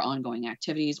our ongoing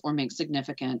activities or make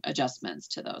significant adjustments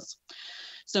to those.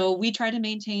 So we try to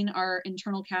maintain our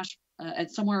internal cash at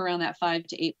somewhere around that 5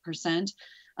 to 8%.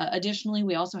 Additionally,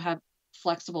 we also have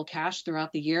flexible cash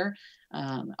throughout the year.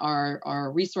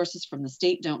 Our resources from the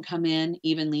state don't come in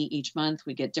evenly each month.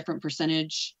 We get different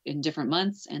percentage in different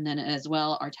months. And then as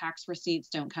well, our tax receipts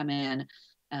don't come in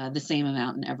the same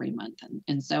amount in every month.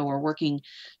 And so we're working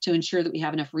to ensure that we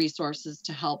have enough resources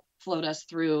to help float us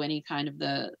through any kind of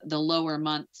the lower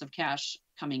months of cash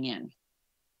coming in.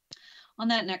 On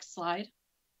that next slide,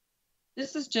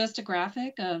 this is just a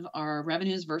graphic of our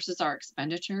revenues versus our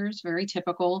expenditures, very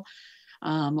typical.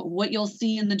 What you'll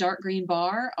see in the dark green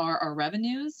bar are our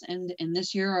revenues, and in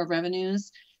this year our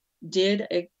revenues did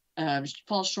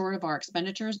fall short of our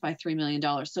expenditures by $3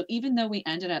 million. So even though we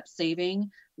ended up saving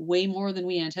way more than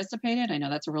we anticipated, I know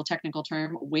that's a real technical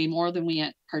term, way more than we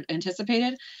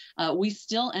anticipated, we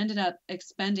still ended up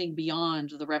expending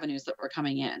beyond the revenues that were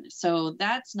coming in. So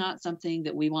that's not something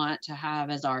that we want to have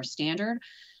as our standard.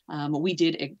 We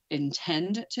did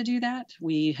intend to do that.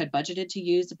 We had budgeted to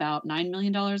use about $9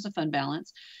 million of fund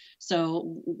balance.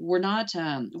 So we're not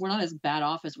as bad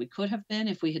off as we could have been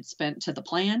if we had spent to the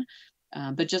plan.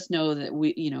 But just know that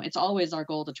it's always our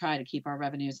goal to try to keep our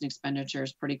revenues and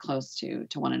expenditures pretty close to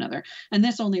one another. And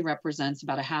this only represents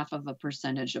about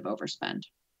 0.5% of overspend.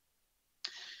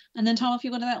 And then Tom, if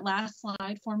you go to that last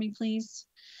slide for me, please.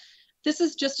 This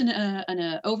is just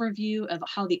an overview of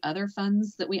how the other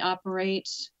funds that we operate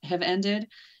have ended.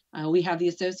 We have the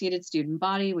Associated Student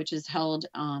Body, which is held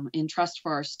in trust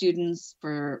for our students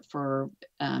for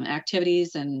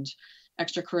activities and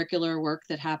extracurricular work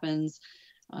that happens.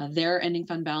 Their ending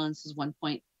fund balance is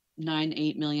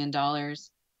 $1.98 million.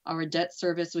 Our debt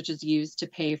service, which is used to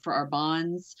pay for our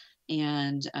bonds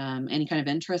and any kind of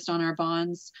interest on our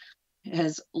bonds,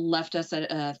 has left us at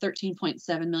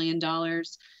 $13.7 million.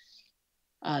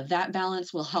 That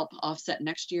balance will help offset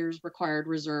next year's required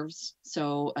reserves.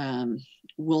 So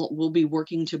we'll be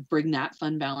working to bring that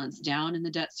fund balance down in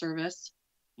the debt service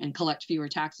and collect fewer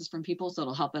taxes from people. So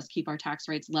it'll help us keep our tax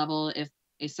rates level if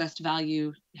assessed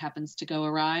value happens to go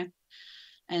awry.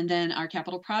 And then our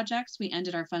capital projects, we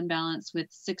ended our fund balance with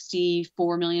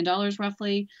 $64 million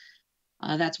roughly.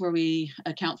 That's where we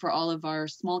account for all of our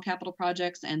small capital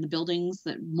projects and the buildings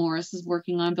that Morris is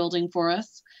working on building for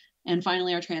us. And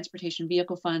finally, our transportation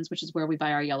vehicle funds, which is where we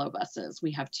buy our yellow buses.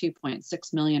 We have $2.6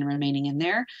 million remaining in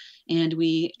there, and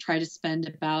we try to spend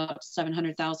about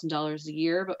 $700,000 a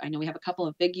year. But I know we have a couple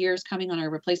of big years coming on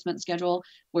our replacement schedule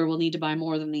where we'll need to buy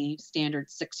more than the standard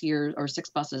 6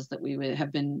 buses that we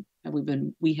have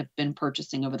been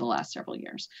purchasing over the last several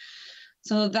years.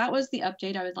 So that was the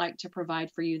update I would like to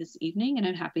provide for you this evening, and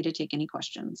I'm happy to take any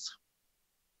questions.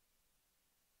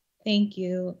 Thank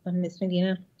you, Ms.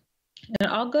 Medina.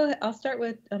 And I'll start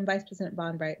with Vice President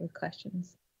Bonbright with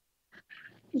questions.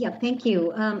 Yeah, thank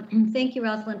you. Thank you,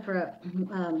 Rosalind, for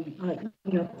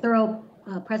a thorough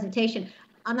presentation.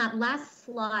 On that last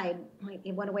slide,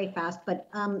 it went away fast, but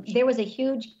there was a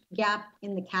huge gap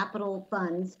in the capital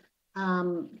funds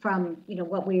from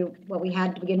what we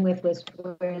had to begin with was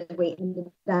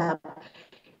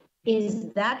Is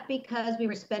that because we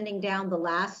were spending down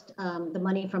the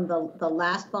money from the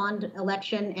last bond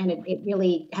election, and it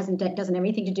really doesn't have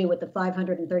anything to do with the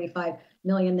 $535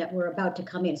 million that we're about to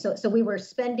come in? So we were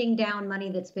spending down money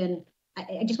that's been.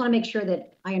 I just want to make sure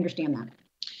that I understand that.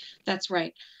 That's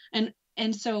right.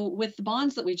 And so with the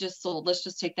bonds that we just sold, let's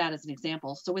just take that as an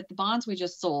example. So with the bonds we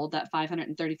just sold, that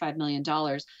 $535 million,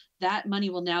 that money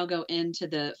will now go into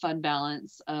the fund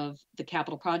balance of the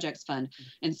capital projects fund.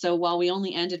 And so while we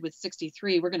only ended with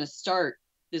 63, we're going to start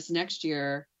this next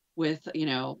year with,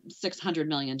 $600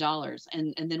 million.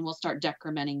 And then we'll start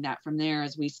decrementing that from there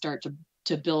as we start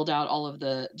to build out all of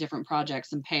the different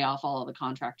projects and pay off all of the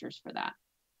contractors for that.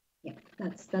 Yeah,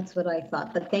 that's what I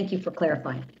thought, but thank you for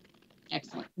clarifying.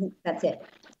 Excellent. That's it.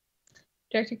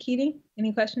 Director Keating,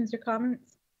 any questions or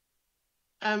comments?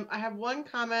 I have one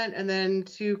comment and then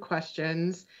two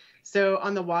questions. So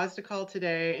on the WASDA call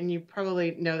today, and you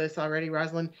probably know this already,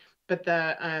 Rosalind, but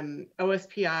the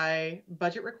OSPI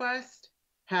budget request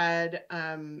has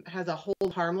a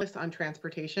hold harmless on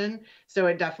transportation. So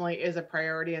it definitely is a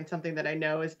priority and something that I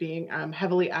know is being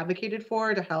heavily advocated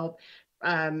for to help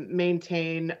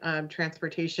maintain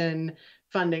transportation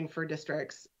funding for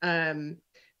districts. And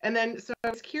then, so I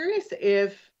was curious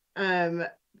if,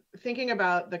 thinking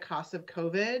about the cost of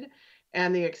COVID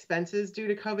and the expenses due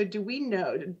to COVID, do we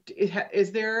know,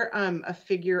 is there a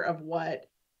figure of what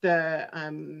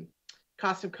the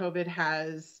cost of COVID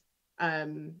has,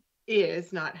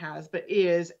 is, not has, but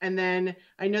is? And then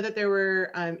I know that there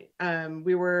were,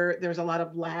 there was a lot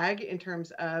of lag in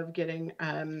terms of getting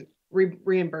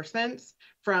reimbursements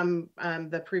from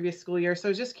the previous school year. So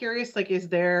I was just curious, like, is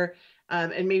there,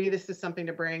 and maybe this is something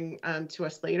to bring to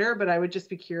us later, but I would just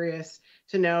be curious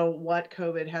to know what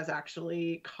COVID has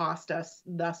actually cost us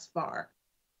thus far.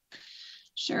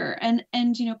 Sure. And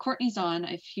Courtney's on.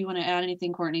 If you want to add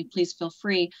anything, Courtney, please feel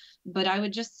free. But I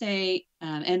would just say,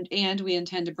 and we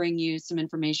intend to bring you some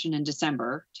information in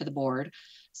December to the board.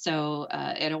 So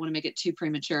I don't want to make it too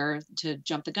premature to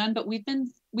jump the gun, but we've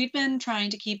been trying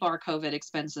to keep our COVID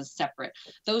expenses separate.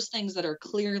 Those things that are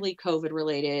clearly COVID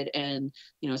related and,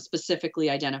 specifically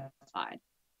identified.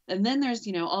 And then there's,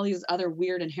 all these other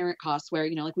weird inherent costs where,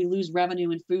 like we lose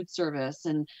revenue in food service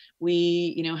and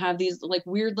we, have these like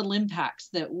weird little impacts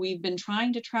that we've been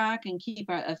trying to track and keep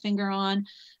a finger on,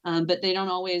 but they don't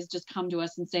always just come to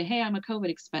us and say, hey, I'm a COVID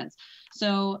expense.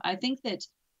 So I think that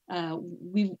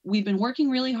we've been working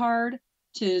really hard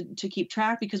to keep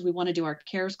track because we want to do our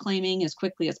CARES claiming as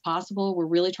quickly as possible. We're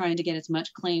really trying to get as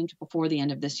much claimed before the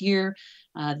end of this year.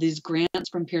 These grants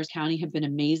from Pierce County have been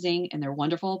amazing and they're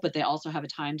wonderful, but they also have a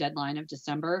time deadline of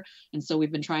December. And so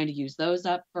we've been trying to use those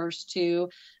up first too.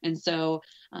 And so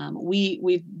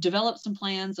we've developed some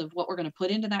plans of what we're going to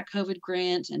put into that COVID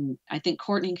grant. And I think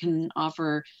Courtney can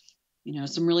offer,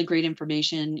 some really great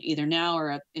information either now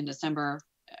or in December.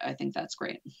 I think that's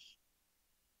great.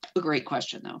 A great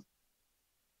question though.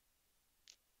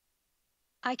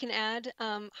 I can add,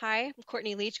 hi, I'm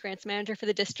Courtney Leach, Grants Manager for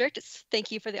the district.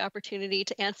 Thank you for the opportunity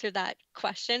to answer that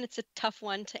question. It's a tough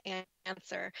one to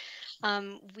answer.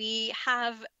 We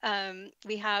have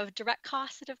direct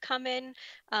costs that have come in,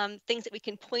 things that we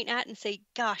can point at and say,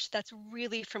 gosh, that's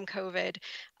really from COVID.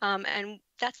 And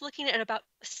that's looking at about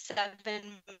 7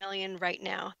 million right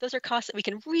now. Those are costs that we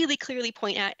can really clearly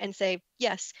point at and say,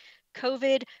 yes,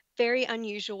 COVID, very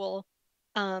unusual,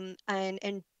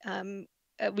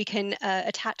 we can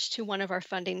attach to one of our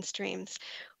funding streams.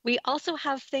 We also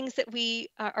have things that we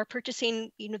are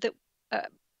purchasing, that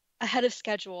ahead of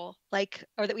schedule,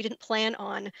 or that we didn't plan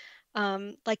on,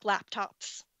 like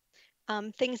laptops,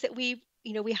 things that we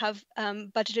have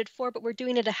budgeted for, but we're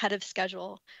doing it ahead of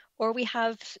schedule. Or we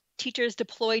have teachers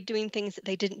deployed doing things that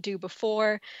they didn't do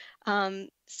before.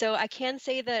 So I can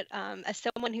say that as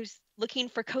someone who's looking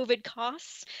for COVID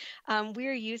costs,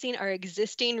 we're using our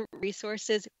existing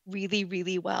resources really,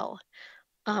 really well.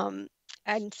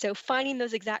 And so finding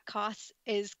those exact costs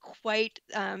is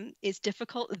is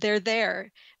difficult. They're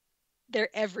there. They're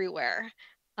everywhere.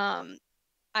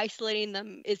 Isolating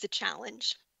them is a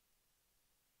challenge.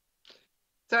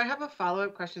 So I have a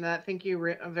follow-up question to that. Thank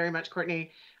you very much,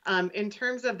 Courtney. In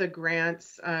terms of the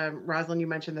grants, Rosalind, you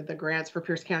mentioned that the grants for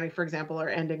Pierce County, for example, are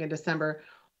ending in December.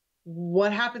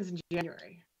 What happens in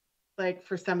January, like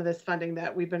for some of this funding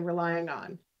that we've been relying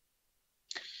on?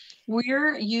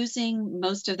 We're using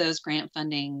most of those grant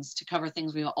fundings to cover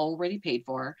things we've already paid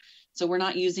for. So we're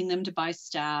not using them to buy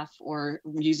staff or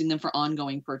using them for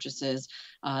ongoing purchases.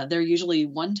 They're usually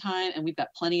one-time, and we've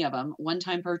got plenty of them,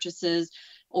 one-time purchases,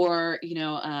 or,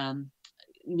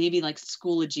 maybe like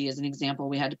Schoology as an example.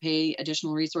 We had to pay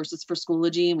additional resources for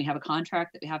Schoology and we have a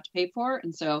contract that we have to pay for.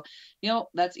 And so,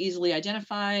 that's easily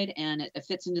identified and it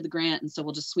fits into the grant. And so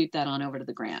we'll just sweep that on over to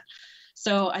the grant.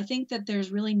 So I think that there's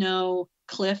really no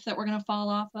cliff that we're going to fall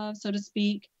off of, so to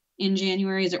speak, in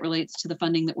January as it relates to the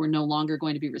funding that we're no longer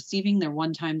going to be receiving. They're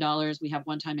one-time dollars. We have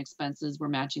one-time expenses. We're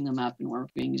matching them up and we're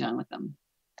being done with them.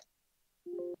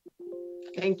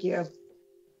 Thank you.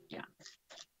 Yeah.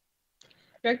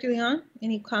 Director Leon,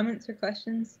 any comments or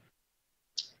questions?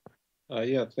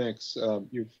 Yeah, thanks.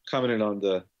 You've commented on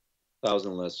the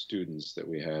 1,000 less students that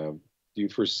we have. Do you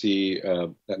foresee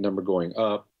that number going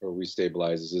up, or we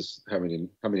stabilize? Is this how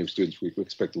many students we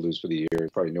expect to lose for the year?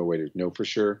 Probably no way to know for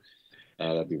sure.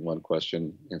 That'd be one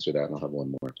question. Answer that, and I'll have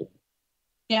one more.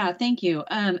 Yeah, thank you.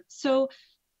 So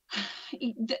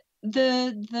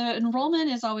the enrollment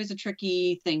is always a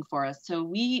tricky thing for us. So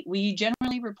we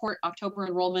generally report October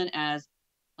enrollment as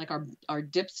like our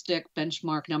dipstick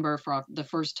benchmark number for the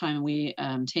first time we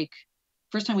take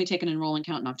an enrollment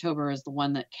count in October is the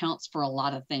one that counts for a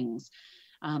lot of things.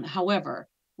 However,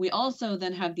 we also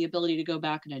then have the ability to go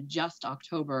back and adjust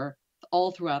October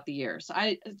all throughout the year. So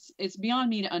it's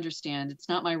beyond me to understand. It's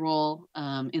not my role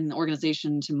in the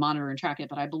organization to monitor and track it,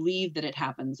 but I believe that it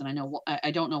happens. And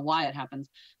I don't know why it happens,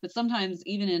 but sometimes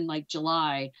even in like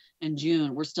July and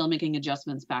June, we're still making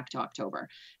adjustments back to October.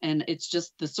 And it's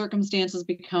just the circumstances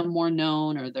become more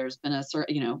known, or there's been a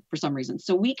certain, for some reason.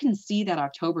 So we can see that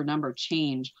October number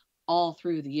change all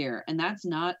through the year. And that's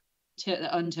not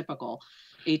atypical.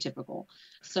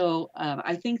 So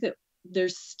I think that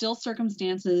there's still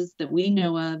circumstances that we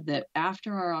know of that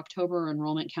after our October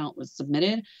enrollment count was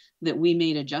submitted, that we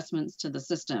made adjustments to the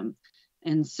system.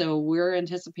 And so we're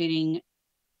anticipating,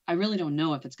 I really don't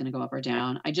know if it's going to go up or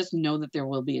down. I just know that there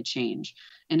will be a change.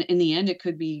 And in the end, it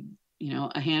could be,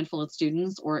 a handful of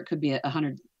students, or it could be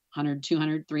 100,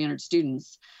 200, 300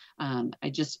 students. I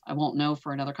won't know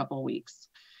for another couple of weeks.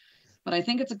 But I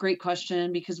think it's a great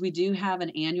question because we do have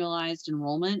an annualized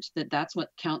enrollment that's what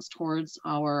counts towards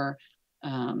our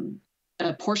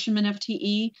apportionment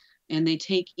FTE, and they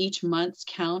take each month's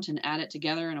count and add it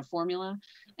together in a formula,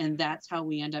 and that's how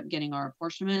we end up getting our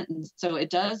apportionment. And so it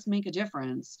does make a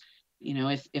difference,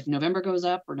 if November goes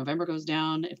up or November goes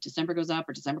down, if December goes up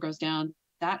or December goes down,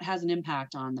 that has an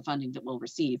impact on the funding that we'll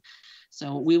receive.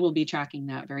 So we will be tracking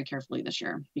that very carefully this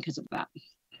year because of that.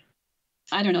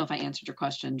 I don't know if I answered your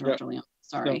question, Director Leon.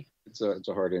 Sorry. No, it's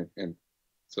a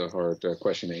hard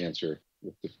question to answer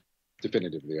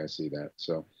definitively. I see that,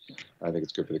 so I think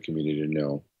it's good for the community to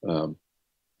know.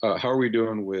 How are we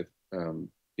doing with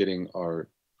getting our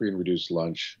free and reduced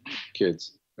lunch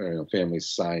kids, families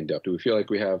signed up? Do we feel like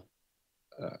we have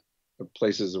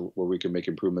places where we can make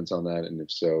improvements on that? And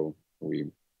if so,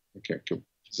 is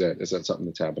that something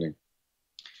that's happening?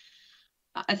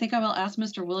 I think I will ask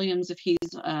Mr. Williams if he's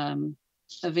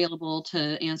available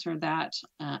to answer that.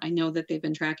 I know that they've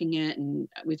been tracking it and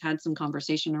we've had some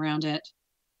conversation around it.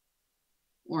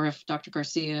 Or if Dr.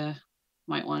 Garcia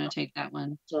might want to take that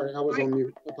one. Sorry, I was on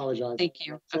mute. I apologize. Thank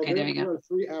you. So okay, there you go. There are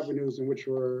three avenues in which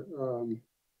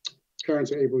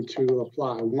parents are able to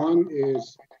apply. One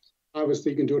is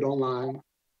obviously you can do it online,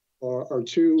 or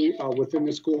two, within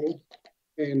the school.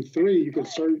 And three, you can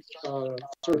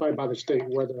certify by the state,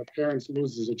 whether a parent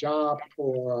loses a job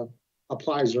or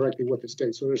applies directly with the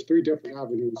state. So there's three different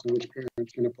avenues in which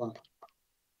parents can apply.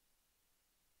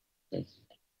 Thanks.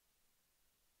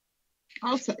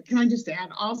 Also, can I just add,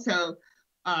 also,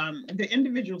 the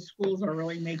individual schools are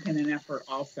really making an effort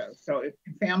also. So if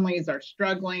families are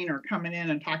struggling or coming in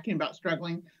and talking about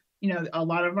struggling, a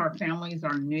lot of our families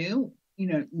are new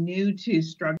to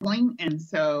struggling. And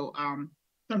so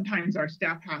sometimes our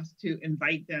staff has to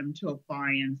invite them to apply,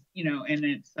 and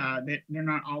it's that they're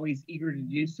not always eager to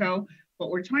do so. But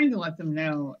we're trying to let them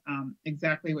know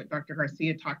exactly what Dr.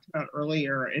 Garcia talked about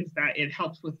earlier, is that it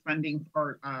helps with funding,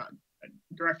 or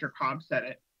Director Cobb said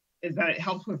it, is that it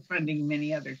helps with funding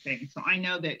many other things. So I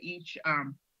know that each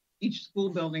school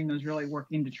building is really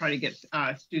working to try to get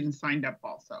students signed up,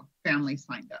 also families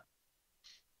signed up.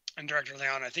 And Director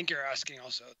Leon, I think you're asking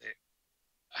also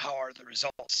how are the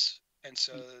results? And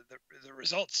so the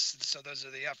results, so those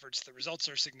are the efforts, the results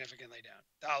are significantly down,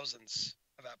 thousands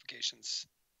of applications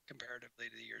comparatively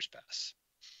to the years past.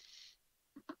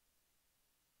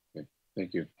 Okay,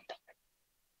 thank you.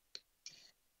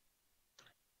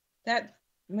 That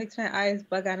makes my eyes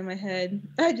bug out of my head.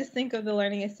 I just think of the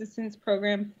Learning Assistance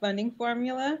Program funding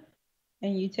formula,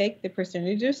 and you take the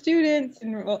percentage of students,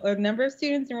 or number of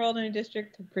students enrolled in a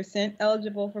district to percent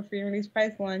eligible for free and reduced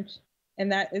price lunch,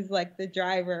 and that is like the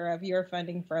driver of your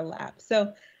funding for a lap.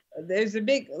 So there's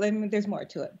there's more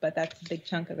to it, but that's a big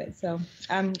chunk of it. So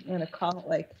I'm gonna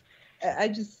call it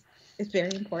it's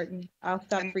very important. I'll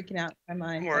stop freaking out in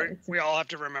my mind. We all have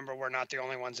to remember we're not the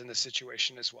only ones in this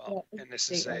situation as well. Yeah, and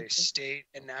this is a state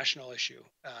and national issue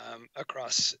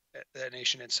across the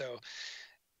nation. And so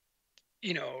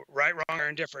you know, right, wrong, or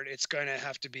indifferent, it's going to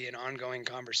have to be an ongoing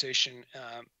conversation.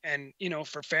 And you know,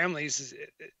 for families,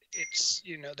 it's,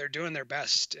 you know, they're doing their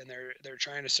best and they're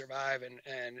trying to survive,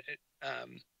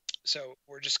 so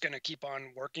we're just going to keep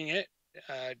on working it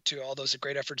to all those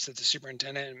great efforts that the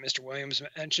superintendent and Mr. Williams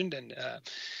mentioned, and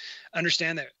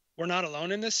understand that we're not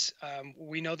alone in this.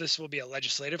 We know this will be a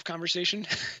legislative conversation,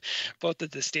 both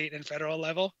at the state and federal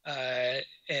level,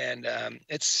 and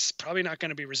it's probably not going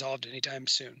to be resolved anytime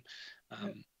soon.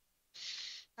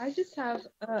 I just have,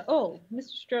 oh,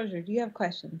 Mr. Strozier, do you have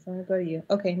questions? I'm gonna go to you.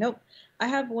 Okay, nope. I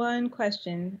have one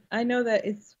question. I know that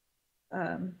it's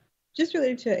just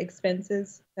related to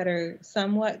expenses that are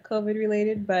somewhat COVID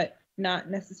related, but not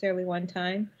necessarily one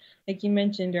time. Like you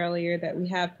mentioned earlier that we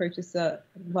have purchased a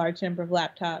large number of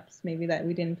laptops, maybe that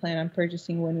we didn't plan on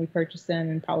purchasing when we purchased them,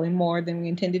 and probably more than we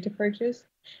intended to purchase.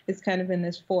 It's kind of been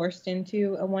this forced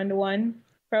into a one-to-one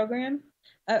program.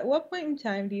 At what point in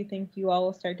time do you think you all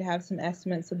will start to have some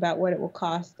estimates about what it will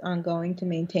cost ongoing to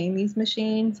maintain these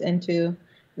machines and to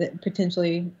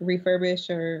potentially refurbish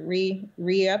or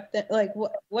re-up them? Like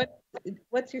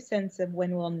what's your sense of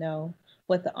when we'll know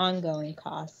what the ongoing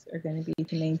costs are going to be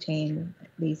to maintain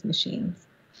these machines?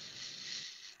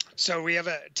 So we have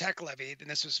a tech levy, and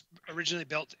this was originally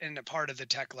built in a part of the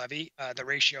tech levy. The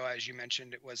ratio, as you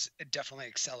mentioned, it definitely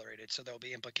accelerated, so there'll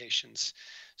be implications.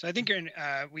 So I think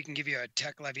we can give you a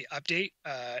tech levy update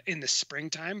in the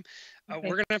springtime. Okay.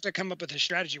 We're going to have to come up with a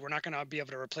strategy. We're not going to be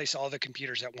able to replace all the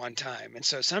computers at one time. And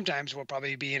so sometimes we'll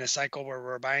probably be in a cycle where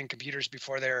we're buying computers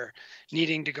before they're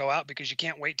needing to go out, because you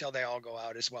can't wait till they all go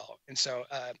out as well. And so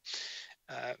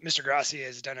Mr. Grassi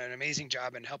has done an amazing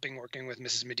job in working with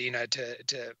Mrs. Medina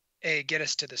to get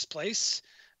us to this place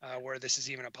where this is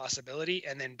even a possibility,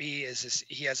 and then B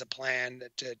he has a plan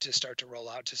to start to roll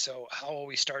out to. So how will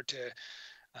we start to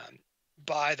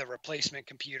buy the replacement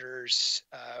computers?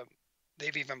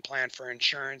 They've even planned for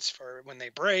insurance for when they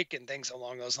break and things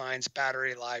along those lines,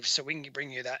 battery life. So we can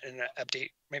bring you that in an update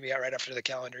maybe right after the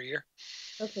calendar year.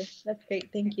 Okay, that's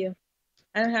great. Thank you.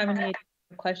 I don't have any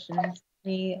questions.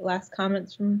 Any last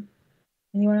comments from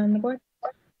anyone on the board?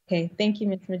 Okay, thank you,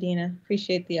 Ms. Medina.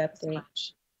 Appreciate the update.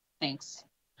 Thanks.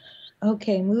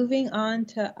 Okay, moving on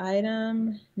to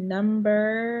item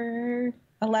number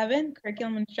 11,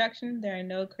 curriculum instruction. There are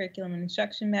no curriculum and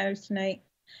instruction matters tonight.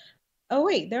 Oh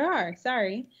wait, there are,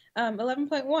 sorry.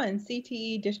 11.1,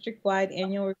 CTE district-wide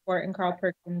annual report and Carl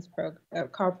Perkins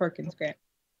grant.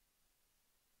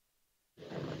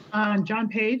 John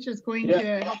Page is going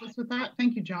to help us with that.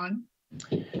 Thank you, John.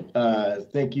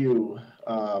 Thank you.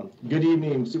 Good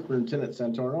evening, Superintendent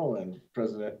Santorno and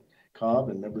President Cobb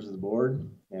and members of the board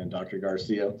and Dr.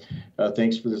 Garcia.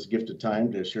 Thanks for this gift of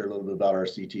time to share a little bit about our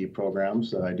CTE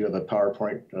programs. I do have a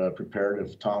PowerPoint prepared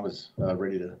if Tom is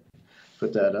ready to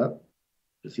put that up.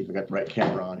 Let's see if I got the right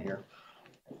camera on here.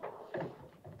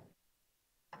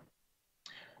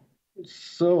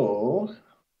 So,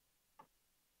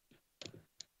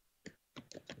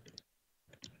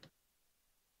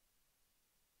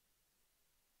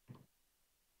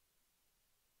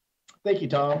 thank you,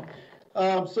 Tom.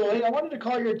 Hey, I wanted to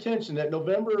call your attention that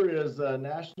November is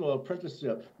National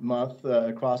Apprenticeship Month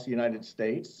across the United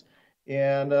States.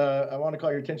 And I want to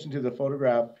call your attention to the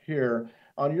photograph here.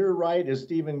 On your right is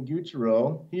Stephen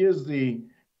Gutero. He is the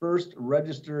first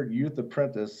registered youth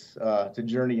apprentice to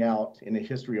journey out in the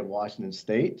history of Washington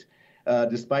State.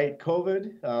 Despite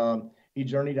COVID, he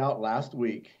journeyed out last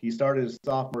week. He started his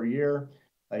sophomore year.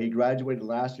 He graduated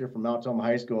last year from Mount Tacoma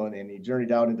High School, and he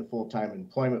journeyed out into full-time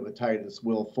employment with Titus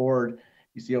Will Ford.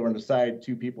 You see over on the side,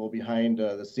 two people behind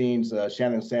the scenes.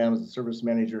 Shannon Sam is the service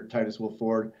manager at Titus Will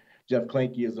Ford. Jeff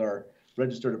Klinke is our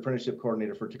registered apprenticeship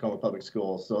coordinator for Tacoma Public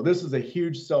Schools. So this is a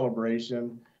huge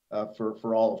celebration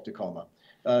for all of Tacoma.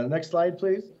 Next slide,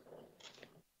 please.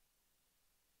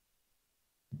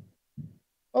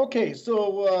 Okay,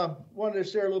 so wanted to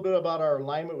share a little bit about our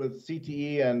alignment with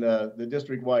CTE and the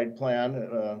district-wide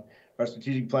plan. Our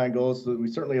strategic plan goals, so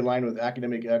we certainly align with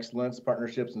academic excellence,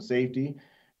 partnerships, and safety.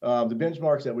 The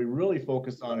benchmarks that we really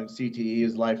focus on in CTE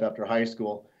is life after high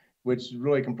school, which is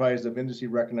really comprised of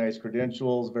industry-recognized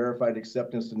credentials, verified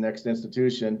acceptance to the next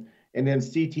institution, and then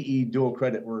CTE dual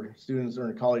credit, where students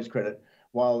earn college credit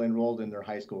while enrolled in their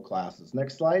high school classes.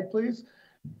 Next slide, please.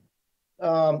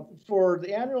 For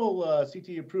the annual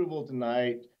CTE approval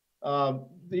tonight,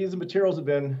 these materials have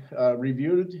been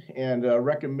reviewed and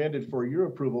recommended for your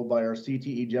approval by our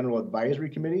CTE General Advisory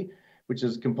Committee, which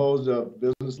is composed of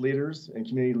business leaders and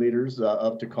community leaders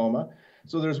of Tacoma.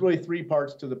 So there's really three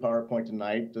parts to the PowerPoint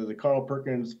tonight. The Carl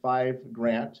Perkins 5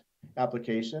 grant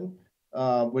application,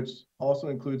 which also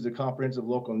includes a comprehensive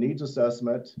local needs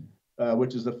assessment,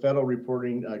 which is the federal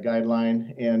reporting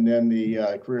guideline, and then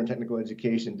the Career and Technical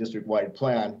Education District-Wide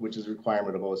Plan, which is a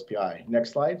requirement of OSPI.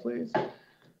 Next slide, please.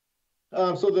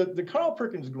 So the Carl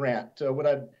Perkins Grant, what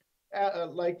I'd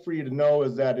like for you to know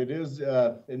is that it is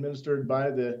administered by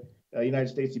the United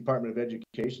States Department of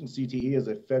Education. CTE is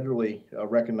a federally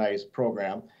recognized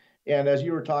program. And as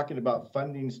you were talking about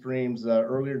funding streams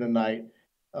earlier tonight,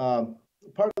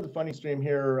 part of the funding stream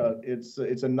here, it's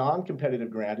a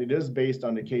non-competitive grant. It is based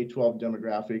on the K-12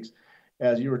 demographics.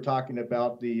 As you were talking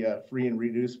about the free and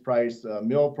reduced price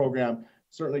meal program,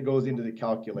 certainly goes into the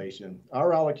calculation.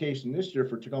 Our allocation this year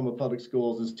for Tacoma Public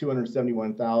Schools is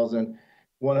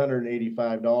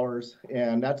 $271,185,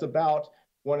 and that's about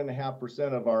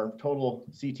 1.5% of our total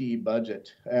CTE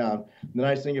budget. The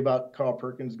nice thing about Carl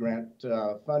Perkins Grant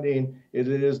funding is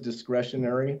it is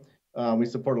discretionary. We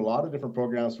support a lot of different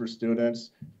programs for students.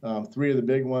 3 of the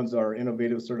big ones are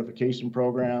innovative certification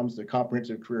programs, the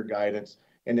comprehensive career guidance,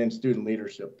 and then student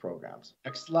leadership programs.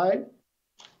 Next slide.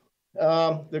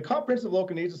 The comprehensive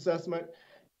local needs assessment,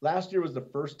 last year was the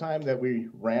first time that we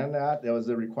ran that. That was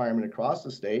a requirement across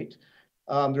the state.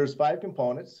 There's 5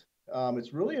 components.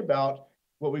 It's really about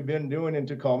what we've been doing in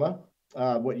Tacoma,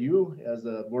 what you as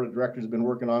the board of directors have been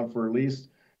working on for at least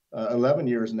 11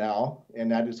 years now,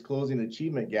 and that is closing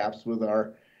achievement gaps with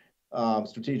our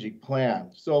strategic plan.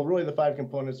 So really the 5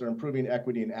 components are improving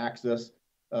equity and access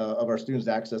of our students'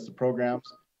 access to programs,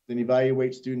 then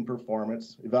evaluate student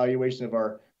performance, evaluation of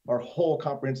our whole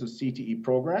comprehensive CTE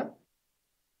program,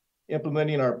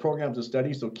 implementing our programs of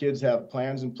study so kids have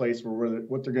plans in place for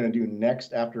what they're going to do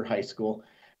next after high school,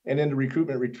 and then the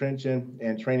recruitment, retention,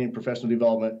 and training professional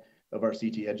development of our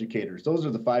CTE educators. Those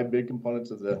are the 5 big components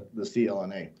of the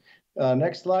CLNA.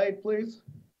 Next slide, please.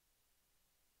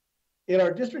 In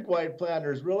our district-wide plan,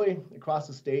 there's really, across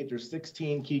the state, there's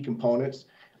 16 key components.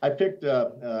 I picked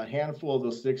a handful of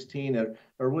those 16 that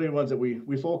are really ones that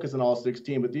we focus on all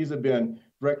 16, but these have been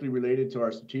directly related to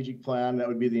our strategic plan. That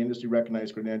would be the industry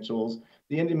recognized credentials,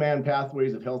 the in-demand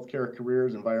pathways of healthcare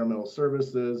careers, environmental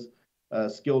services,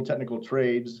 skilled technical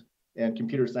trades, and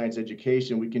computer science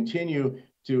education. We continue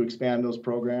to expand those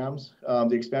programs.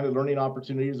 The expanded learning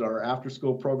opportunities are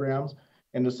after-school programs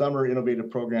and the summer innovative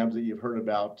programs that you've heard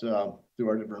about through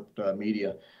our different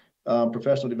media.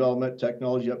 Professional development,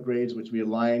 technology upgrades, which we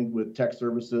aligned with tech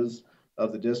services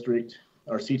of the district,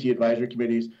 our CT advisory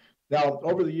committees. Now,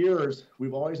 over the years,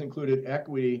 we've always included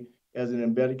equity as an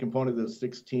embedded component of the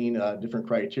 16 different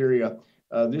criteria.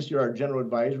 This year, our general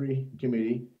advisory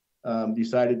committee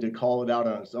decided to call it out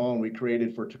on its own. We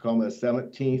created for Tacoma a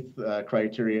 17th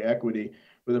criteria equity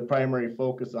with a primary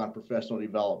focus on professional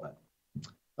development.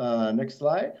 Next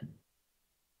slide.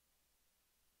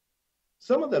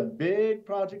 Some of the big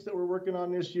projects that we're working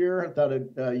on this year, I thought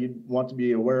you'd want to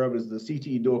be aware of is the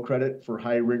CTE dual credit for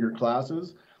high rigor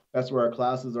classes. That's where our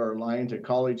classes are aligned to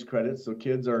college credits. So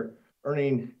kids are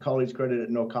earning college credit at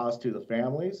no cost to the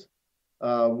families.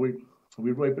 We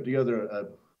really put together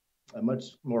a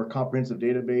much more comprehensive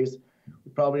database.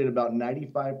 We probably at about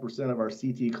 95% of our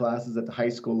CTE classes at the high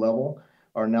school level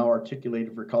are now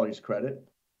articulated for college credit.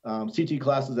 CTE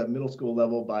classes at middle school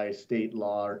level by state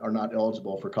law are not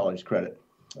eligible for college credit.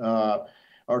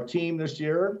 Our team this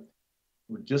year,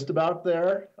 we're just about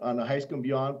there on the high school and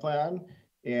beyond plan,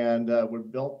 and we're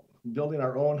building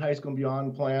our own high school and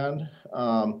beyond plan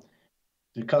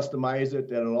to customize it.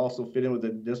 That'll also fit in with the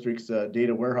district's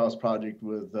data warehouse project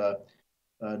with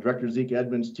Director Zeke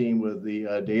Edmonds' team with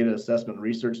the data assessment and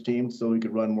research team, so we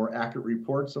could run more accurate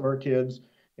reports of our kids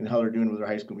and how they're doing with their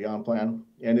high school and beyond plan.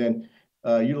 And then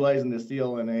utilizing the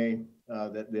CLNA,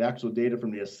 the actual data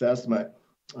from the assessment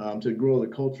to grow the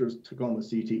cultures to go on the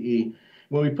CTE.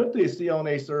 When we put the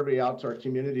CLNA survey out to our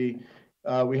community,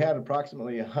 we had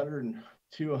approximately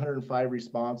 102, 105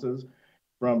 responses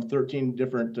from 13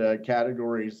 different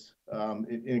categories.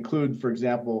 It include, for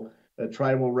example,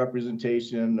 tribal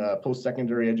representation,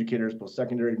 post-secondary educators,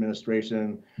 post-secondary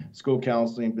administration, school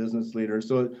counseling, business leaders.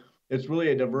 So it's really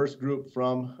a diverse group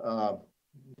from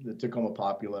the Tacoma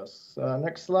populace.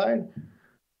 Next slide.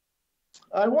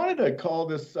 I wanted to call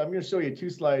this, I'm going to show you 2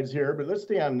 slides here, but let's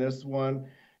stay on this one.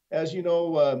 As you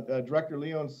know, Director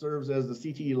Leon serves as the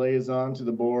CTE liaison to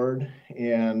the board.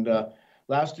 And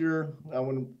last year,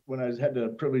 when I had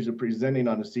the privilege of presenting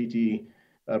on the CTE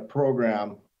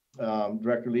program,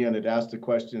 Director Leon had asked a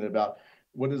question about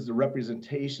what does the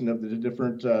representation of the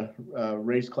different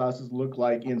race classes look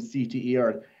like in CTE?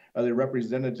 Are they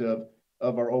representative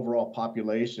of our overall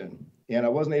population? And I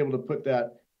wasn't able to put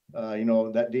that,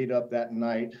 that data up that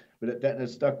night, but that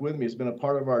has stuck with me. It's been a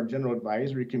part of our general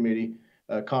advisory committee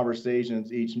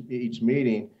conversations each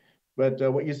meeting. But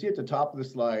what you see at the top of the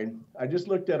slide, I just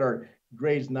looked at our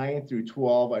grades 9 through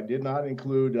 12. I did not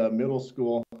include middle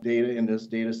school data in this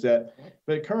data set,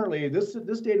 but currently this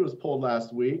data was pulled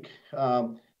last week.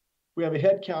 We have a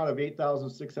head count of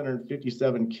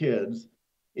 8,657 kids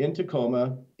in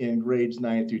Tacoma in grades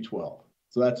 9 through 12.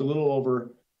 So that's a little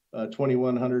over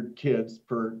 2,100 kids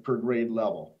per grade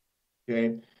level,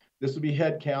 okay? This would be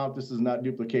head count. This is not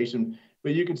duplication,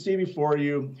 but you can see before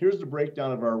you, here's the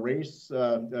breakdown of our race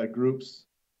groups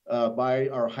by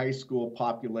our high school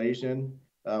population,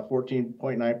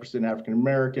 14.9%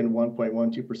 African-American,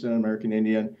 1.12% American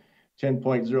Indian,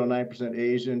 10.09%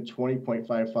 Asian,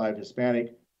 20.55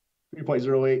 Hispanic,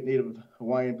 3.08 Native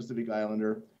Hawaiian Pacific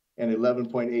Islander, and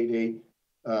 11.88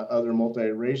 other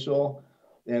multiracial,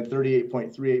 and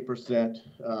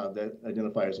 38.38% that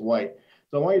identify as white.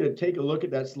 So I want you to take a look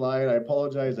at that slide. I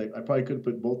apologize. I probably could have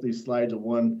put both these slides on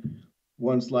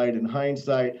one slide in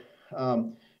hindsight.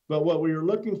 But what we were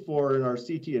looking for in our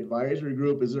CT advisory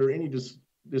group, is there any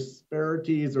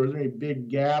disparities, or is there any big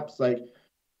gaps? Like,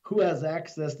 who has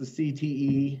access to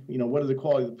CTE? You know, what are the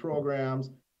quality of the programs?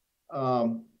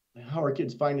 How are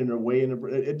kids finding their way in?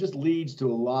 It just leads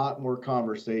to a lot more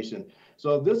conversation.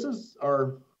 So this is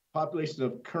our population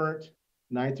of current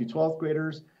 9th through 12th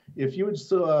graders. If you would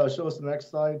show us the next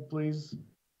slide, please.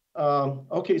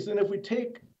 Okay, so then if we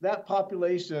take that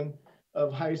population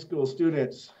of high school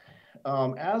students,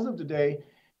 as of today,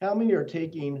 how many are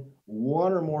taking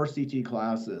one or more CT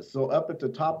classes? So up at the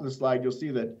top of the slide, you'll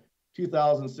see that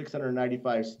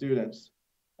 2,695 students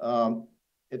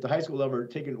at the high school level are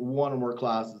taking one or more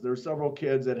classes. There are several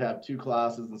kids that have 2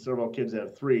 classes and several kids that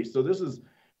have 3. So this is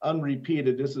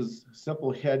unrepeated. This is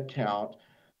simple head count.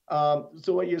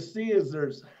 So what you see is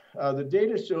there's, the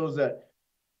data shows that,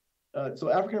 so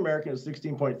African American is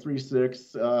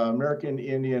 16.36, American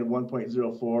Indian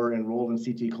 1.04 enrolled in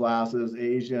CT classes,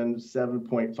 Asian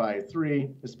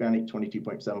 7.53, Hispanic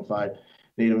 22.75,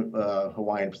 Native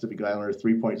Hawaiian Pacific Islander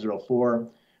 3.04,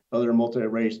 other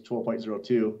multi-race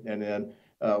 12.02, and then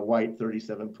white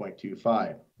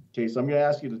 37.25. Okay, so I'm going to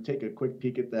ask you to take a quick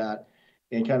peek at that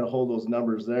and kind of hold those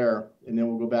numbers there, and then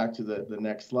we'll go back to the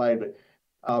next slide. But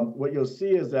what you'll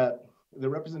see is that the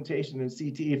representation in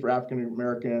CTE for African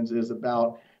Americans is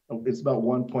about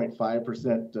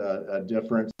 1.5%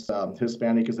 difference.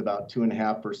 Hispanic is about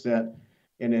 2.5%,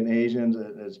 and in Asians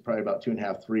it's probably about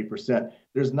 2.5, 3%.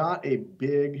 There's not a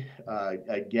big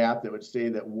a gap that would say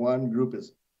that one group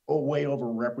is way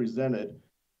overrepresented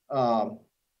of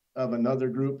another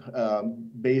group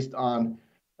based on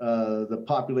the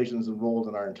populations enrolled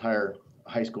in our entire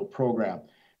high school program.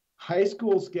 High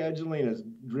school scheduling is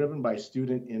driven by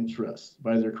student interest,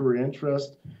 by their career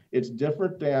interest. It's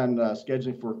different than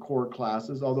scheduling for core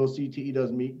classes, although CTE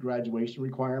does meet graduation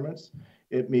requirements.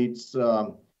 It meets,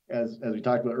 as we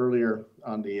talked about earlier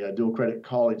on the dual credit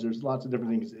college, there's lots of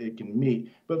different things it can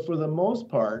meet. But for the most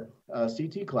part,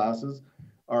 CT classes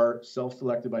are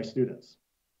self-selected by students.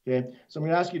 Okay, so I'm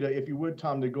going to ask you to, if you would,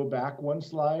 Tom, to go back one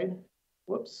slide.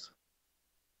 Whoops.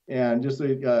 And just so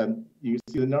you can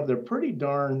see the number, they're pretty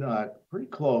darn, pretty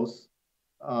close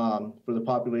for the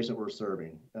population that we're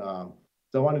serving. So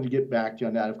I wanted to get back to you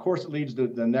on that. Of course, it leads to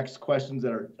the next questions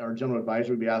that our general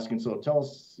advisor would be asking. So tell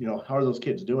us, you know, how are those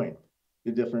kids doing?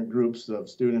 The different groups of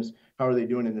students, how are they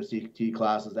doing in the CT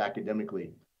classes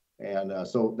academically? And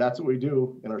so that's what we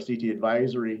do in our CT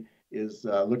advisory, is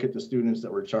look at the students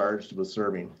that we're charged with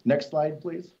serving. Next slide,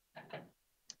 please.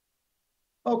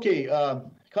 Okay,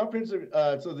 comprehensive,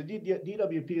 so the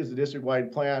DWP is a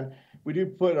district-wide plan. We do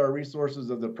put our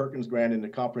resources of the Perkins Grant into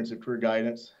comprehensive career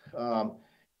guidance.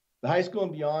 The high school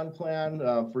and beyond plan,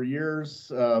 for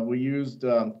years, we used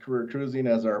career cruising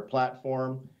as our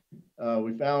platform.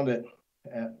 We found that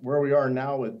at where we are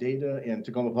now with data in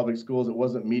Tacoma Public Schools, it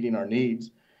wasn't meeting our needs.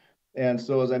 And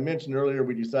so, as I mentioned earlier,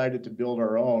 we decided to build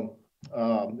our own.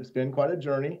 It's been quite a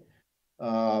journey.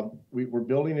 We're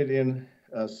building it in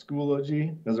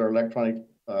Schoology as our electronic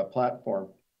platform.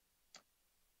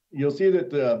 You'll see that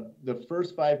the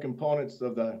first 5 components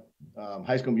of the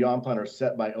high school and beyond plan are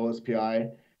set by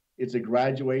OSPI. It's a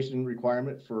graduation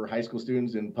requirement for high school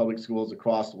students in public schools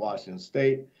across Washington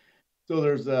State. So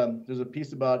there's a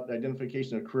piece about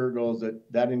identification of career goals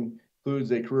that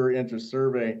includes a career interest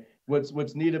survey.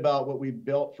 What's neat about what we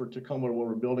built for Tacoma, what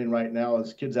we're building right now,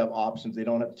 is kids have options. They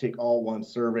don't have to take all one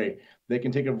survey. They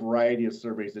can take a variety of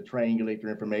surveys to triangulate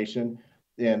their information,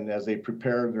 and as they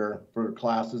prepare for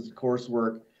classes,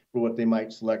 coursework, for what they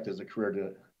might select as a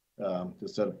career to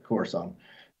set a course on.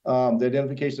 The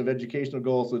identification of educational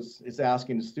goals, so it's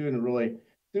asking the student, really,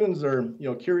 students are, you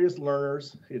know, curious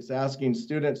learners. It's asking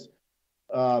students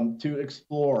to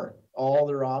explore all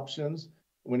their options.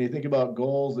 When you think about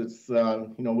goals, it's,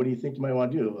 what do you think you might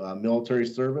want to do? Military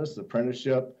service,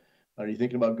 apprenticeship? Are you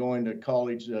thinking about going to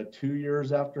college 2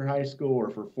 years after high school, or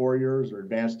for 4 years, or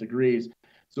advanced degrees?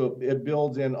 So it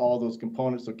builds in all those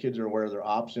components so kids are aware of their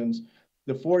options.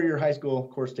 The 4-year high school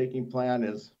course taking plan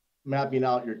is mapping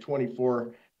out your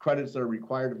 24 credits that are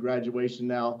required of graduation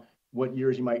now, what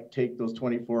years you might take those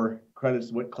 24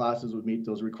 credits, what classes would meet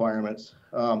those requirements.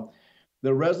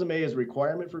 The resume is a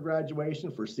requirement for graduation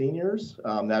for seniors.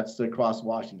 That's across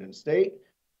Washington State.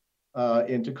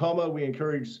 In Tacoma, we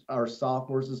encourage our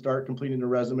sophomores to start completing their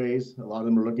resumes. A lot of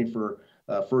them are looking for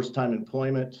first-time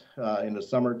employment in the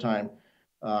summertime.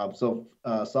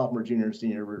 Sophomore, junior, and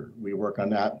senior, we work on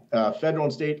that. Federal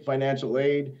and state financial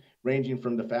aid, ranging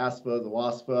from the FAFSA, the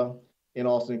WASFA, and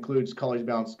also includes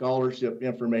college-bound scholarship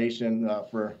information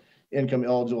for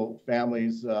income-eligible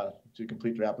families to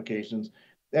complete their applications.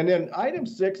 And then item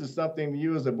 6 is something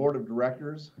you as a board of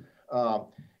directors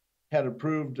had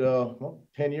approved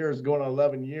 10 years, going on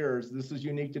 11 years. This is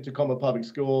unique to Tacoma Public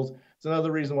Schools. It's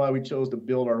another reason why we chose to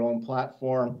build our own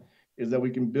platform, is that we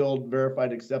can build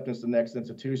verified acceptance to the next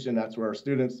institution. That's where our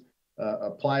students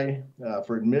apply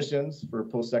for admissions for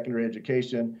post-secondary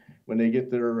education. When they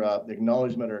get their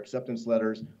acknowledgement or acceptance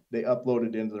letters, they upload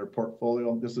it into their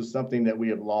portfolio. This is something that we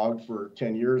have logged for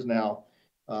 10 years now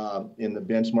in the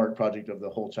benchmark project of the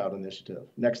Whole Child Initiative.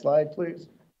 Next slide, please.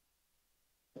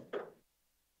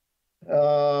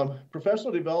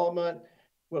 Professional development.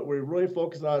 What we're really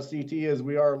focused on at CT is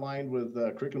we are aligned with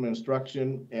curriculum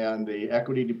instruction and the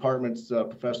equity department's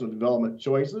professional development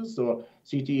choices. So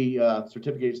CT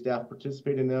certificate staff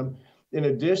participate in them. In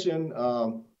addition,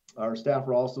 our staff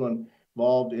are also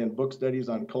involved in book studies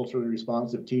on culturally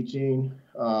responsive teaching.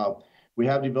 We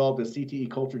have developed a CTE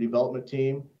culture development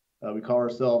team. We call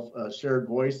ourselves Shared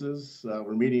Voices.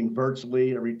 We're meeting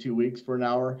virtually every 2 weeks for an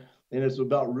hour. And it's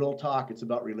about real talk. It's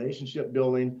about relationship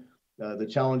building, the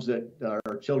challenge that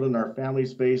our children, our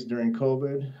families face during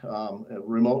COVID,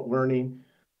 remote learning,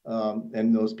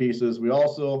 and those pieces. We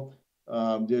also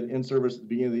did in-service at the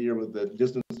beginning of the year with the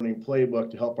distance learning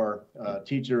playbook to help our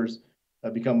teachers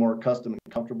become more accustomed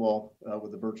and comfortable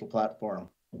with the virtual platform.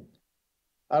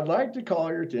 I'd like to call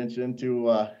your attention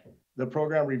to the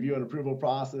program review and approval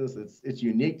process. It's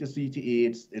unique to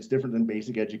CTE. It's different than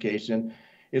basic education.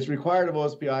 It's required of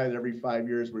OSPI that every 5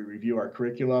 years we review our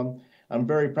curriculum. I'm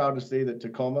very proud to say that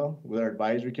Tacoma, with our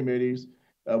advisory committees,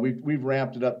 we've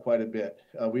ramped it up quite a bit.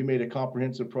 We made a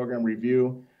comprehensive program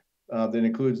review that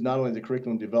includes not only the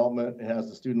curriculum development, it has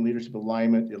the student leadership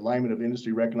alignment, the alignment of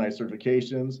industry recognized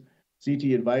certifications,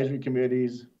 CTE advisory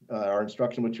committees, our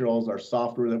instructional materials, our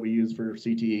software that we use for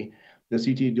CTE, the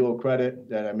CTE dual credit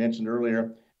that I mentioned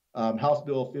earlier, House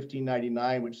Bill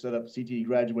 1599, which set up CTE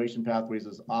graduation pathways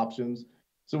as options.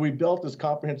 So we built this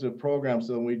comprehensive program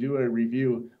so when we do a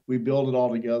review, we build it all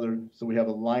together so we have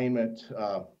alignment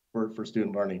for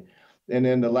student learning. And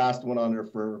then the last one on there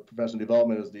for professional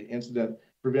development is the incident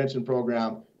prevention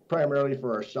program, primarily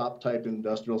for our shop type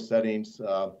industrial settings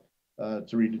to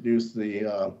reduce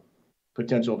the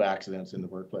potential of accidents in the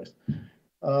workplace.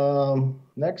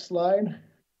 Next slide.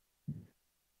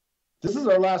 This is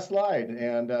our last slide,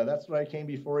 and that's what I came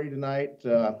before you tonight.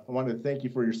 I wanted to thank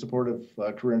you for your support of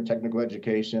career and technical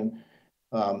education.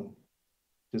 To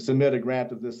submit a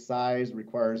grant of this size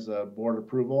requires board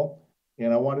approval,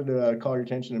 and I wanted to call your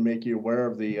attention and make you aware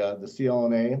of the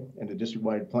CLNA and the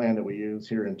district-wide plan that we use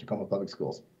here in Tacoma Public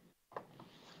Schools.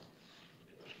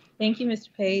 Thank you,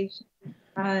 Mr. Page.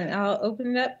 I'll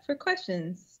open it up for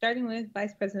questions, starting with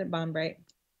Vice President Bombright.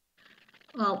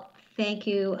 Well, thank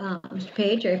you, Mr.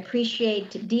 Page. I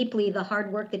appreciate deeply the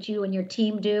hard work that you and your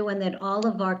team do and that all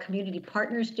of our community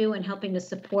partners do in helping to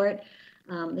support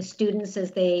the students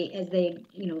as they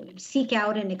seek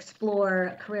out and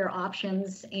explore career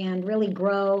options and really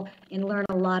grow and learn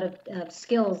a lot of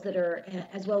skills that are,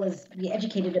 as well as be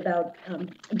educated about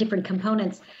different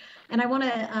components. And I want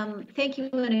to thank you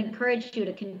and encourage you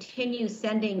to continue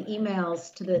sending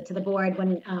emails to the board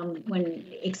when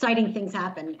exciting things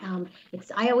happen.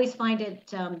 I always find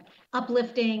it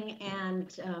uplifting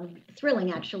and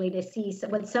thrilling, actually, to see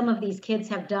what some of these kids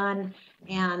have done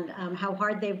and how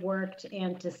hard they've worked,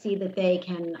 and to see that they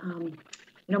can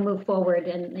move forward.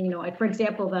 And for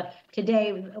example,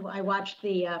 today I watched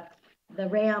the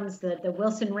Rams, the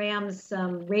Wilson Rams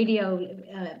radio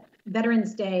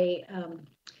Veterans Day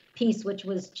piece, which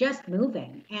was just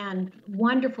moving, and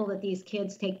wonderful that these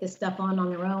kids take this stuff on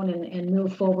their own and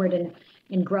move forward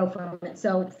and grow from it.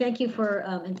 So thank you for,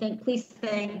 and please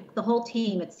thank the whole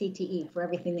team at CTE for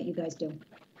everything that you guys do.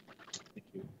 Thank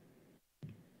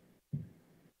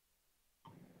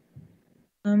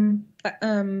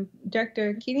you.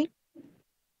 Director Keating?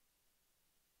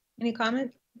 Any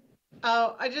comments?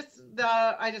 Oh, I just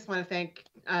want to thank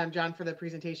John for the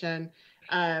presentation,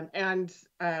 and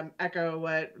echo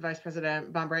what Vice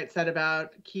President Bombright said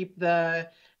about keep the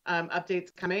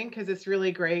updates coming, because it's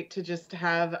really great to just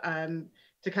have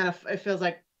to kind of, it feels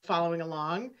like following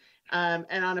along.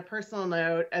 And on a personal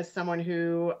note, as someone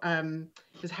who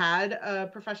has had a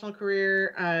professional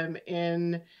career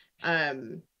in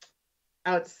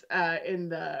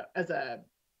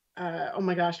oh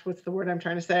my gosh, what's the word I'm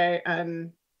trying to say?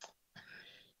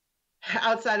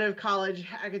 Outside of college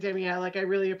academia, like I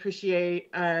really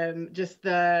appreciate just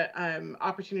the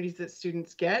opportunities that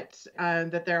students get,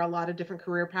 that there are a lot of different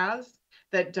career paths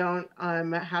that don't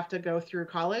have to go through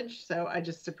college. So I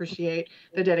just appreciate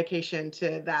the dedication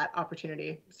to that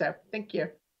opportunity. So thank you.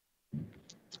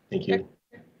 Thank you.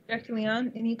 Dr.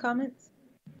 Leon, any comments?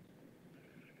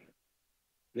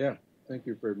 Yeah, thank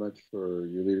you very much for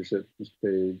your leadership, Mr.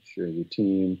 Page, your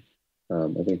team.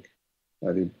 I think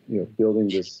building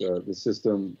this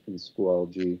system in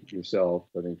Schoology yourself,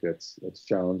 I think that's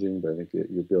challenging, but I think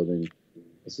you're building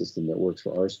a system that works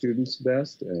for our students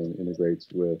best and integrates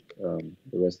with the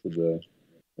rest of the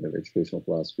kind of educational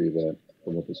philosophy that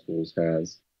Tacoma Public Schools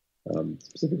has.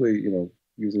 Specifically,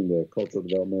 using the cultural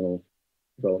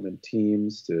development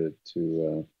teams to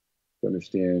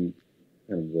understand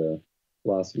kind of the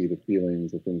philosophy, the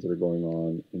feelings, the things that are going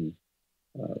on in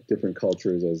different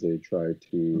cultures as they try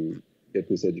to get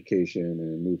this education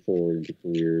and move forward into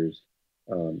careers.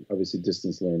 Obviously,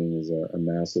 distance learning is a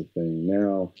massive thing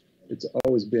now. It's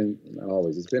always been, not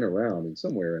always, it's been around in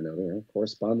some way or another.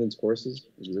 Correspondence courses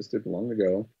existed long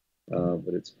ago,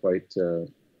 but it's quite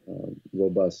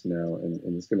robust now,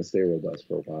 and it's going to stay robust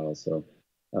for a while. So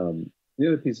the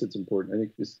other piece that's important, I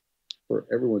think, just for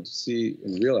everyone to see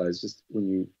and realize, just when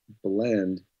you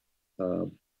blend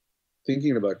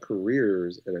thinking about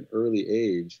careers at an early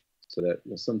age, so that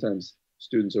sometimes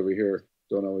students over here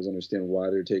don't always understand why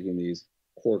they're taking these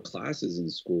core classes in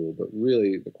school, but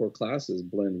really the core classes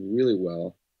blend really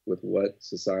well with what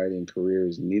society and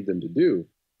careers need them to do.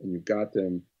 And you've got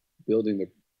them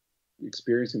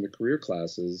experiencing the career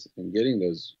classes and getting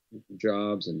those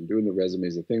jobs and doing the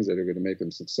resumes, the things that are going to make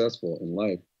them successful in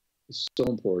life is so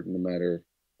important, no matter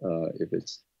if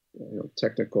it's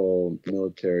technical,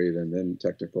 military, then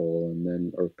technical, and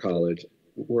then or college,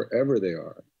 wherever they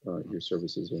are. Your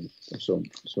services are so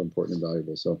important and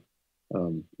valuable. So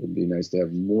it'd be nice to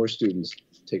have more students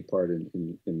take part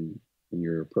in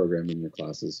your program, in your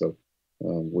classes. So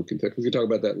we can talk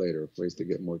about that later, ways to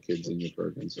get more kids in your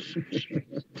programs.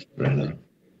 Right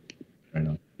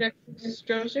on. Dr.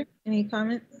 Strozier, any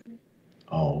comments?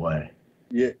 Oh, way.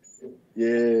 Yeah.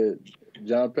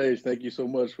 John Page, thank you so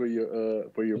much for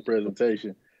your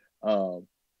presentation.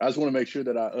 I just want to make sure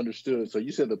that I understood. So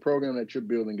you said the program that you're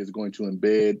building is going to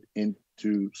embed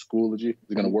into Schoology.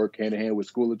 It's going to work hand in hand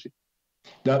with Schoology.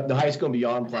 The high school and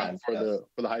beyond plan for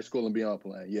the high school and beyond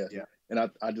plan. Yes. Yeah. And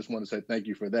I just want to say thank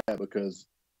you for that, because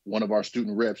one of our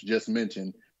student reps just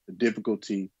mentioned the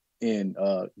difficulty in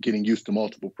getting used to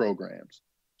multiple programs.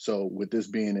 So with this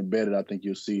being embedded, I think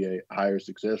you'll see a higher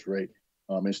success rate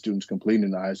in students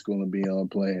completing the high school and beyond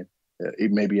plan.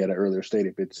 It may be at an earlier state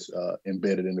if it's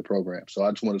embedded in the program. So I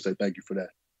just want to say thank you for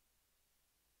that.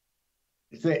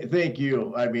 Thank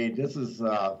you. I mean, this is,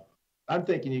 I'm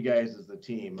thanking you guys as the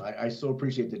team. I so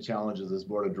appreciate the challenges this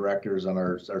board of directors and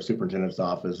our superintendent's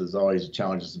office. Is always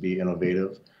challenges to be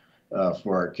innovative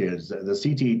for our kids. The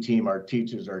CTE team, our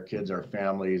teachers, our kids, our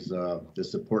families, the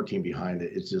support team behind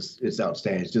it, it's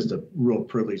outstanding. It's just a real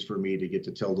privilege for me to get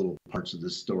to tell little parts of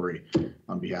this story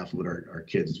on behalf of what our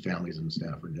kids, families, and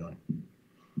staff are doing.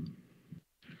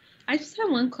 I just have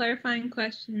one clarifying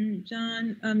question,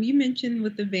 John. You mentioned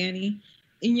with the Vanny,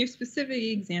 in your specific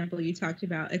example, you talked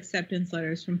about acceptance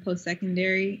letters from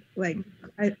post-secondary. Like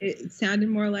it sounded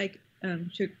more like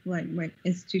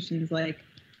institutions like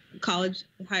college,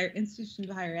 institutions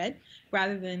of higher ed,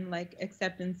 rather than like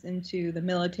acceptance into the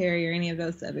military or any of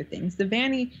those other things. The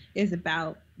Vanny is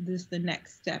about the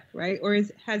next step, right? Or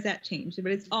has that changed?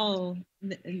 But it's all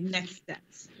next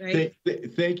steps, right?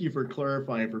 Thank you for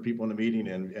clarifying for people in the meeting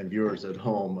and viewers at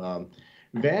home.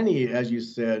 Vanny, as you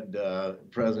said,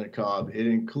 President Cobb, it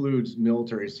includes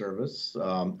military service,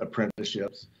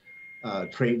 apprenticeships,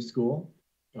 trade school,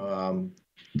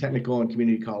 technical and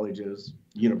community colleges,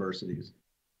 universities.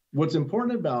 What's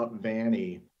important about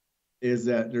Vanny is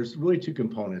that there's really two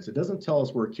components. It doesn't tell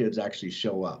us where kids actually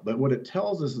show up, but what it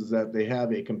tells us is that they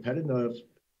have a competitive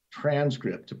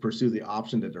transcript to pursue the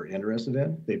option that they're interested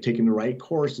in. They've taken the right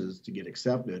courses to get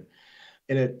accepted.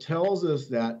 And it tells us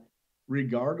that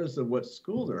regardless of what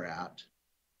school they're at,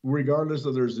 regardless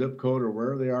of their zip code or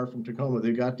where they are from Tacoma,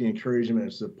 they got the encouragement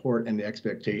and support and the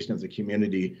expectation of the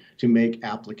community to make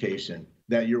application,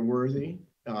 that you're worthy,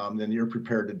 then you're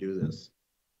prepared to do this.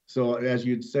 So as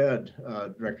you'd said,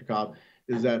 Director Cobb,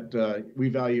 is that we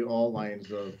value all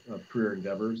lines of career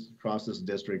endeavors across this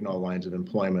district and all lines of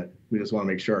employment. We just want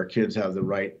to make sure our kids have the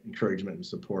right encouragement and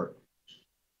support.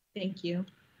 Thank you.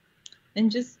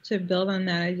 And just to build on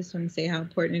that, I just want to say how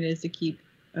important it is to keep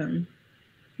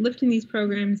lifting these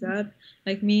programs up.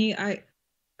 Like me, I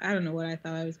don't know what I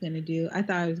thought I was going to do. I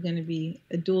thought I was going to be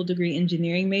a dual degree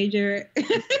engineering major.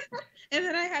 And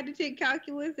then I had to take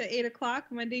calculus at 8 o'clock,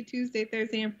 Monday, Tuesday,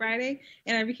 Thursday, and Friday.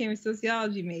 And I became a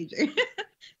sociology major.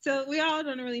 So we all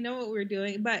don't really know what we're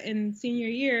doing. But in senior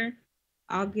year,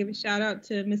 I'll give a shout out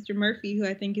to Mr. Murphy, who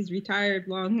I think is retired,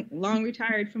 long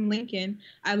retired from Lincoln.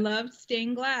 I loved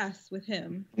stained glass with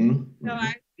him. Mm-hmm. So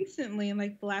I recently, in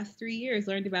like the last 3 years,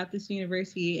 learned about this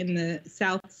university in the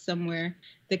South somewhere.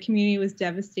 The community was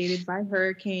devastated by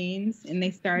hurricanes, and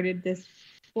they started this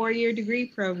 4-year degree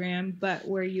program, but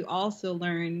where you also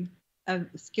learn a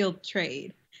skilled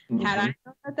trade. Mm-hmm. Had I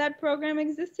known that that program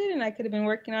existed and I could have been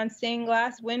working on stained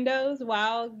glass windows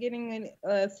while getting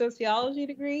a sociology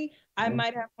degree, I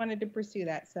might have wanted to pursue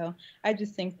that. So I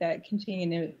just think that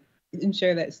continuing to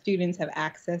ensure that students have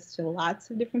access to lots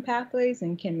of different pathways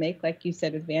and can make, like you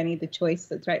said with Vanny, the choice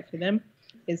that's right for them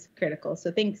is critical.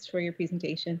 So thanks for your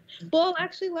presentation. Well,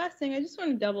 actually, last thing, I just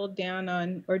want to double down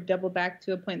on or double back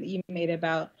to a point that you made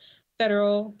about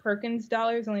federal Perkins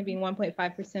dollars only being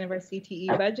 1.5% of our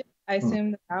CTE budget. I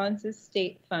assume the balance is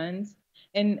state funds.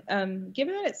 And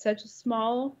given that it's such a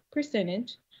small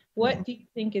percentage, what do you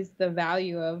think is the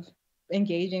value of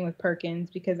engaging with Perkins?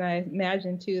 Because I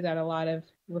imagine, too, that a lot of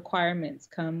requirements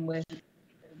come with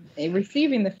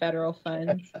receiving the federal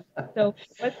funds. So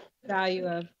what's the value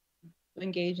of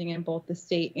engaging in both the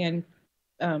state and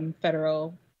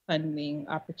federal funding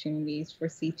opportunities for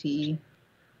CTE?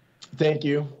 Thank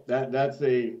you. That's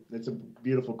a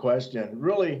beautiful question.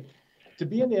 Really, to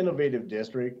be an innovative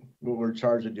district, what we're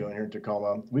charged with doing here in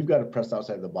Tacoma, we've got to press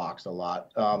outside the box a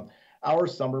lot. Our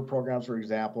summer programs, for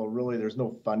example, really there's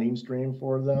no funding stream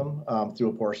for them through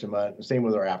apportionment. Same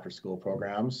with our after-school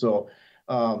programs. So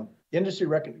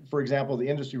for example, the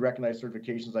industry recognized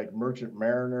certifications like Merchant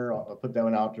Mariner, I'll put that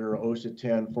one out there, OSHA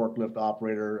 10, forklift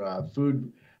operator,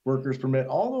 food workers permit,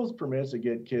 all those permits that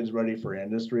get kids ready for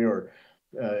industry, or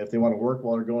if they want to work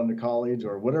while they're going to college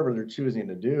or whatever they're choosing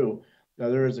to do.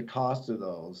 There is a cost to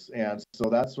those, and so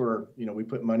that's where we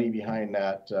put money behind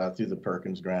that through the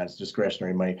Perkins grants,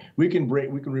 discretionary money. We can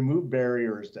remove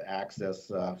barriers to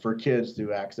access for kids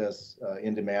to access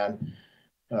in-demand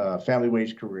family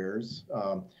wage careers.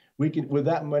 With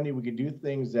that money, we could do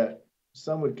things that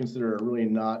some would consider really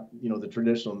not the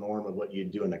traditional norm of what you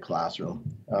do in a classroom.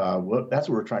 That's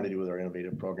what we're trying to do with our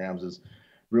innovative programs, is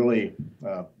really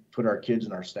put our kids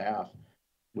and our staff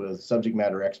with subject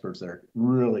matter experts that are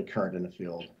really current in the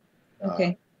field.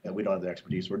 Okay. That we don't have the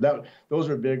expertise for. Those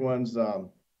are big ones.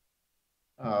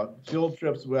 Field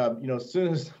trips, as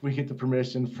soon as we get the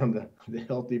permission from the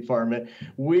health department,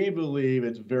 we believe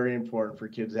it's very important for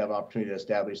kids to have opportunity to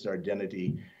establish their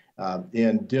identity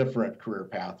in different career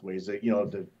pathways.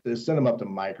 To send them up to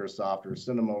Microsoft or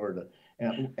send them over to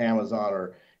Amazon,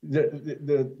 or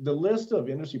the list of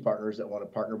industry partners that want to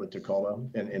partner with Tacoma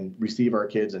and receive our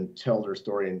kids and tell their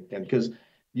story. And because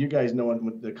you guys know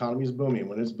when the economy is booming,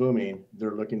 when it's booming,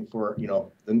 they're looking for,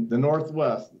 the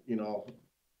Northwest,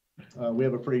 we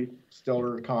have a pretty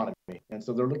stellar economy. And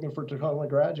so they're looking for Tacoma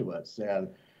graduates, and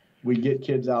we get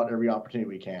kids out every opportunity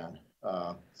we can.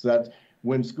 So that's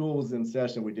when school was in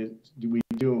session, we do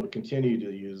and we'll continue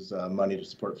to use money to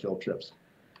support field trips.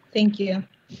 Thank you.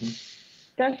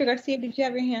 Dr. Garcia, did you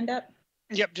have your hand up?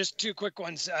 Yep, just two quick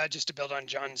ones, just to build on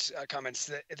John's comments.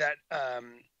 That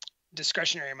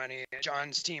discretionary money,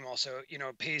 John's team also,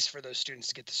 pays for those students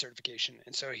to get the certification,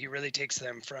 and so he really takes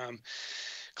them from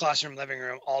classroom, living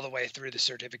room, all the way through the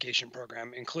certification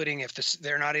program, including if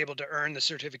they're not able to earn the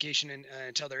certification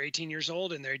until they're 18 years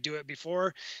old and they do it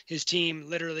before. His team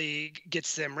literally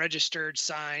gets them registered,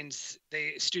 signs.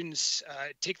 Students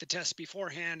take the test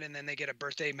beforehand, and then they get a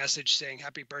birthday message saying,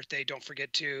 "Happy birthday! Don't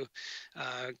forget to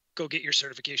go get your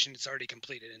certification. It's already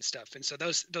completed," and stuff. And so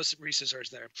those resources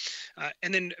there.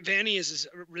 And then Vanny is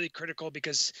really critical,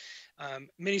 because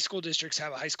many school districts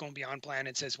have a high school and beyond plan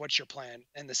and says, "What's your plan?"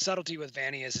 And the subtlety with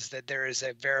Vanny is that there is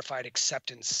a verified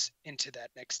acceptance into that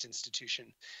next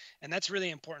institution. And that's really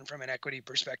important from an equity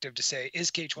perspective to say, is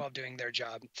K-12 doing their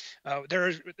job?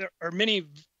 There are many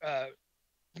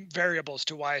variables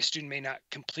to why a student may not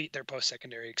complete their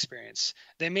post-secondary experience.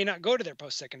 They may not go to their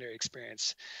post-secondary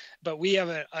experience, but we have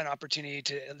an opportunity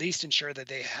to at least ensure that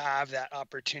they have that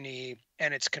opportunity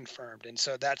and it's confirmed. And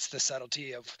so that's the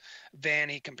subtlety of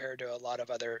Vanny compared to a lot of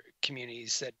other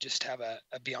communities that just have a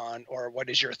beyond or what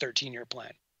is your 13-year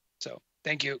plan. So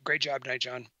thank you. Great job tonight,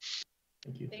 John.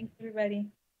 Thank you. Thanks, everybody.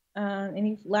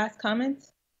 Any last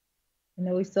comments? I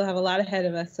know we still have a lot ahead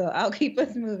of us, so I'll keep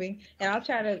us moving, and I'll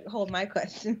try to hold my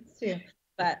questions too.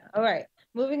 But all right,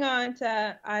 moving on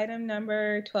to item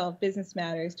number 12, business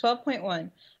matters. 12.1,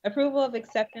 approval of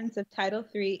acceptance of Title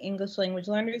III English Language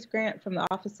Learners Grant from the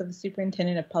Office of the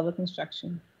Superintendent of Public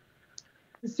Instruction.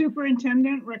 The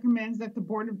superintendent recommends that the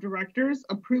board of directors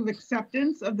approve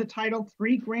acceptance of the Title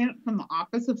III grant from the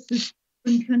Office of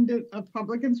Superintendent of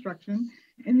Public Instruction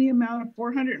in the amount of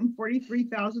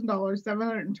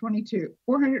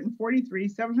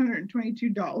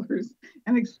 $443,722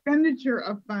 and expenditure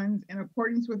of funds in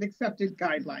accordance with accepted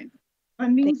guidelines.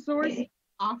 Funding source,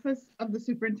 Office of the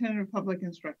Superintendent of Public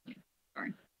Instruction.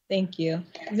 Sorry. Thank you.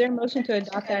 Is there a motion to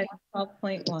adopt item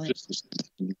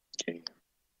 12.1?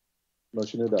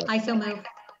 Motion to adopt. I so move.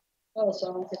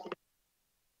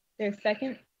 There's a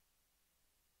second?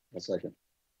 A second.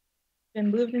 Been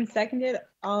moved and seconded.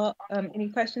 All any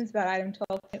questions about item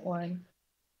 12.1?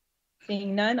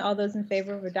 Seeing none, all those in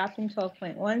favor of adopting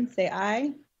 12.1 say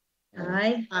aye.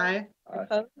 Aye. Aye.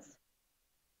 Opposed?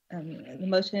 The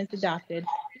motion is adopted.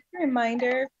 Just a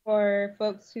reminder for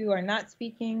folks who are not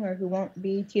speaking or who won't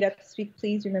be teed up to speak,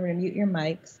 please remember to mute your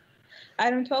mics.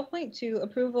 Item 12.2,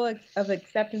 approval of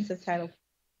acceptance of Title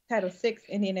VI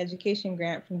Indian Education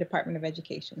Grant from Department of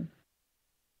Education.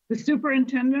 The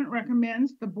superintendent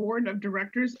recommends the board of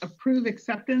directors approve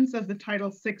acceptance of the Title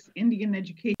VI Indian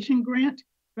Education Grant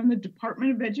from the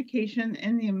Department of Education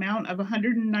in the amount of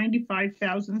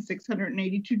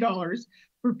 $195,682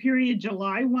 for period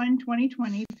July 1,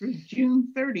 2020 through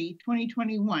June 30,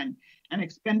 2021, and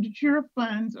expenditure of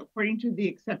funds according to the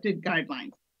accepted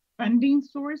guidelines. Funding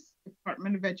source,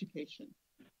 Department of Education.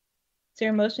 Is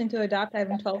there a motion to adopt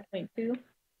item 12.2?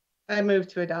 I move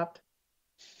to adopt.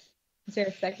 Is there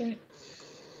a second?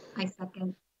 I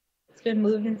second. It's been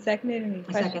moved and seconded. Any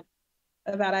questions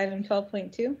about item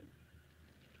 12.2?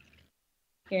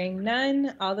 Hearing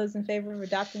none, all those in favor of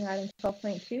adopting item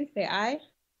 12.2 say aye.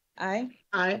 Aye.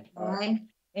 Aye. Aye.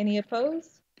 Any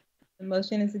opposed? The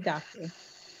motion is adopted.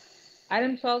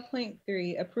 Item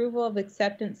 12.3, approval of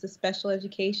acceptance of special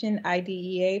education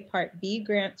IDEA Part B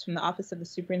grants from the Office of the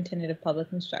Superintendent of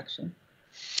Public Instruction.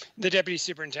 The Deputy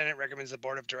Superintendent recommends the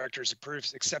Board of Directors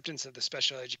approves acceptance of the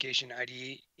Special Education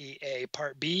IDEA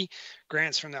Part B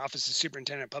grants from the Office of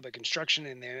Superintendent of Public Instruction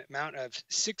in the amount of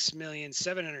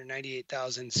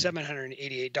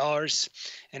 $6,798,788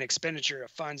 and expenditure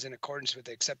of funds in accordance with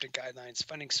the accepted guidelines.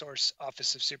 Funding source,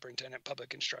 Office of Superintendent of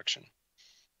Public Instruction.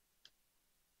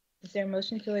 Is there a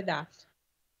motion to adopt?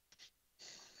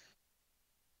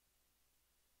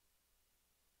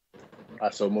 I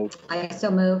so move. I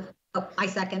so move. Oh, I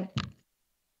second.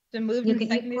 So moved You and can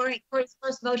seconded. Corey's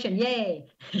first motion. Yay.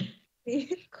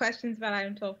 Questions about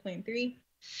item 12.3?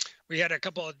 We had a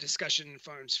couple of discussion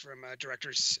forums from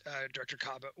Director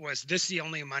Cobb. Was this the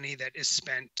only money that is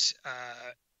spent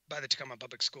by the Tacoma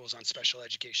Public Schools on special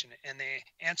education? And the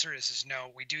answer is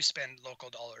no. We do spend local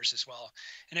dollars as well.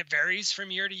 And it varies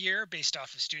from year to year based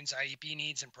off of students' IEP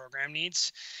needs and program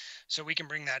needs. So we can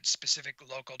bring that specific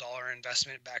local dollar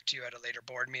investment back to you at a later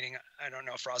board meeting. I don't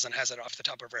know if Roslyn has it off the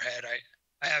top of her head.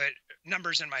 I have it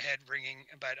numbers in my head ringing,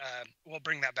 but we'll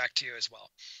bring that back to you as well.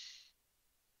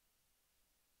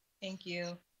 Thank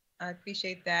you. I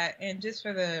appreciate that. And just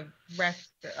for the rest,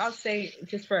 I'll say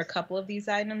just for a couple of these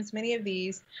items, many of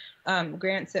these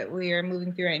grants that we are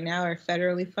moving through right now are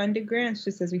federally funded grants,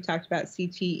 just as we talked about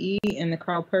CTE and the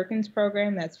Carl Perkins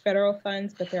program, that's federal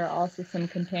funds, but there are also some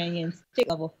companion state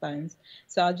level funds.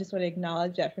 So I just want to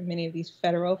acknowledge that for many of these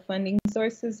federal funding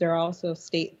sources, there are also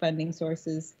state funding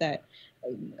sources that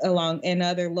along and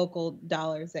other local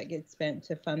dollars that get spent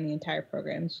to fund the entire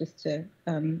program, just to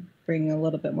bring a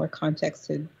little bit more context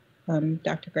to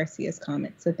Dr. Garcia's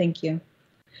comments. So thank you.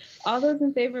 All those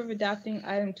in favor of adopting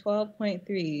item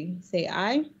 12.3 say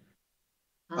aye.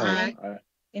 Aye. Aye.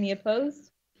 Any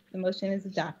opposed? The motion is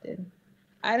adopted.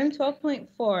 Item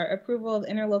 12.4, approval of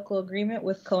interlocal agreement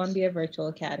with Columbia Virtual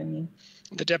Academy.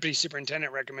 The Deputy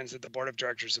Superintendent recommends that the Board of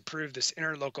Directors approve this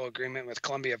interlocal agreement with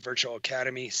Columbia Virtual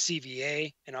Academy,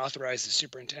 CVA, and authorize the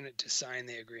Superintendent to sign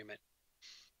the agreement.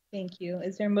 Thank you.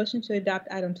 Is there a motion to adopt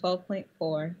item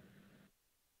 12.4?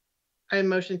 I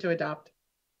motion to adopt.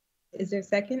 Is there a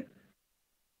second?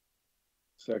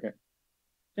 Second.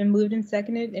 Been moved and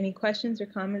seconded. Any questions or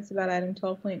comments about item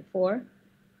 12.4?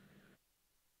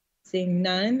 Seeing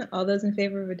none, all those in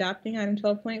favor of adopting item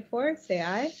 12.4, say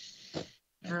aye.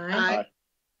 Aye.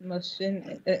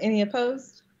 Motion, any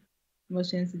opposed?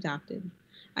 Motion is adopted.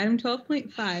 Item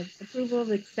 12.5, approval of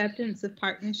acceptance of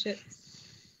partnerships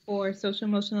for Social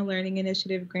Emotional Learning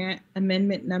Initiative Grant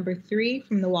Amendment number 3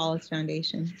 from the Wallace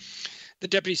Foundation. The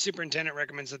Deputy Superintendent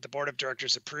recommends that the Board of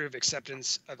Directors approve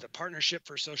acceptance of the Partnership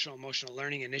for Social Emotional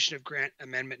Learning Initiative Grant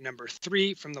Amendment number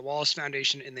 3 from the Wallace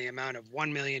Foundation in the amount of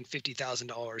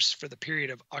 $1,050,000 for the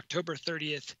period of October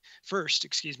 1st,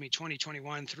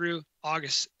 2021 through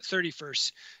August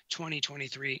 31st,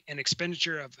 2023, and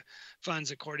expenditure of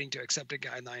funds according to accepted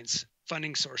guidelines.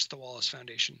 Funding source, the Wallace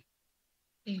Foundation.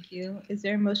 Thank you. Is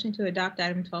there a motion to adopt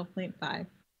item 12.5?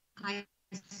 I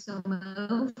so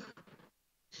move.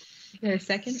 Is there a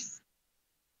second?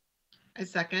 A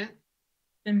second.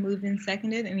 Been moved and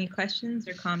seconded. Any questions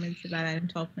or comments about item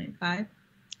 12.5?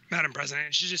 Madam President,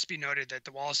 it should just be noted that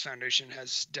the Wallace Foundation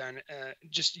has done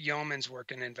just yeoman's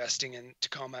work in investing in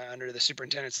Tacoma under the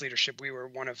superintendent's leadership. We were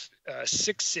one of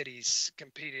 6 cities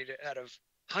competed out of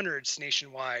hundreds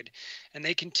nationwide, and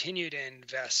they continue to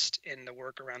invest in the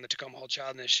work around the Tacoma Whole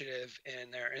Child Initiative in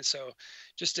there. And so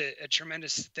just a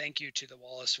tremendous thank you to the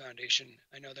Wallace Foundation.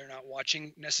 I know they're not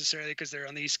watching necessarily because they're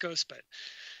on the East Coast, but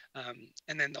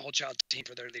and then the Whole Child team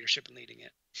for their leadership in leading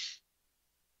it.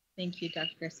 Thank you,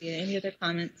 Dr. Garcia. Any other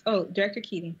comments? Oh, Director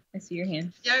Keating, I see your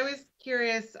hand. Yeah, I was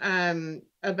curious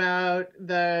about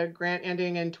the grant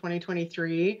ending in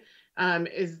 2023.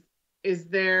 Is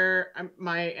there,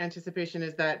 my anticipation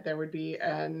is that there would be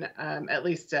an at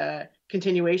least a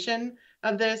continuation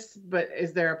of this, but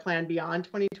is there a plan beyond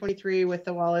 2023 with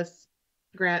the Wallace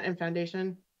Grant and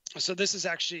Foundation? So this is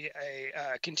actually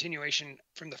a continuation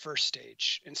from the first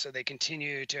stage. And so they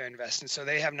continue to invest. And so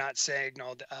they have not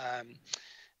signaled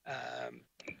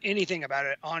anything about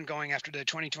it ongoing after the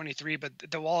 2023, but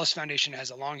the Wallace Foundation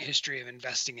has a long history of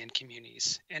investing in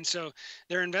communities. And so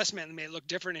their investment may look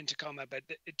different in Tacoma, but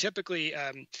typically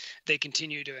they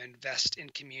continue to invest in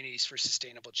communities for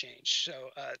sustainable change.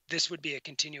 So this would be a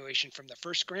continuation from the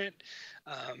first grant,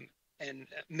 and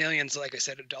millions, like I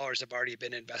said, of dollars have already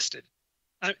been invested.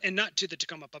 And not to the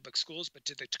Tacoma Public Schools, but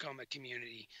to the Tacoma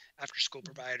community, after school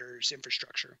providers,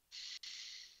 infrastructure.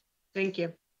 Thank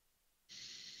you.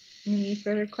 Any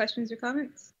further questions or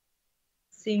comments?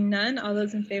 Seeing none, all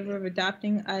those in favor of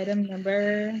adopting item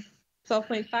number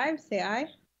 12.5, say aye.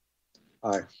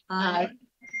 Aye. Aye.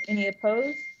 Any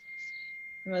opposed?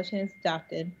 The motion is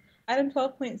adopted. Item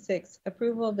 12.6,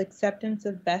 approval of acceptance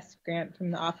of BEST grant from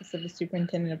the Office of the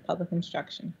Superintendent of Public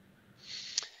Instruction.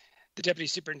 The Deputy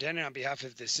Superintendent, on behalf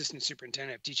of the Assistant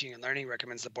Superintendent of Teaching and Learning,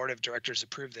 recommends the Board of Directors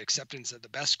approve the acceptance of the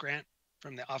BEST grant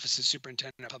from the Office of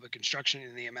Superintendent of Public Instruction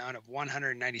in the amount of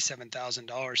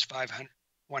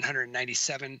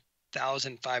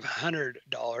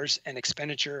 $197,500 and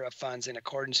expenditure of funds in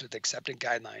accordance with accepted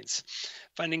guidelines.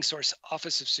 Funding source,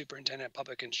 Office of Superintendent of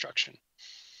Public Instruction.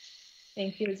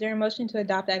 Thank you. Is there a motion to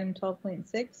adopt item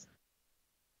 12.6?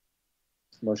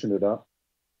 Motion to adopt.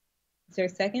 Is there a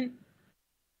second?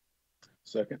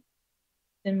 Second.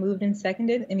 Been moved and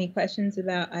seconded. Any questions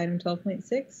about item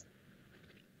 12.6?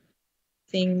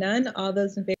 Seeing none, all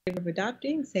those in favor of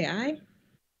adopting, say aye.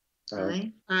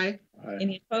 Aye. Aye.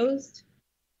 Any opposed?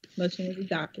 Motion is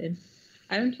adopted.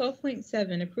 Item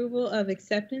 12.7, approval of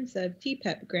acceptance of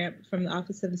TPEP grant from the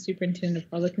Office of the Superintendent of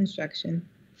Public Instruction.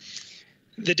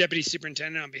 The Deputy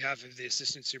Superintendent, on behalf of the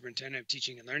Assistant Superintendent of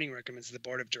Teaching and Learning, recommends the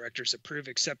Board of Directors approve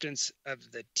acceptance of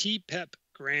the TPEP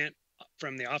grant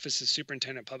from the Office of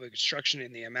Superintendent of Public Instruction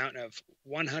in the amount of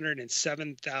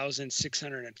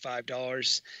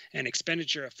 $107,605 and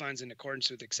expenditure of funds in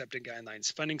accordance with accepted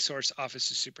guidelines. Funding source,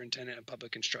 Office of Superintendent of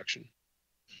Public Instruction.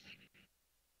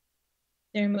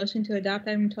 Is there a motion to adopt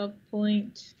item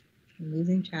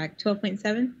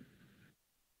 12.7?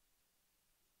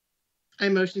 I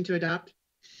motion to adopt.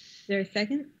 Is there a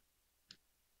second?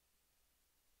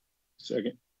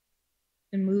 Second.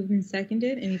 Been moved and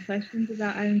seconded. Any questions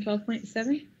about item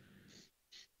 12.7?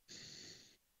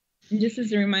 And just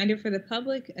as a reminder for the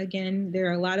public, again, there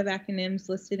are a lot of acronyms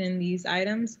listed in these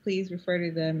items. Please refer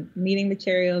to the meeting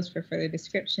materials for further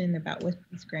description about what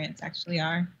these grants actually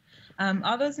are.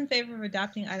 All those in favor of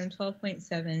adopting item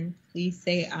 12.7, please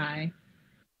say aye.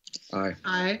 Aye.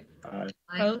 Aye. Aye.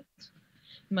 Opposed?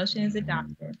 Motion is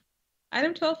adopted.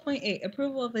 Item 12.8,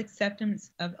 approval of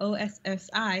acceptance of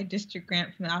OSSI district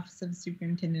grant from the Office of the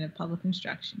Superintendent of Public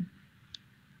Instruction.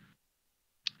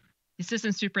 The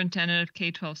Assistant Superintendent of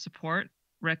K-12 Support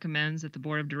recommends that the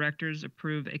Board of Directors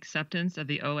approve acceptance of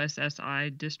the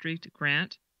OSSI district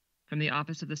grant from the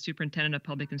Office of the Superintendent of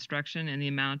Public Instruction in the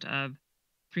amount of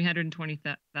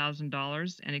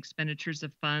 $320,000 and expenditures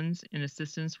of funds in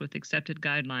assistance with accepted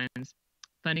guidelines.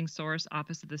 Funding source,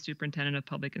 Office of the Superintendent of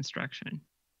Public Instruction.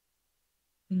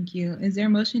 Thank you. Is there a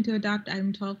motion to adopt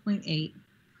item 12.8?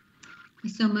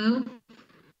 So move.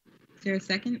 Is there a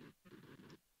second?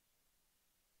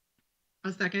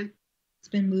 A second. It's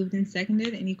been moved and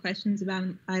seconded. Any questions about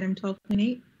item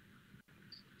 12.8?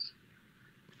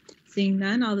 Seeing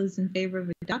none, all those in favor of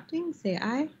adopting, say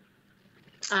aye.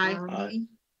 Aye. Aye.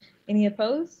 Any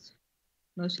opposed?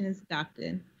 Motion is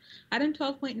adopted. Item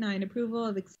 12.9, approval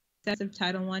of excessive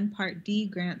Title I Part D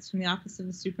grants from the Office of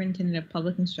the Superintendent of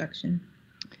Public Instruction.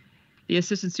 The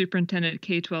Assistant Superintendent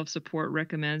K-12 Support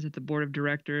recommends that the Board of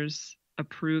Directors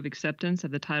approve acceptance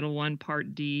of the Title I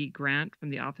Part D grant from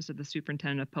the Office of the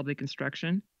Superintendent of Public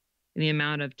Instruction in the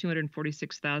amount of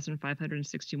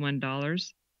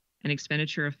 $246,561 and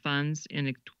expenditure of funds in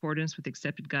accordance with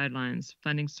accepted guidelines.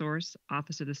 Funding source,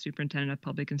 Office of the Superintendent of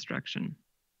Public Instruction.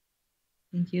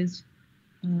 Thank you.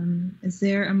 Is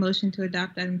there a motion to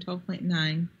adopt item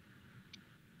 12.9?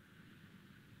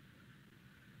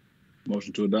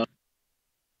 Motion to adopt.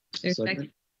 There's a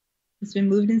second. It's been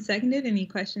moved and seconded. Any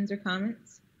questions or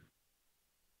comments?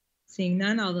 Seeing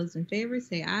none, all those in favor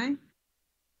say aye.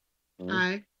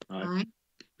 Aye. Aye.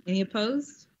 Any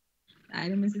opposed? The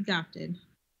item is adopted.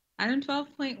 Item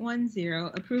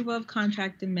 12.10, approval of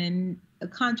contract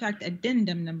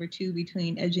addendum number 2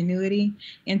 between Edgenuity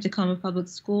and Tacoma Public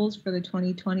Schools for the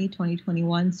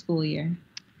 2020-2021 school year.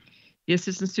 The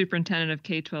Assistant Superintendent of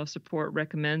K-12 Support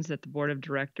recommends that the Board of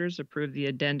Directors approve the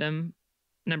addendum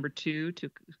number 2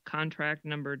 to contract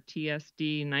number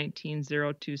TSD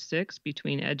 19026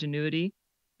 between Edgenuity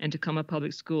and Tacoma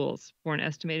Public Schools for an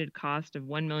estimated cost of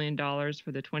 $1 million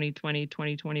for the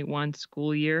 2020-2021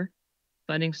 school year.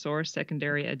 Funding source,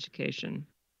 secondary education.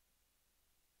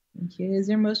 Thank you. Is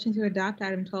there a motion to adopt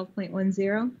item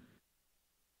 12.10?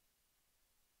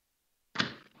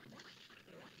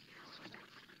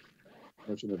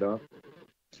 Motion to adopt.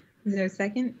 Is there a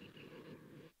second?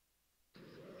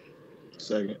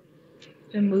 Second.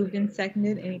 It's been moved and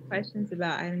seconded. Any questions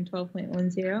about item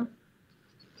 12.10?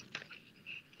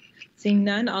 Seeing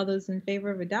none, all those in favor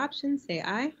of adoption say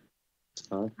aye.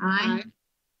 Aye. Aye.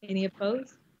 Any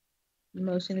opposed? The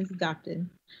motion is adopted.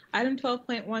 Item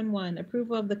 12.11,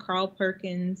 approval of the Carl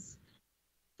Perkins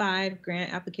 5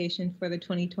 grant application for the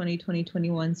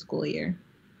 2020-2021 school year.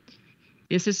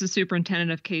 The Assistant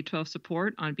Superintendent of K-12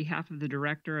 Support, on behalf of the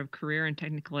Director of Career and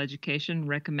Technical Education,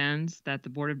 recommends that the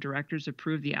Board of Directors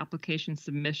approve the application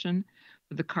submission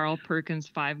for the Carl Perkins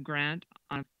 5 grant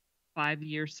on a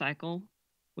 5-year cycle,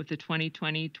 with the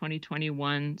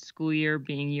 2020-2021 school year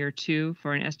being year 2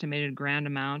 for an estimated grant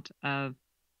amount of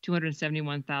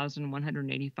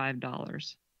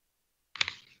 $271,185.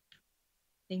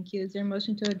 Thank you. Is there a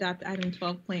motion to adopt item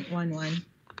 12.11?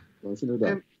 Motion to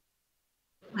adopt.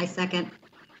 I second.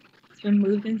 It's been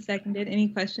moved and seconded. Any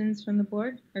questions from the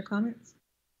board or comments?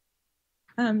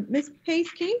 Ms.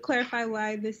 Pace, can you clarify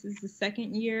why this is the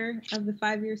second year of the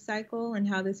 5-year cycle and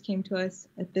how this came to us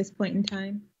at this point in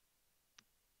time?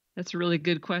 That's a really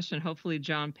good question. Hopefully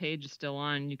John Page is still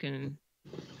on. You can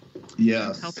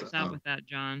Yes. help us out with that,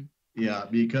 John. Yeah,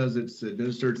 because it's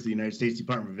administered to the United States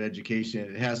Department of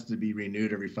Education. It has to be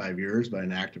renewed every 5 years by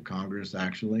an act of Congress,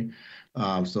 actually.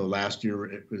 So last year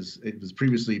it was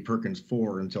previously Perkins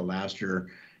 4 until last year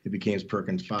it became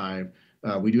Perkins 5.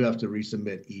 We do have to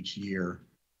resubmit each year.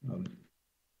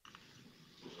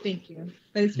 Thank you.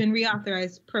 But it's been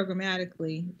reauthorized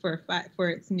programmatically for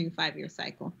its new 5-year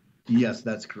cycle. Yes,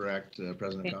 that's correct,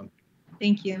 President Cobb.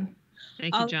 Thank you.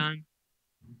 Thank you, John.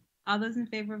 All those in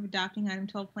favor of adopting item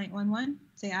 12.11,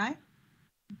 say aye.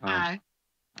 Aye.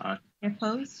 Aye.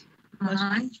 Opposed?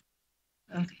 Aye.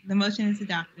 The motion is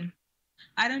adopted.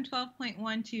 Item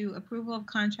 12.12, approval of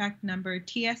contract number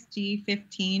TSG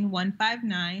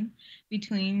 15159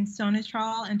 between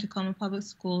Sonatrol and Tacoma Public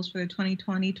Schools for the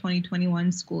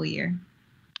 2020-2021 school year.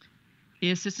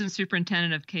 The Assistant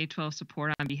Superintendent of K-12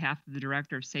 Support, on behalf of the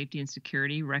Director of Safety and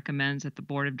Security, recommends that the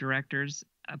Board of Directors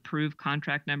approve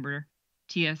contract number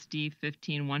TSD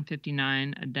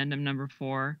 15159, addendum number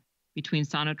 4, between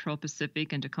Sonatrol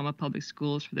Pacific and Tacoma Public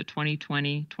Schools for the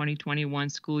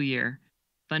 2020-2021 school year.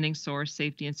 Funding source,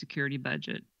 safety and security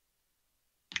budget.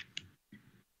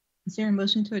 Is there a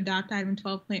motion to adopt item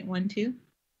 12.12?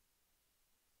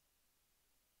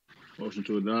 Motion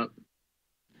to adopt.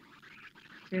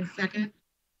 Is there a second?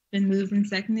 Been moved and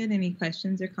seconded. Any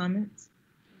questions or comments?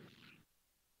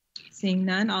 Seeing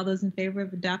none, all those in favor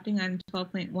of adopting item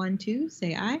 12.12,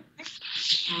 say aye.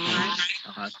 Aye.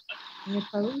 Aye. Any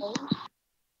opposed?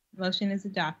 Motion is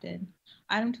adopted.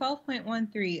 Item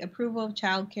 12.13, approval of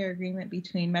child care agreement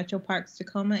between Metro Parks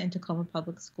Tacoma and Tacoma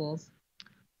Public Schools.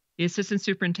 The Assistant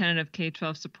Superintendent of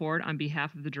K-12 Support, on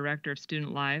behalf of the Director of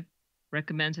Student Life,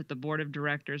 recommends that the Board of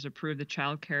Directors approve the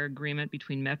child care agreement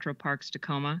between Metro Parks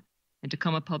Tacoma and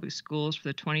Tacoma Public Schools for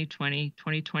the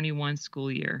 2020-2021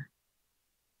 school year.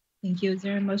 Thank you. Is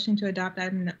there a motion to adopt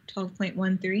item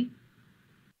 12.13?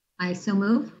 I so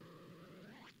move.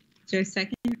 Is there a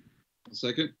second?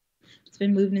 Second. It's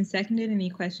been moved and seconded. Any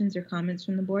questions or comments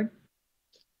from the board?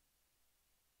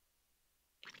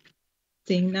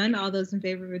 Seeing none, all those in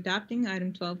favor of adopting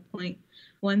item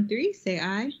 12.13, say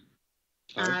aye.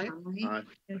 Aye. Aye.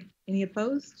 Any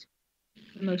opposed?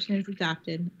 The motion is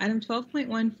adopted. Item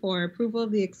 12.14, approval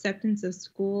of the acceptance of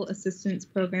School Assistance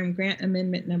Program Grant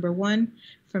Amendment Number 1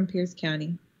 from Pierce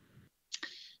County.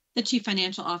 The Chief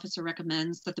Financial Officer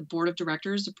recommends that the Board of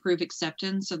Directors approve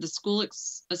acceptance of the School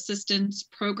Assistance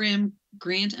Program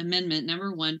Grant Amendment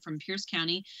Number 1 from Pierce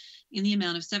County in the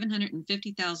amount of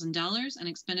 $750,000 and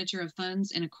expenditure of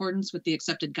funds in accordance with the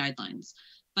accepted guidelines.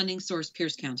 Funding source,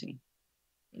 Pierce County.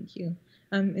 Thank you.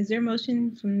 Is there a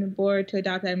motion from the board to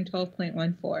adopt item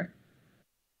 12.14?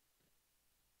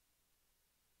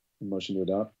 Motion to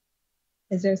adopt.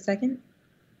 Is there a second?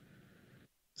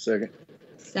 Second.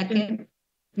 Second.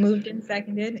 Moved and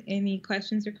seconded. Any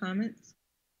questions or comments?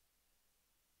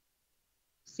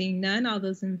 Seeing none, all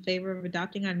those in favor of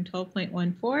adopting item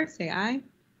 12.14, say aye.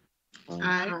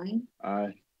 Aye.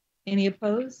 Aye. Any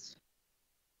opposed?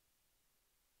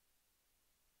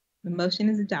 The motion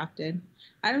is adopted.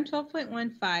 Item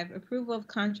 12.15, approval of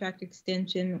contract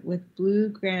extension with Blue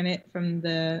Granite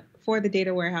for the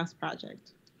data warehouse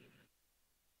project.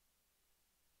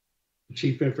 The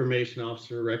Chief Information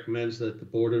Officer recommends that the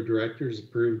Board of Directors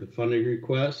approve the funding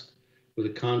request with a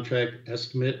contract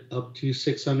estimate up to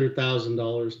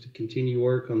 $600,000 to continue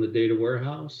work on the data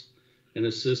warehouse and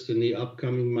assist in the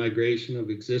upcoming migration of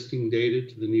existing data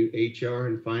to the new HR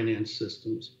and finance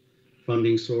systems.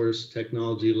 Funding source,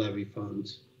 technology levy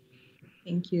funds.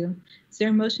 Thank you. Is there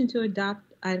a motion to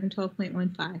adopt item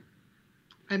 12.15?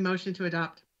 I motion to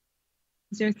adopt.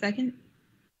 Is there a second?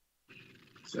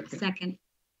 Second.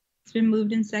 It's been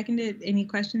moved and seconded. Any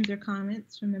questions or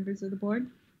comments from members of the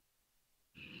board?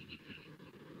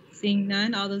 Seeing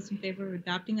none, all those in favor of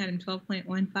adopting item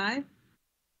 12.15,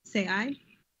 say aye.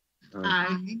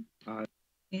 Aye. Aye.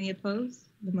 Any opposed?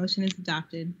 The motion is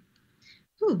adopted.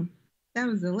 Whew, that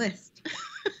was a list.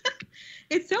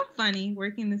 It's so funny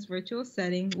working in this virtual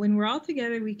setting. When we're all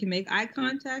together, we can make eye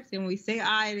contact and we say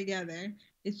aye together.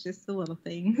 It's just the little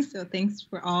things. So thanks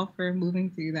for all for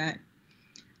moving through that.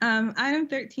 Item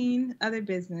 13, other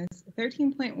business.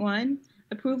 13.1,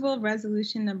 approval of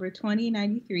resolution number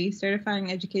 2093,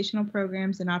 certifying educational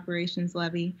programs and operations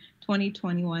levy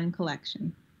 2021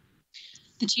 collection.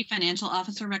 The Chief Financial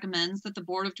Officer recommends that the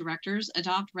Board of Directors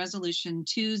adopt Resolution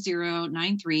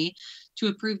 2093 to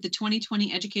approve the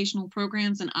 2020 Educational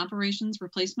Programs and Operations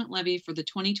Replacement Levy for the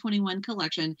 2021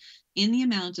 collection in the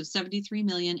amount of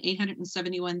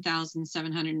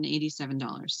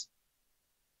 $73,871,787.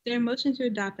 Is there a motion to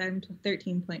adopt item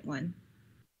 13.1?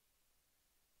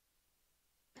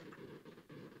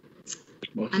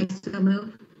 I so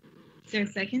move. Is there a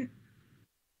second?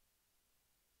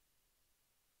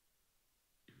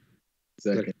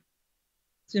 Second.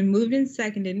 It's been moved and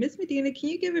seconded. Ms. Medina, can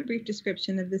you give a brief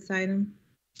description of this item?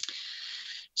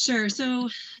 Sure. So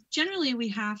generally we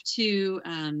have to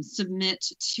submit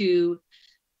to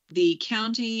the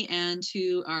county and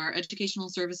to our educational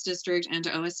service district and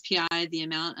to OSPI the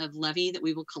amount of levy that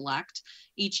we will collect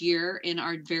each year in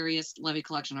our various levy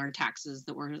collection, our taxes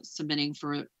that we're submitting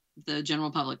for the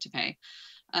general public to pay.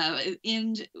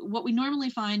 And what we normally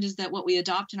find is that what we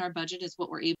adopt in our budget is what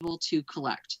we're able to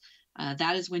collect.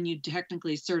 That is when you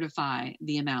technically certify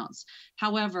the amounts.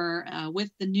 However,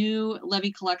 with the new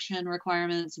levy collection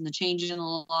requirements and the change in the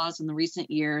laws in the recent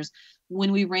years,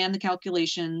 when we ran the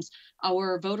calculations,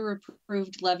 our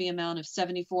voter-approved levy amount of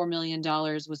 $74 million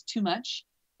was too much.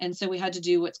 And so we had to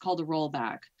do what's called a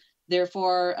rollback.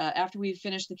 Therefore, after we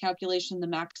finish the calculation, the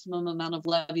maximum amount of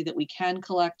levy that we can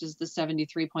collect is the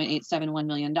 $73.871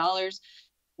 million.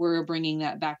 We're bringing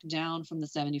that back down from the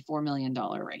 $74 million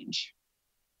range.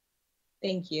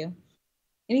 Thank you.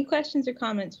 Any questions or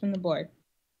comments from the board?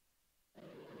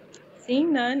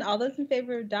 Seeing none, all those in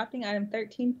favor of adopting item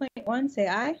 13.1, say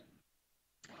aye.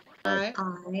 Aye.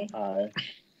 Aye. Aye.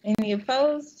 Any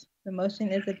opposed? The motion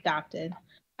is adopted.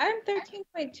 Item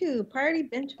 13.2, priority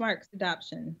benchmarks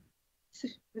adoption.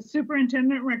 The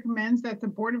superintendent recommends that the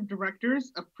Board of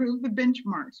Directors approve the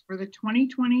benchmarks for the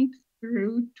 2020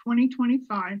 through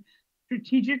 2025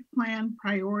 strategic plan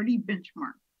priority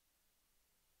benchmark.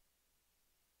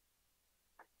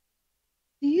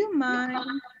 Do you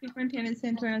mind, Superintendent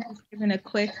Santorno, just giving a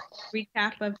quick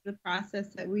recap of the process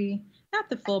that not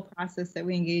the full process that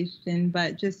we engaged in,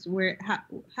 but just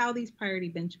how these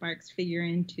priority benchmarks figure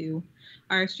into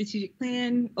our strategic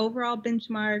plan, overall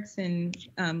benchmarks, and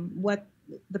what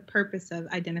the purpose of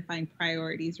identifying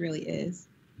priorities really is?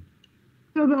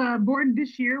 So the board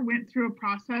this year went through a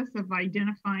process of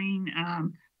identifying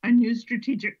a new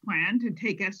strategic plan to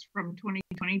take us from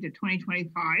 2020 to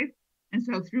 2025. And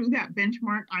so through that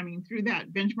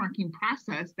benchmarking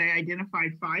process, they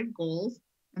identified 5 goals,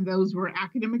 and those were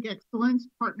academic excellence,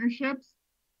 partnerships,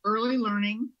 early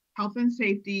learning, health and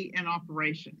safety, and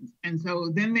operations. And so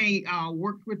then they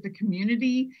worked with the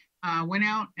community, went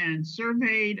out and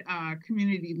surveyed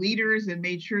community leaders and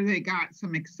made sure they got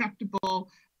some acceptable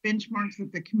benchmarks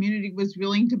that the community was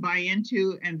willing to buy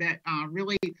into and that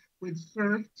really would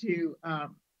serve to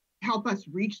help us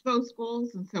reach those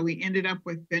goals. And so we ended up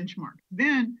with benchmarks.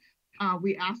 Then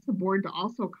we asked the board to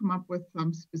also come up with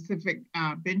some specific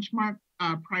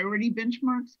priority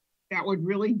benchmarks that would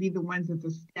really be the ones that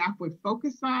the staff would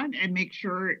focus on and make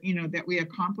sure, that we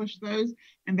accomplish those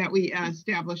and that we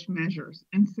establish measures.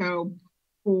 And so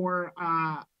for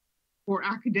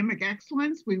academic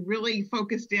excellence, we really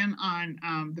focused in on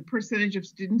the percentage of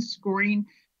students scoring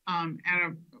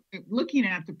looking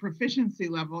at the proficiency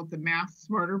level at the Math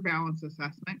Smarter Balance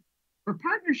Assessment. For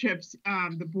partnerships,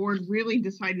 the board really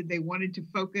decided they wanted to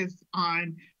focus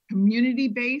on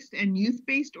community-based and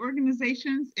youth-based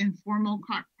organizations and formal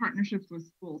partnerships with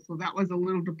schools. So that was a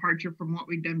little departure from what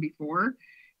we'd done before.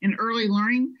 In early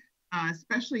learning,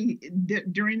 especially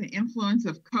during the influence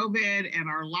of COVID and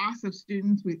our loss of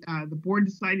students, the board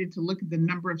decided to look at the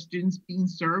number of students being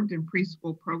served in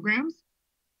preschool programs.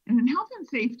 And in health and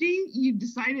safety, you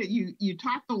decided you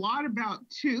talked a lot about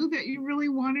 2 that you really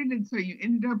wanted, and so you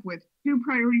ended up with 2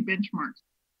 priority benchmarks.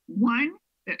 1,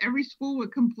 that every school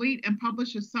would complete and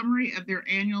publish a summary of their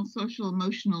annual social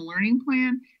emotional learning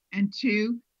plan, and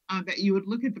 2, that you would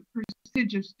look at the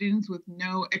percentage of students with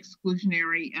no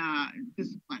exclusionary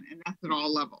discipline, and that's at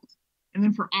all levels. And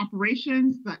then for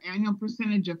operations, the annual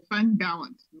percentage of fund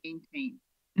balance maintained.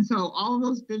 And so all of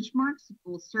those benchmarks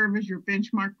will serve as your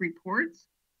benchmark reports.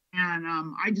 And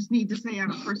I just need to say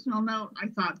on a personal note, I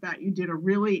thought that you did a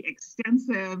really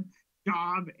extensive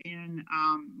job and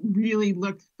really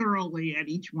looked thoroughly at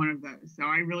each one of those. So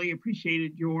I really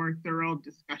appreciated your thorough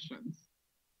discussions.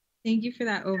 Thank you for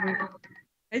that overview.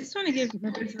 I just want to give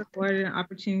members of the board an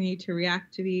opportunity to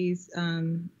react to these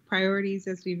priorities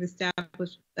as we've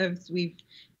established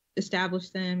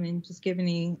them, and just give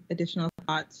any additional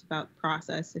thoughts about the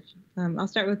process. I'll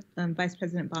start with Vice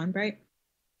President Bonbright.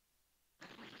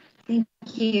 Thank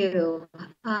you.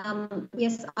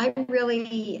 Yes, I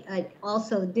really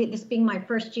also, this being my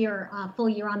first year, full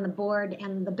year on the board,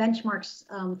 and the benchmarks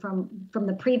from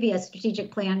the previous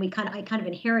strategic plan, I kind of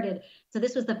inherited. So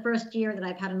this was the first year that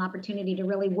I've had an opportunity to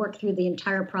really work through the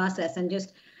entire process, and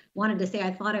just wanted to say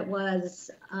I thought it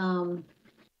was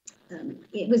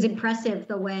impressive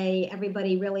the way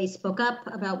everybody really spoke up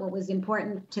about what was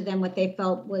important to them, what they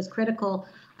felt was critical.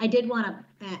 I did want to,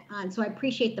 so I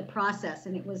appreciate the process,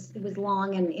 and it was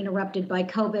long and interrupted by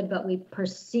COVID, but we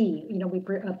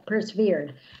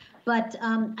persevered. But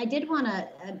I did want to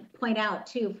point out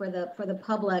too for the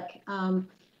public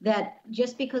that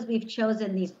just because we've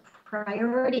chosen these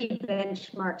priority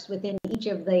benchmarks within each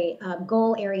of the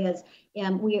goal areas,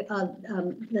 and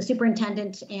the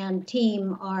superintendent and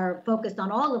team are focused on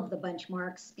all of the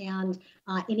benchmarks and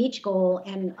in each goal,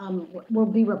 and we'll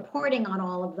be reporting on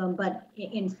all of them, but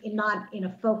not in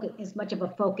as much of a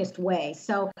focused way.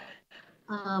 So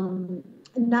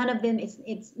none of them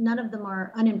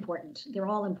are unimportant. They're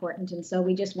all important, and so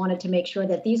we just wanted to make sure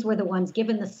that these were the ones,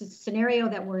 given the scenario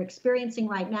that we're experiencing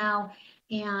right now,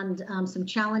 and some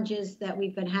challenges that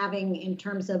we've been having in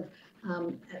terms of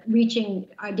reaching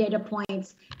our data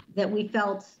points, that we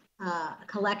felt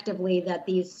collectively that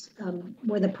these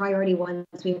were the priority ones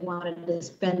we wanted to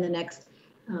spend the next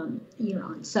year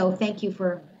on. So thank you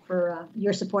for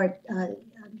your support,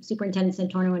 Superintendent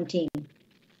Santorno and team.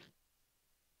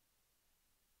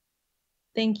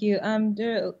 Thank you.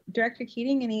 Director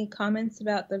Keating, any comments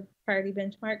about the priority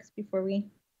benchmarks before we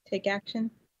take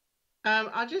action?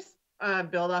 I'll just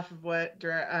build off of what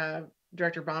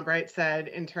Director Bonbright said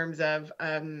in terms of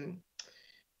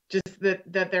just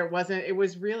that there wasn't, it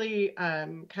was really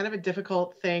kind of a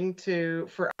difficult thing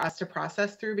for us to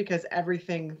process through, because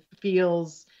everything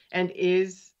feels and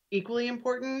is equally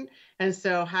important. And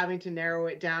so having to narrow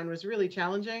it down was really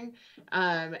challenging.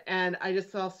 And I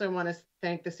just also want to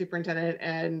thank the superintendent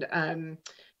and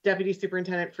Deputy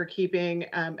Superintendent for keeping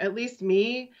at least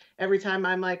me, every time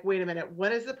I'm like, wait a minute,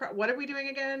 what are we doing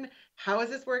again? How is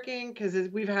this working? Because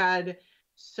we've had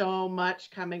so much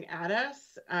coming at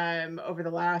us over the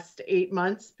last 8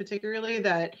 months, particularly,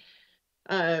 that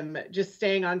just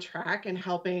staying on track and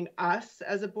helping us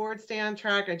as a board stay on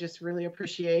track. I just really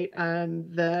appreciate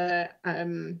the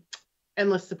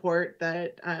endless support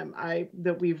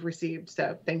that we've received.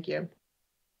 So thank you.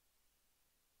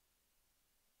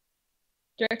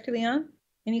 Director Leon,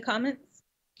 any comments?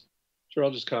 Sure, I'll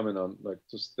just comment on like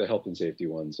just the health and safety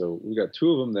one. So we got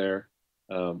 2 of them there,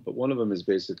 but one of them is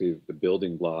basically the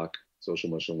building block social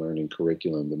emotional learning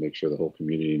curriculum to make sure the whole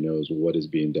community knows what is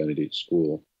being done at each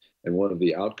school. And one of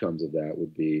the outcomes of that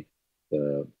would be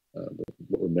what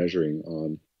we're measuring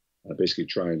on basically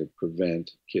trying to prevent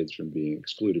kids from being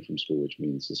excluded from school, which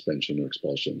means suspension or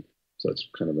expulsion. So it's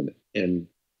kind of an end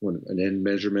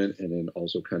measurement, and then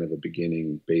also kind of a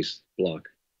beginning base block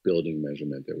building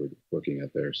measurement that we're looking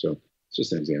at there. So it's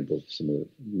just an example of some of the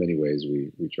many ways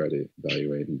we try to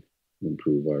evaluate and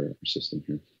improve our system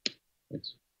here.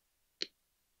 Thanks.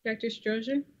 Dr.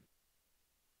 Strozier?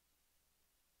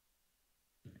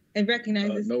 I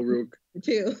recognize this no real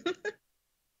too.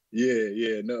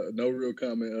 no real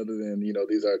comment other than,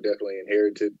 these are definitely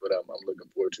inherited, but I'm looking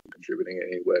forward to contributing in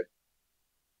any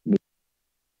way.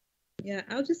 Yeah,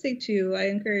 I'll just say too, I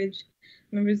encourage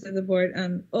members of the board.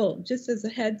 Just as a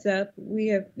heads up, we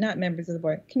have not members of the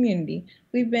board, community.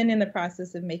 We've been in the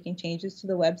process of making changes to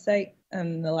the website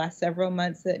in the last several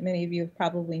months that many of you have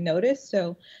probably noticed.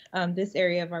 So this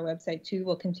area of our website too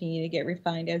will continue to get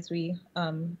refined as we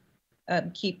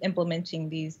keep implementing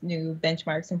these new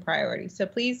benchmarks and priorities. So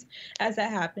please, as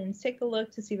that happens, take a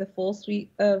look to see the full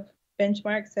suite of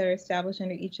benchmarks that are established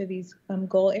under each of these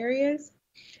goal areas.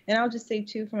 And I'll just say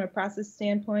too, from a process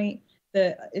standpoint,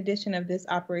 the addition of this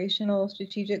operational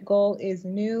strategic goal is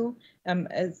new.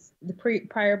 As the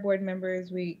prior board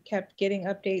members, we kept getting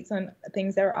updates on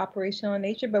things that were operational in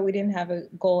nature, but we didn't have a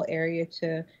goal area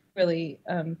to really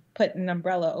put an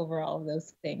umbrella over all of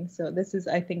those things. So this is,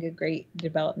 I think, a great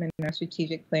development in our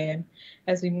strategic plan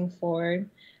as we move forward.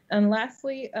 And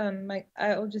lastly,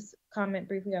 I will just comment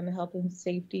briefly on the health and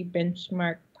safety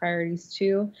benchmark priorities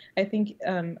too. I think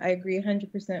I agree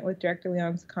 100% with Director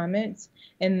Leon's comments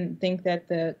and think that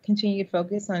the continued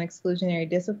focus on exclusionary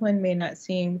discipline may not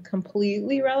seem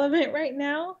completely relevant right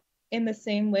now in the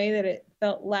same way that it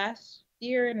felt last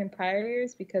year and in prior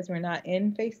years, because we're not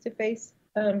in face-to-face.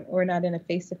 We're not in a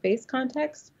face-to-face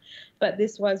context, but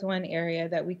this was one area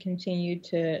that we continue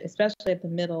to, especially at the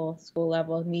middle school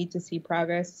level, need to see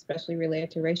progress, especially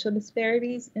related to racial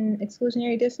disparities in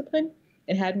exclusionary discipline.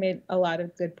 It had made a lot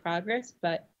of good progress,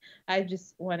 but I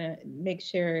just want to make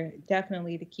sure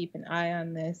definitely to keep an eye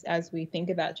on this as we think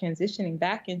about transitioning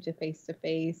back into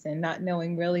face-to-face and not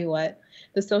knowing really what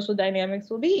the social dynamics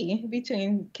will be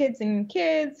between kids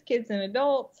and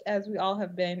adults, as we all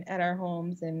have been at our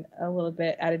homes and a little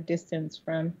bit at a distance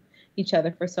from each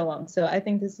other for so long. So I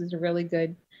think this is a really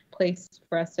good place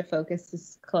for us to focus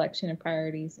this collection of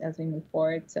priorities as we move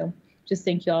forward. So just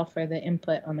thank you all for the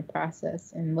input on the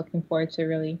process, and looking forward to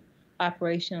really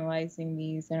operationalizing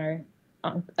these in our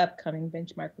upcoming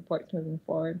benchmark reports moving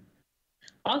forward.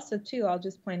 Also, too, I'll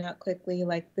just point out quickly,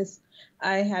 like this,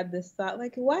 I had this thought,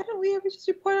 like, why don't we ever just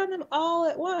report on them all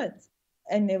at once?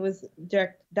 And it was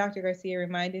Dr. Garcia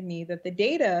reminded me that the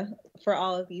data for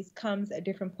all of these comes at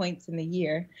different points in the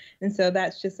year. And so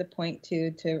that's just a point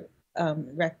to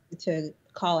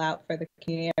call out for the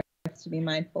community to be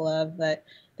mindful of, that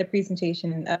the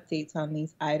presentation and updates on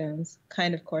these items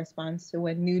kind of corresponds to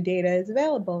when new data is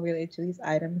available related to these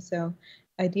items. So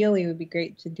ideally, it would be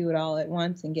great to do it all at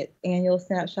once and get annual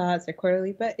snapshots or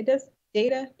quarterly, but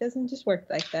data doesn't just work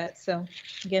like that. So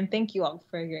again, thank you all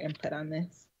for your input on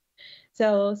this.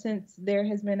 So since there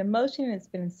has been a motion and it's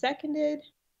been seconded,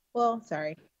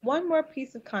 one more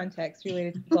piece of context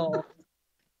related to goals.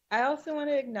 I also want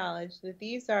to acknowledge that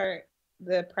these are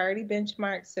the priority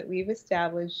benchmarks that we've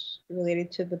established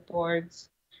related to the board's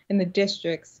and the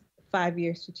district's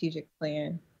 5-year strategic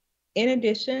plan. In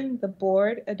addition, the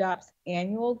board adopts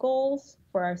annual goals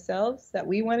for ourselves that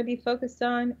we want to be focused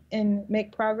on and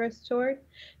make progress toward.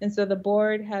 And so the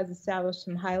board has established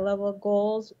some high-level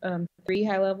goals, 3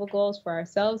 high-level goals for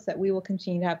ourselves that we will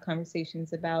continue to have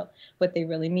conversations about what they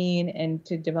really mean and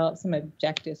to develop some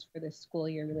objectives for this school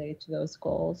year related to those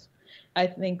goals. I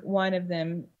think one of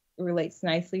them relates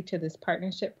nicely to this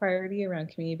partnership priority around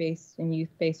community-based and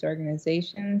youth-based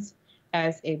organizations.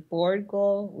 As a board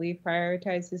goal, we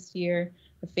prioritize this year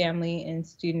family and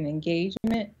student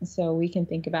engagement. So we can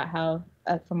think about how,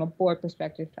 from a board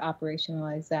perspective, to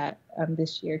operationalize that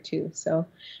this year too. So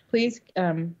please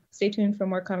stay tuned for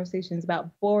more conversations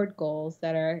about board goals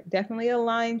that are definitely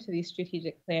aligned to these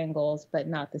strategic plan goals, but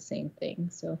not the same thing.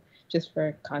 So just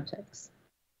for context.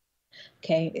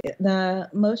 Okay, the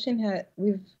motion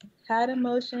we've had a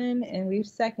motion and we've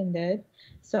seconded.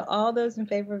 So all those in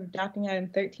favor of adopting item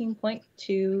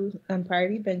 13.2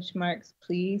 priority benchmarks,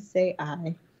 please say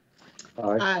aye.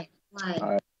 Aye.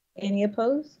 Aye. Any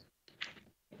opposed?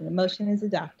 The motion is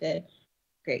adopted.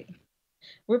 Great.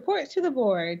 Reports to the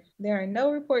board. There are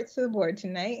no reports to the board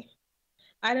tonight.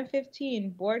 Item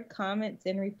 15, board comments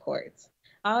and reports.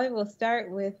 I will start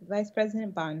with Vice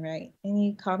President Bonwright.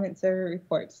 Any comments or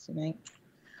reports tonight?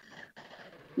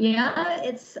 Yeah,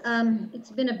 it's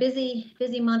been a busy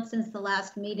month since the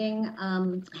last meeting.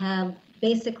 Have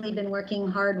basically been working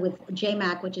hard with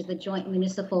JMAC, which is the Joint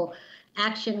Municipal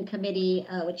Action Committee,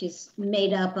 which is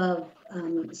made up of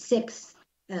 6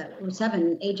 or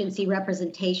 7 agency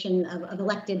representation of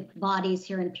elected bodies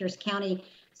here in Pierce County,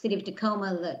 City of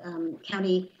Tacoma, the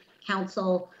County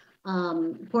Council,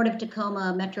 Port of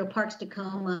Tacoma, Metro Parks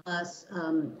Tacoma,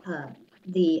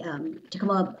 the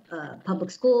Tacoma Public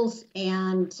Schools,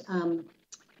 and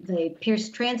the Pierce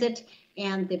Transit,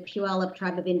 and the Puyallup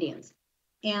Tribe of Indians.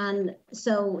 And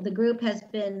so the group has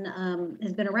been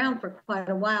around for quite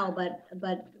a while,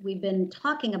 but we've been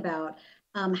talking about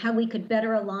how we could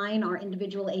better align our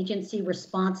individual agency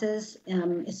responses,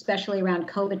 especially around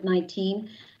COVID-19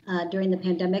 during the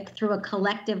pandemic, through a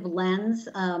collective lens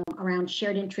around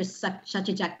shared interests such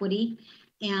as equity.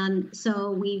 And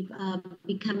so we've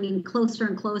becoming closer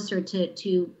and closer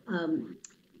to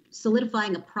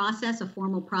solidifying a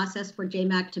formal process for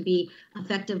JMAC to be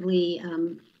effectively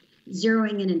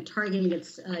zeroing in and targeting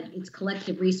its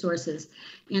collective resources.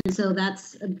 And so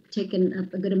that's taken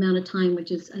a good amount of time,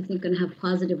 which is, I think, going to have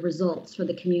positive results for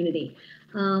the community.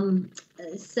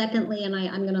 Secondly, and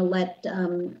I'm going to let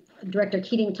Director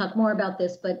Keating talk more about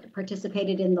this, but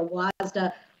participated in the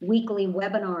WASDA weekly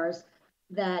webinars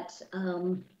that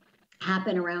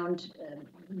happen around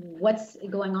what's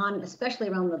going on, especially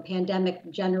around the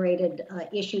pandemic-generated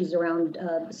issues around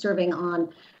serving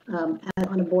on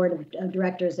a board of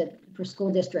directors for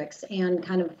school districts, and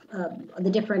kind of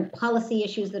the different policy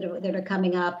issues that are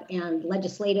coming up, and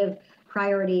legislative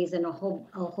priorities, and a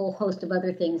whole host of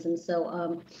other things. And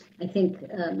so I think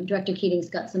Director Keating's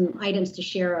got some items to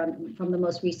share from the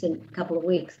most recent couple of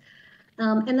weeks.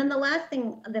 And then the last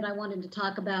thing that I wanted to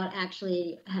talk about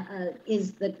actually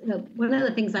is one of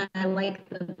the things I like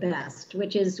the best,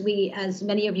 which is we, as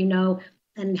many of you know,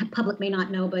 and the public may not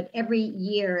know, but every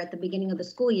year at the beginning of the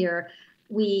school year,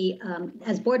 we,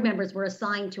 as board members, were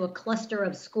assigned to a cluster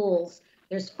of schools.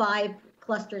 There's 5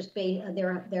 clusters.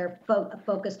 They're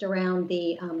focused around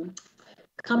the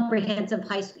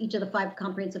each of the 5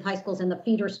 comprehensive high schools and the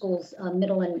feeder schools,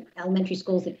 middle and elementary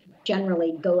schools that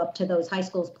generally go up to those high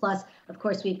schools. Plus, of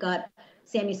course, we've got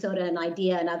Sammy Soda and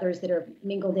IDEA and others that are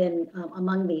mingled in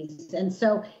among these. And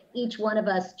so each one of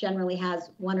us generally has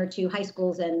 1 or 2 high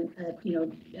schools and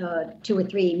 2 or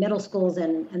 3 middle schools,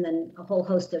 and then a whole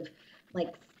host of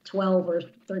like 12 or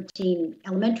 13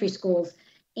 elementary schools.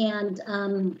 And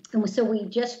so we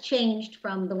just changed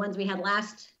from the ones we had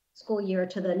last school year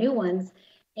to the new ones.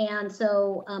 And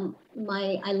so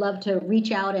I love to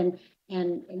reach out and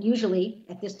usually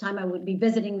at this time I would be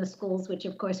visiting the schools, which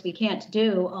of course we can't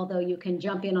do, although you can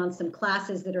jump in on some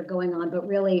classes that are going on, but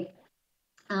really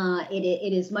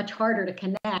it is much harder to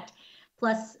connect.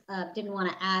 Plus, didn't want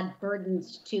to add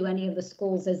burdens to any of the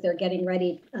schools as they're getting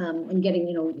ready and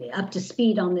getting up to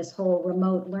speed on this whole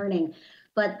remote learning.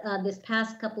 But this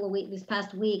past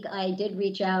week, I did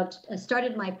reach out,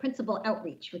 started my principal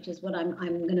outreach, which is what I'm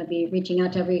going to be reaching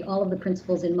out to all of the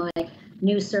principals in my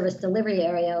new service delivery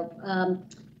area.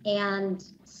 And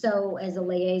so as a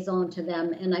liaison to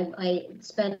them, and I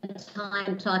spent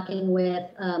time talking with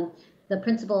the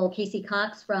principal, Casey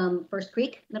Cox from First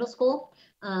Creek Middle School.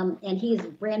 And he is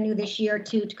brand new this year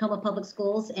to Tacoma Public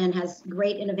Schools and has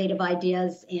great innovative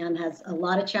ideas and has a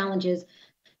lot of challenges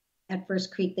at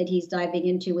First Creek that he's diving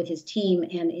into with his team,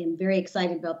 and I'm very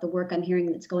excited about the work I'm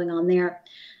hearing that's going on there.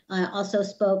 I also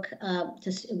spoke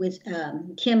with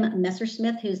Kim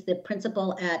Messersmith, who's the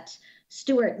principal at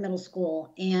Stewart Middle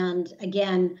School, and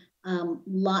again,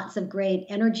 lots of great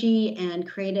energy and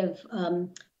creative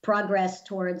progress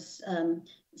towards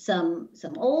some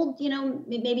old,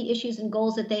 maybe issues and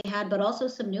goals that they had, but also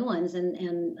some new ones,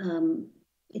 and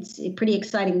it's pretty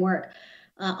exciting work.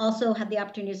 Also had the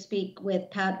opportunity to speak with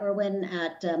Pat Irwin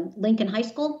at Lincoln High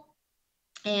School,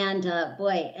 And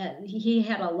boy, he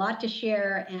had a lot to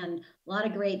share and a lot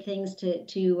of great things to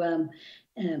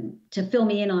fill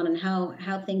me in on and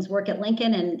how things work at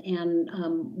Lincoln and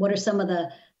what are some of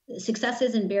the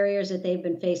successes and barriers that they've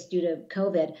been faced due to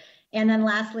COVID. And then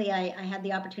lastly, I had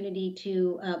the opportunity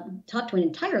to talk to an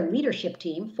entire leadership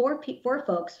team, four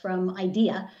folks from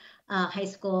IDEA High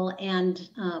School. And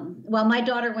well, my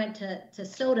daughter went to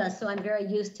SOTA, so I'm very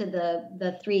used to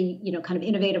the three, kind of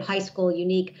innovative high school,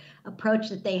 unique approach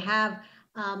that they have.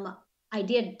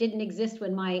 IDEA didn't exist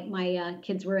when my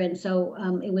kids were in, so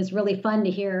it was really fun to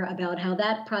hear about how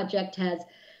that project has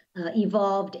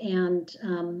evolved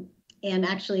and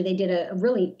actually they did a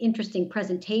really interesting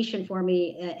presentation for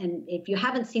me. And if you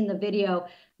haven't seen the video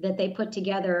that they put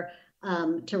together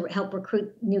to help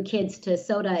recruit new kids to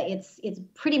SOTA, it's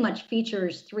pretty much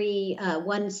features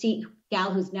one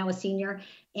gal who's now a senior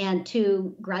and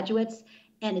two graduates,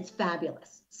 and it's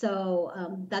fabulous. So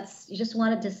just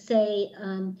wanted to say,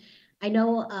 I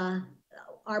know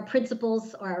our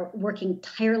principals are working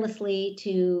tirelessly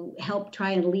to help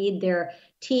try and lead their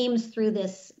teams through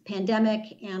this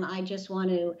pandemic. And I just want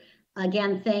to,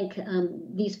 again, thank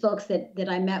these folks that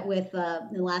I met with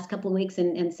in the last couple of weeks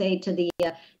and say to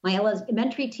my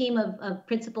elementary team of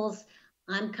principals,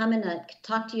 I'm coming to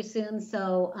talk to you soon.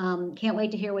 So can't wait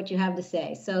to hear what you have to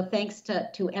say. So thanks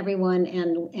to everyone.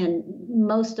 And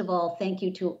most of all, thank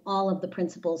you to all of the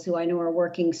principals who I know are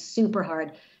working super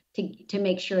hard to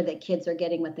make sure that kids are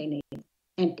getting what they need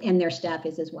and their staff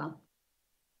is as well.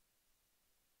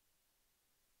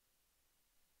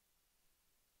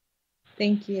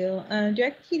 Thank you.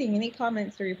 Director Keating, any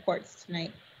comments or reports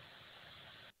tonight?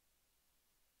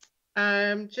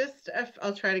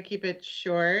 I'll try to keep it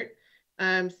short.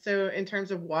 So in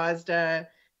terms of WASDA,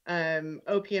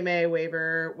 OPMA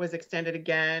waiver was extended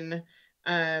again.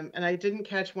 And I didn't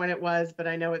catch when it was, but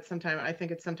I know it's I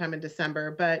think it's sometime in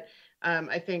December. But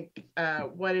I think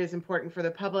what is important for the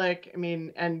public,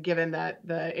 and given that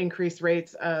the increased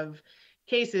rates of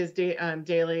cases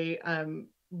daily,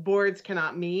 boards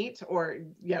cannot meet,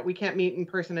 we can't meet in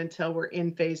person until we're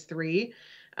in phase 3.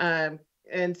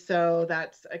 And so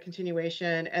that's a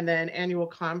continuation. And then annual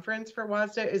conference for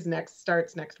WASDA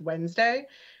starts next Wednesday.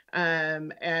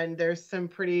 And there's some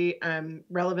pretty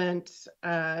relevant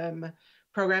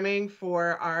programming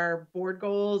for our board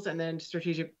goals and then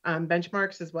strategic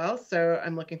benchmarks as well. So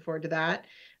I'm looking forward to that.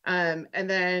 And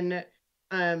then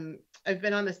I've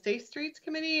been on the Safe Streets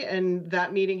Committee, and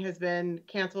that meeting has been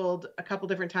canceled a couple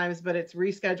different times, but it's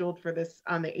rescheduled for this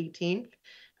on the 18th.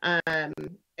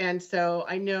 And so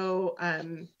I know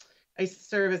I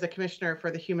serve as a commissioner for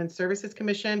the Human Services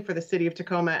Commission for the city of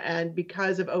Tacoma, and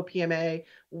because of OPMA,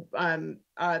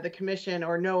 the commission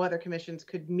or no other commissions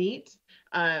could meet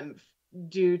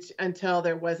until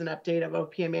there was an update of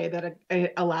OPMA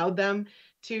that allowed them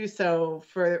to. So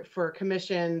for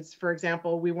commissions, for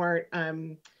example, we weren't,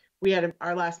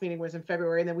 our last meeting was in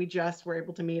February, and then we just were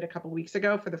able to meet a couple weeks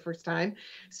ago for the first time.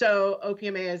 So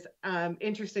OPMA has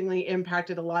interestingly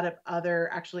impacted a lot of other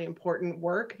actually important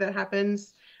work that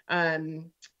happens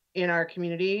in our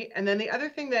community. And then the other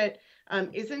thing that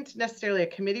isn't necessarily a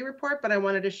committee report, but I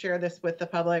wanted to share this with the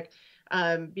public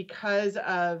because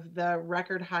of the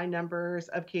record high numbers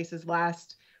of cases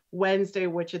last Wednesday,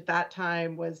 which at that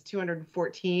time was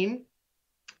 214.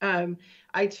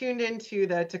 I tuned into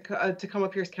the Tacoma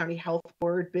Pierce County Health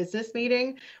Board business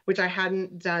meeting, which I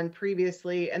hadn't done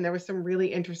previously, and there was some really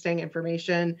interesting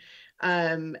information.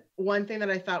 One thing that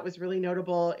I thought was really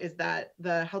notable is that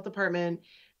the health department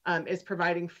is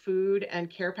providing food and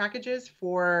care packages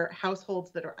for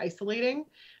households that are isolating.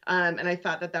 And I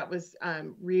thought that was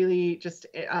really just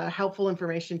helpful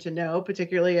information to know,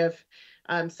 particularly if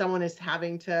someone is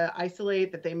having to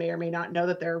isolate, that they may or may not know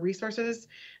that there are resources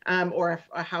or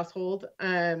a household.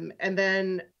 And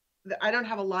then I don't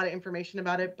have a lot of information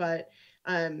about it, but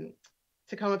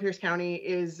Tacoma Pierce County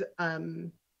is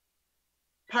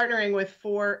partnering with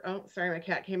my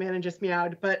cat came in and just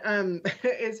meowed, but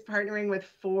is partnering with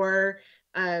 4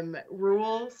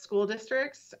 rural school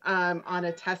districts on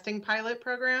a testing pilot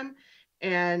program.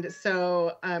 And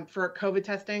so for COVID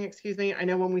testing, I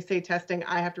know when we say testing,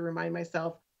 I have to remind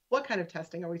myself, what kind of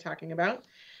testing are we talking about?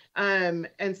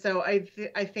 And so I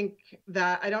think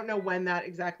that I don't know when that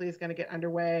exactly is going to get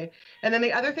underway. And then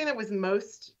the other thing that was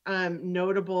most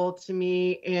notable to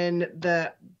me in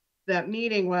that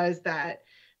meeting was that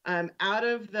Out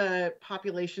of the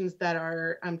populations that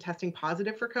are testing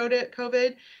positive for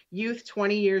COVID, youth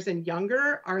 20 years and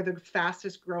younger are the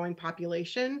fastest growing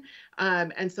population.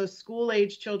 And so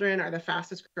school-age children are the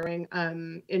fastest growing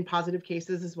in positive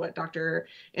cases, is what Dr.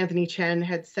 Anthony Chen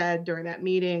had said during that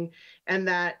meeting. And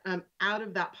that out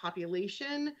of that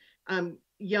population,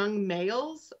 young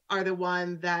males are the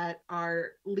ones that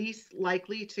are least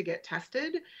likely to get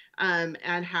tested and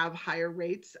have higher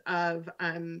rates of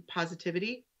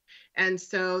positivity. And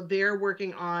so they're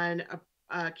working on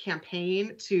a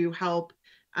campaign to help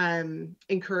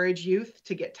encourage youth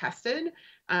to get tested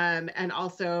and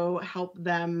also help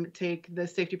them take the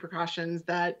safety precautions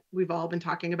that we've all been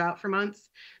talking about for months.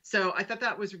 So I thought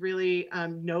that was really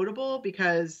notable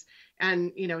because,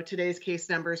 and you know, today's case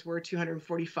numbers were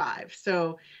 245.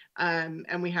 So,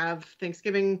 and we have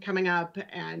Thanksgiving coming up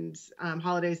and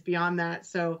holidays beyond that.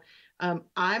 So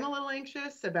I'm a little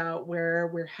anxious about where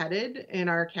we're headed in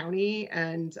our county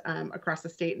and across the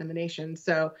state and in the nation.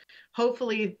 So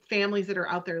hopefully families that are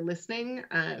out there listening,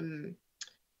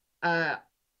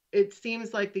 it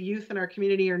seems like the youth in our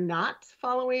community are not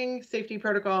following safety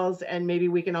protocols, and maybe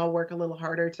we can all work a little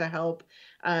harder to help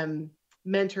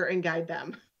mentor and guide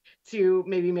them to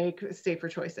maybe make safer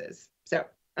choices. So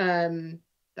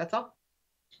that's all.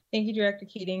 Thank you, Director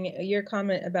Keating. Your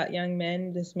comment about young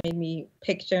men just made me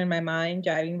picture in my mind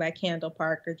driving by Candle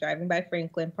Park or driving by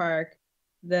Franklin Park.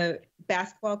 The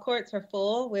basketball courts are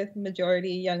full with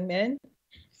majority young men.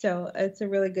 So it's a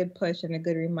really good push and a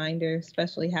good reminder,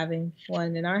 especially having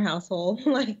one in our household.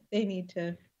 Like they need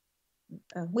to,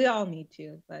 we all need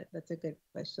to, but that's a good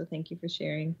push. So thank you for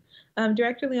sharing.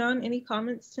 Director Leon, any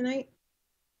comments tonight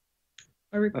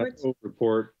or reports?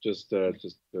 Report, just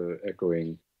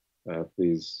echoing.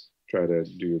 Please try to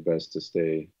do your best to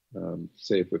stay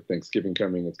safe with Thanksgiving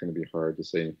coming. It's going to be hard to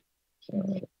say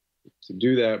to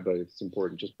do that, but it's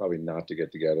important just probably not to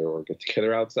get together or get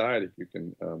together outside if you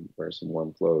can wear some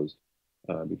warm clothes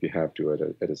if you have to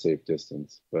at a safe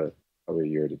distance, but probably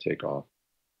a year to take off.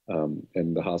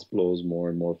 And the hospital is more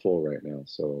and more full right now,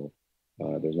 so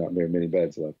there's not very many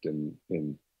beds left in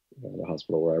the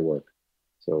hospital where I work.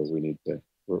 So we need to.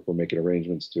 We're making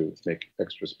arrangements to make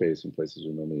extra space in places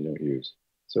we normally don't use.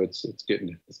 So it's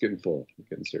getting full, it's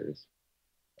getting serious.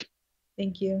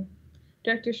 Thank you.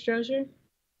 Director Strozier?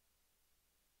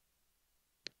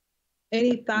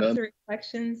 Any thoughts or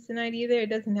reflections tonight either? It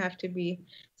doesn't have to be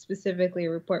specifically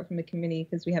a report from the committee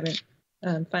because we haven't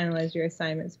finalized your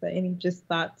assignments, but any just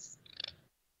thoughts?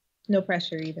 No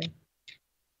pressure either.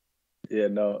 Yeah,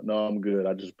 no, I'm good.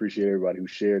 I just appreciate everybody who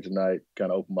shared tonight,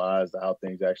 kind of opened my eyes to how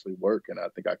things actually work. And I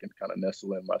think I can kind of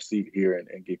nestle in my seat here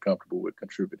and get comfortable with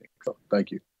contributing. So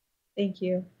thank you. Thank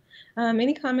you.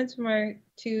 Any comments from our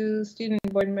two student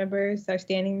board members, our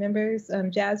standing members?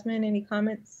 Jasmine, any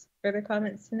comments, further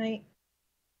comments tonight?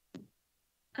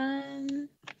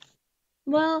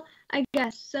 Well, I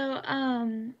guess so.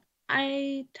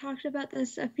 I talked about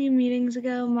this a few meetings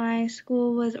ago. My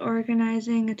school was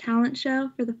organizing a talent show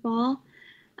for the fall.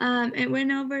 It went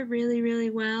over really, really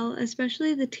well,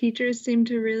 especially the teachers seemed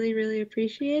to really, really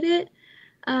appreciate it.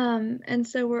 And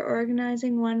so we're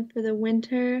organizing one for the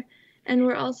winter, and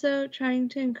we're also trying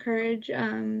to encourage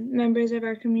members of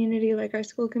our community, like our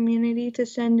school community, to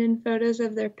send in photos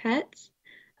of their pets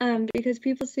because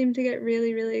people seem to get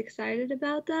really, really excited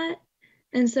about that.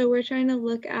 And so we're trying to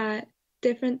look at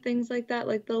different things like that,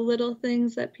 like the little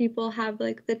things that people have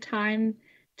like the time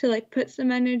to like put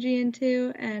some energy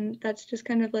into, and that's just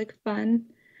kind of like fun.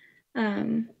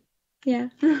 Yeah.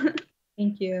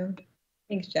 Thank you.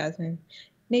 Thanks, Jasmine.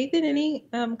 Nathan, any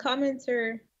comments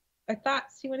or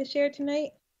thoughts you want to share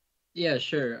tonight? Yeah,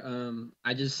 sure.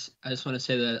 I just want to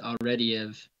say that already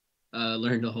I've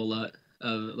learned a whole lot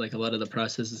of like a lot of the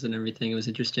processes and everything. It was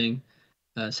interesting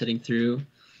sitting through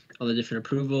all the different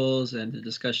approvals and the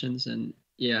discussions, and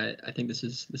yeah, I think this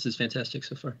is fantastic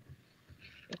so far.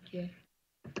 Thank you.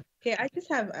 Okay, I just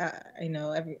have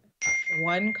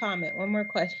one more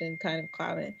question kind of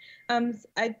comment.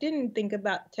 I didn't think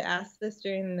about to ask this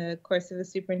during the course of the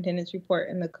superintendent's report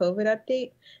and the COVID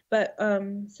update, but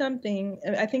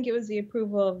I think it was the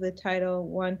approval of the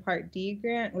Title I Part D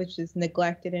grant, which is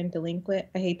neglected and delinquent.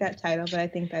 I hate that title, but I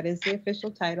think that is the official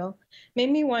title.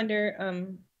 Made me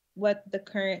wonder what the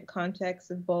current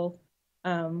context of both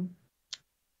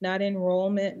not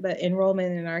enrollment, but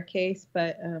enrollment in our case,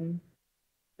 but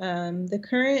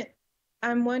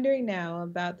I'm wondering now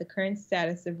about the current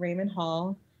status of Raymond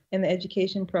Hall and the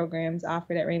education programs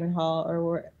offered at Raymond Hall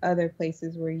or other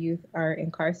places where youth are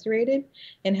incarcerated,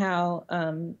 and how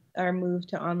our move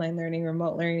to online learning,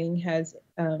 remote learning has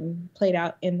played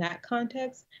out in that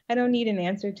context. I don't need an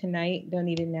answer tonight, don't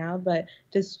need it now, but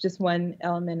just one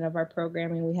element of our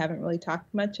programming we haven't really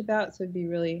talked much about, so it'd be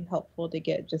really helpful to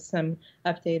get just some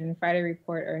update in a Friday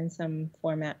report or in some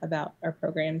format about our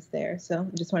programs there. So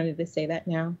just wanted to say that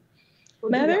now.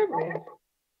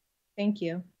 Thank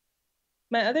you.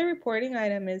 My other reporting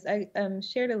item is I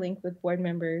shared a link with board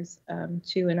members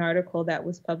to an article that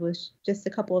was published just a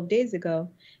couple of days ago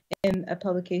in a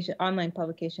online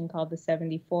publication called The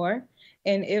 74.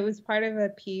 And it was part of a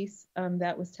piece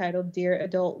that was titled Dear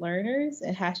Adult Learners,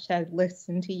 a hashtag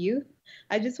Listen to Youth.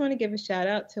 I just want to give a shout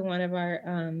out to one of our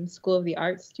School of the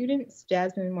Arts students,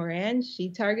 Jasmine Moran. She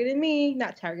targeted me,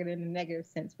 not targeted in a negative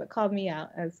sense, but called me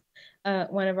out as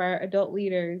one of our adult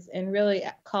leaders and really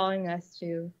calling us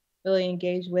to really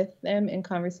engage with them in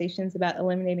conversations about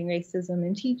eliminating racism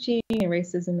in teaching and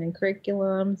racism in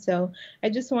curriculum. So I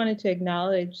just wanted to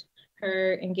acknowledge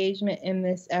her engagement in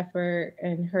this effort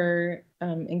and her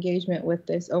engagement with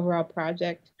this overall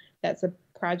project. That's a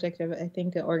project of, I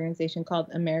think, an organization called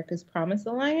America's Promise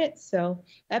Alliance. So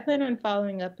I plan on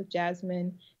following up with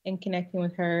Jasmine and connecting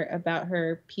with her about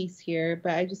her piece here,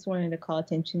 but I just wanted to call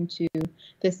attention to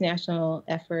this national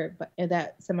effort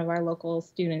that some of our local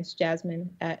students, Jasmine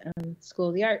at School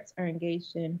of the Arts, are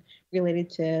engaged in related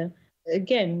to,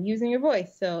 again, using your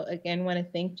voice. So again, want to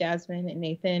thank Jasmine and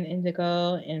Nathan,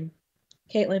 Indigo, and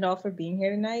Caitlin all for being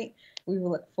here tonight. We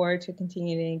will look forward to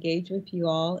continue to engage with you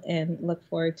all and look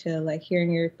forward to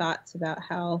hearing your thoughts about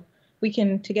how we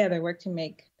can together work to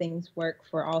make things work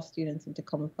for all students in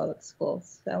Tacoma Public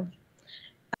Schools. So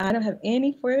I don't have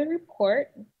any further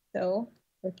report. So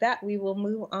with that, we will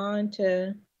move on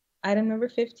to item number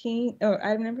 16,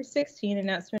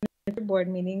 announcement for board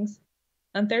meetings.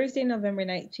 On Thursday, November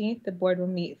 19th, the board will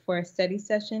meet for a study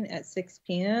session at 6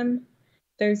 p.m.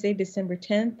 Thursday, December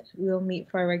 10th, we will meet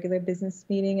for our regular business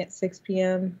meeting at 6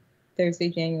 p.m. Thursday,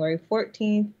 January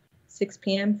 14th, 6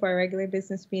 p.m. for our regular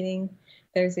business meeting.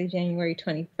 Thursday, January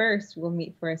 21st, we'll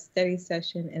meet for a study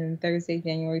session. And then Thursday,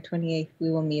 January 28th,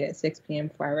 we will meet at 6 p.m.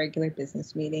 for our regular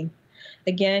business meeting.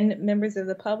 Again, members of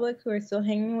the public who are still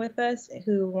hanging with us,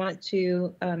 who want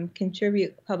to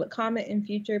contribute public comment in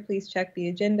future, please check the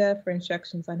agenda for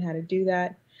instructions on how to do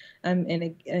that.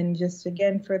 And just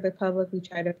again, for the public, we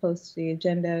try to post the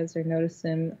agendas or notice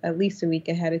them at least a week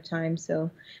ahead of time.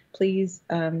 So please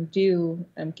do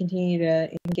continue to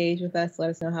engage with us. Let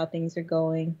us know how things are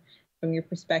going from your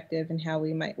perspective and how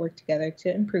we might work together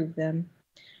to improve them.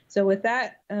 So with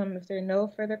that, if there are no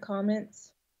further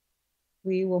comments,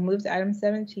 we will move to item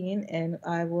 17 and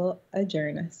I will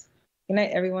adjourn us. Good night,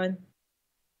 everyone.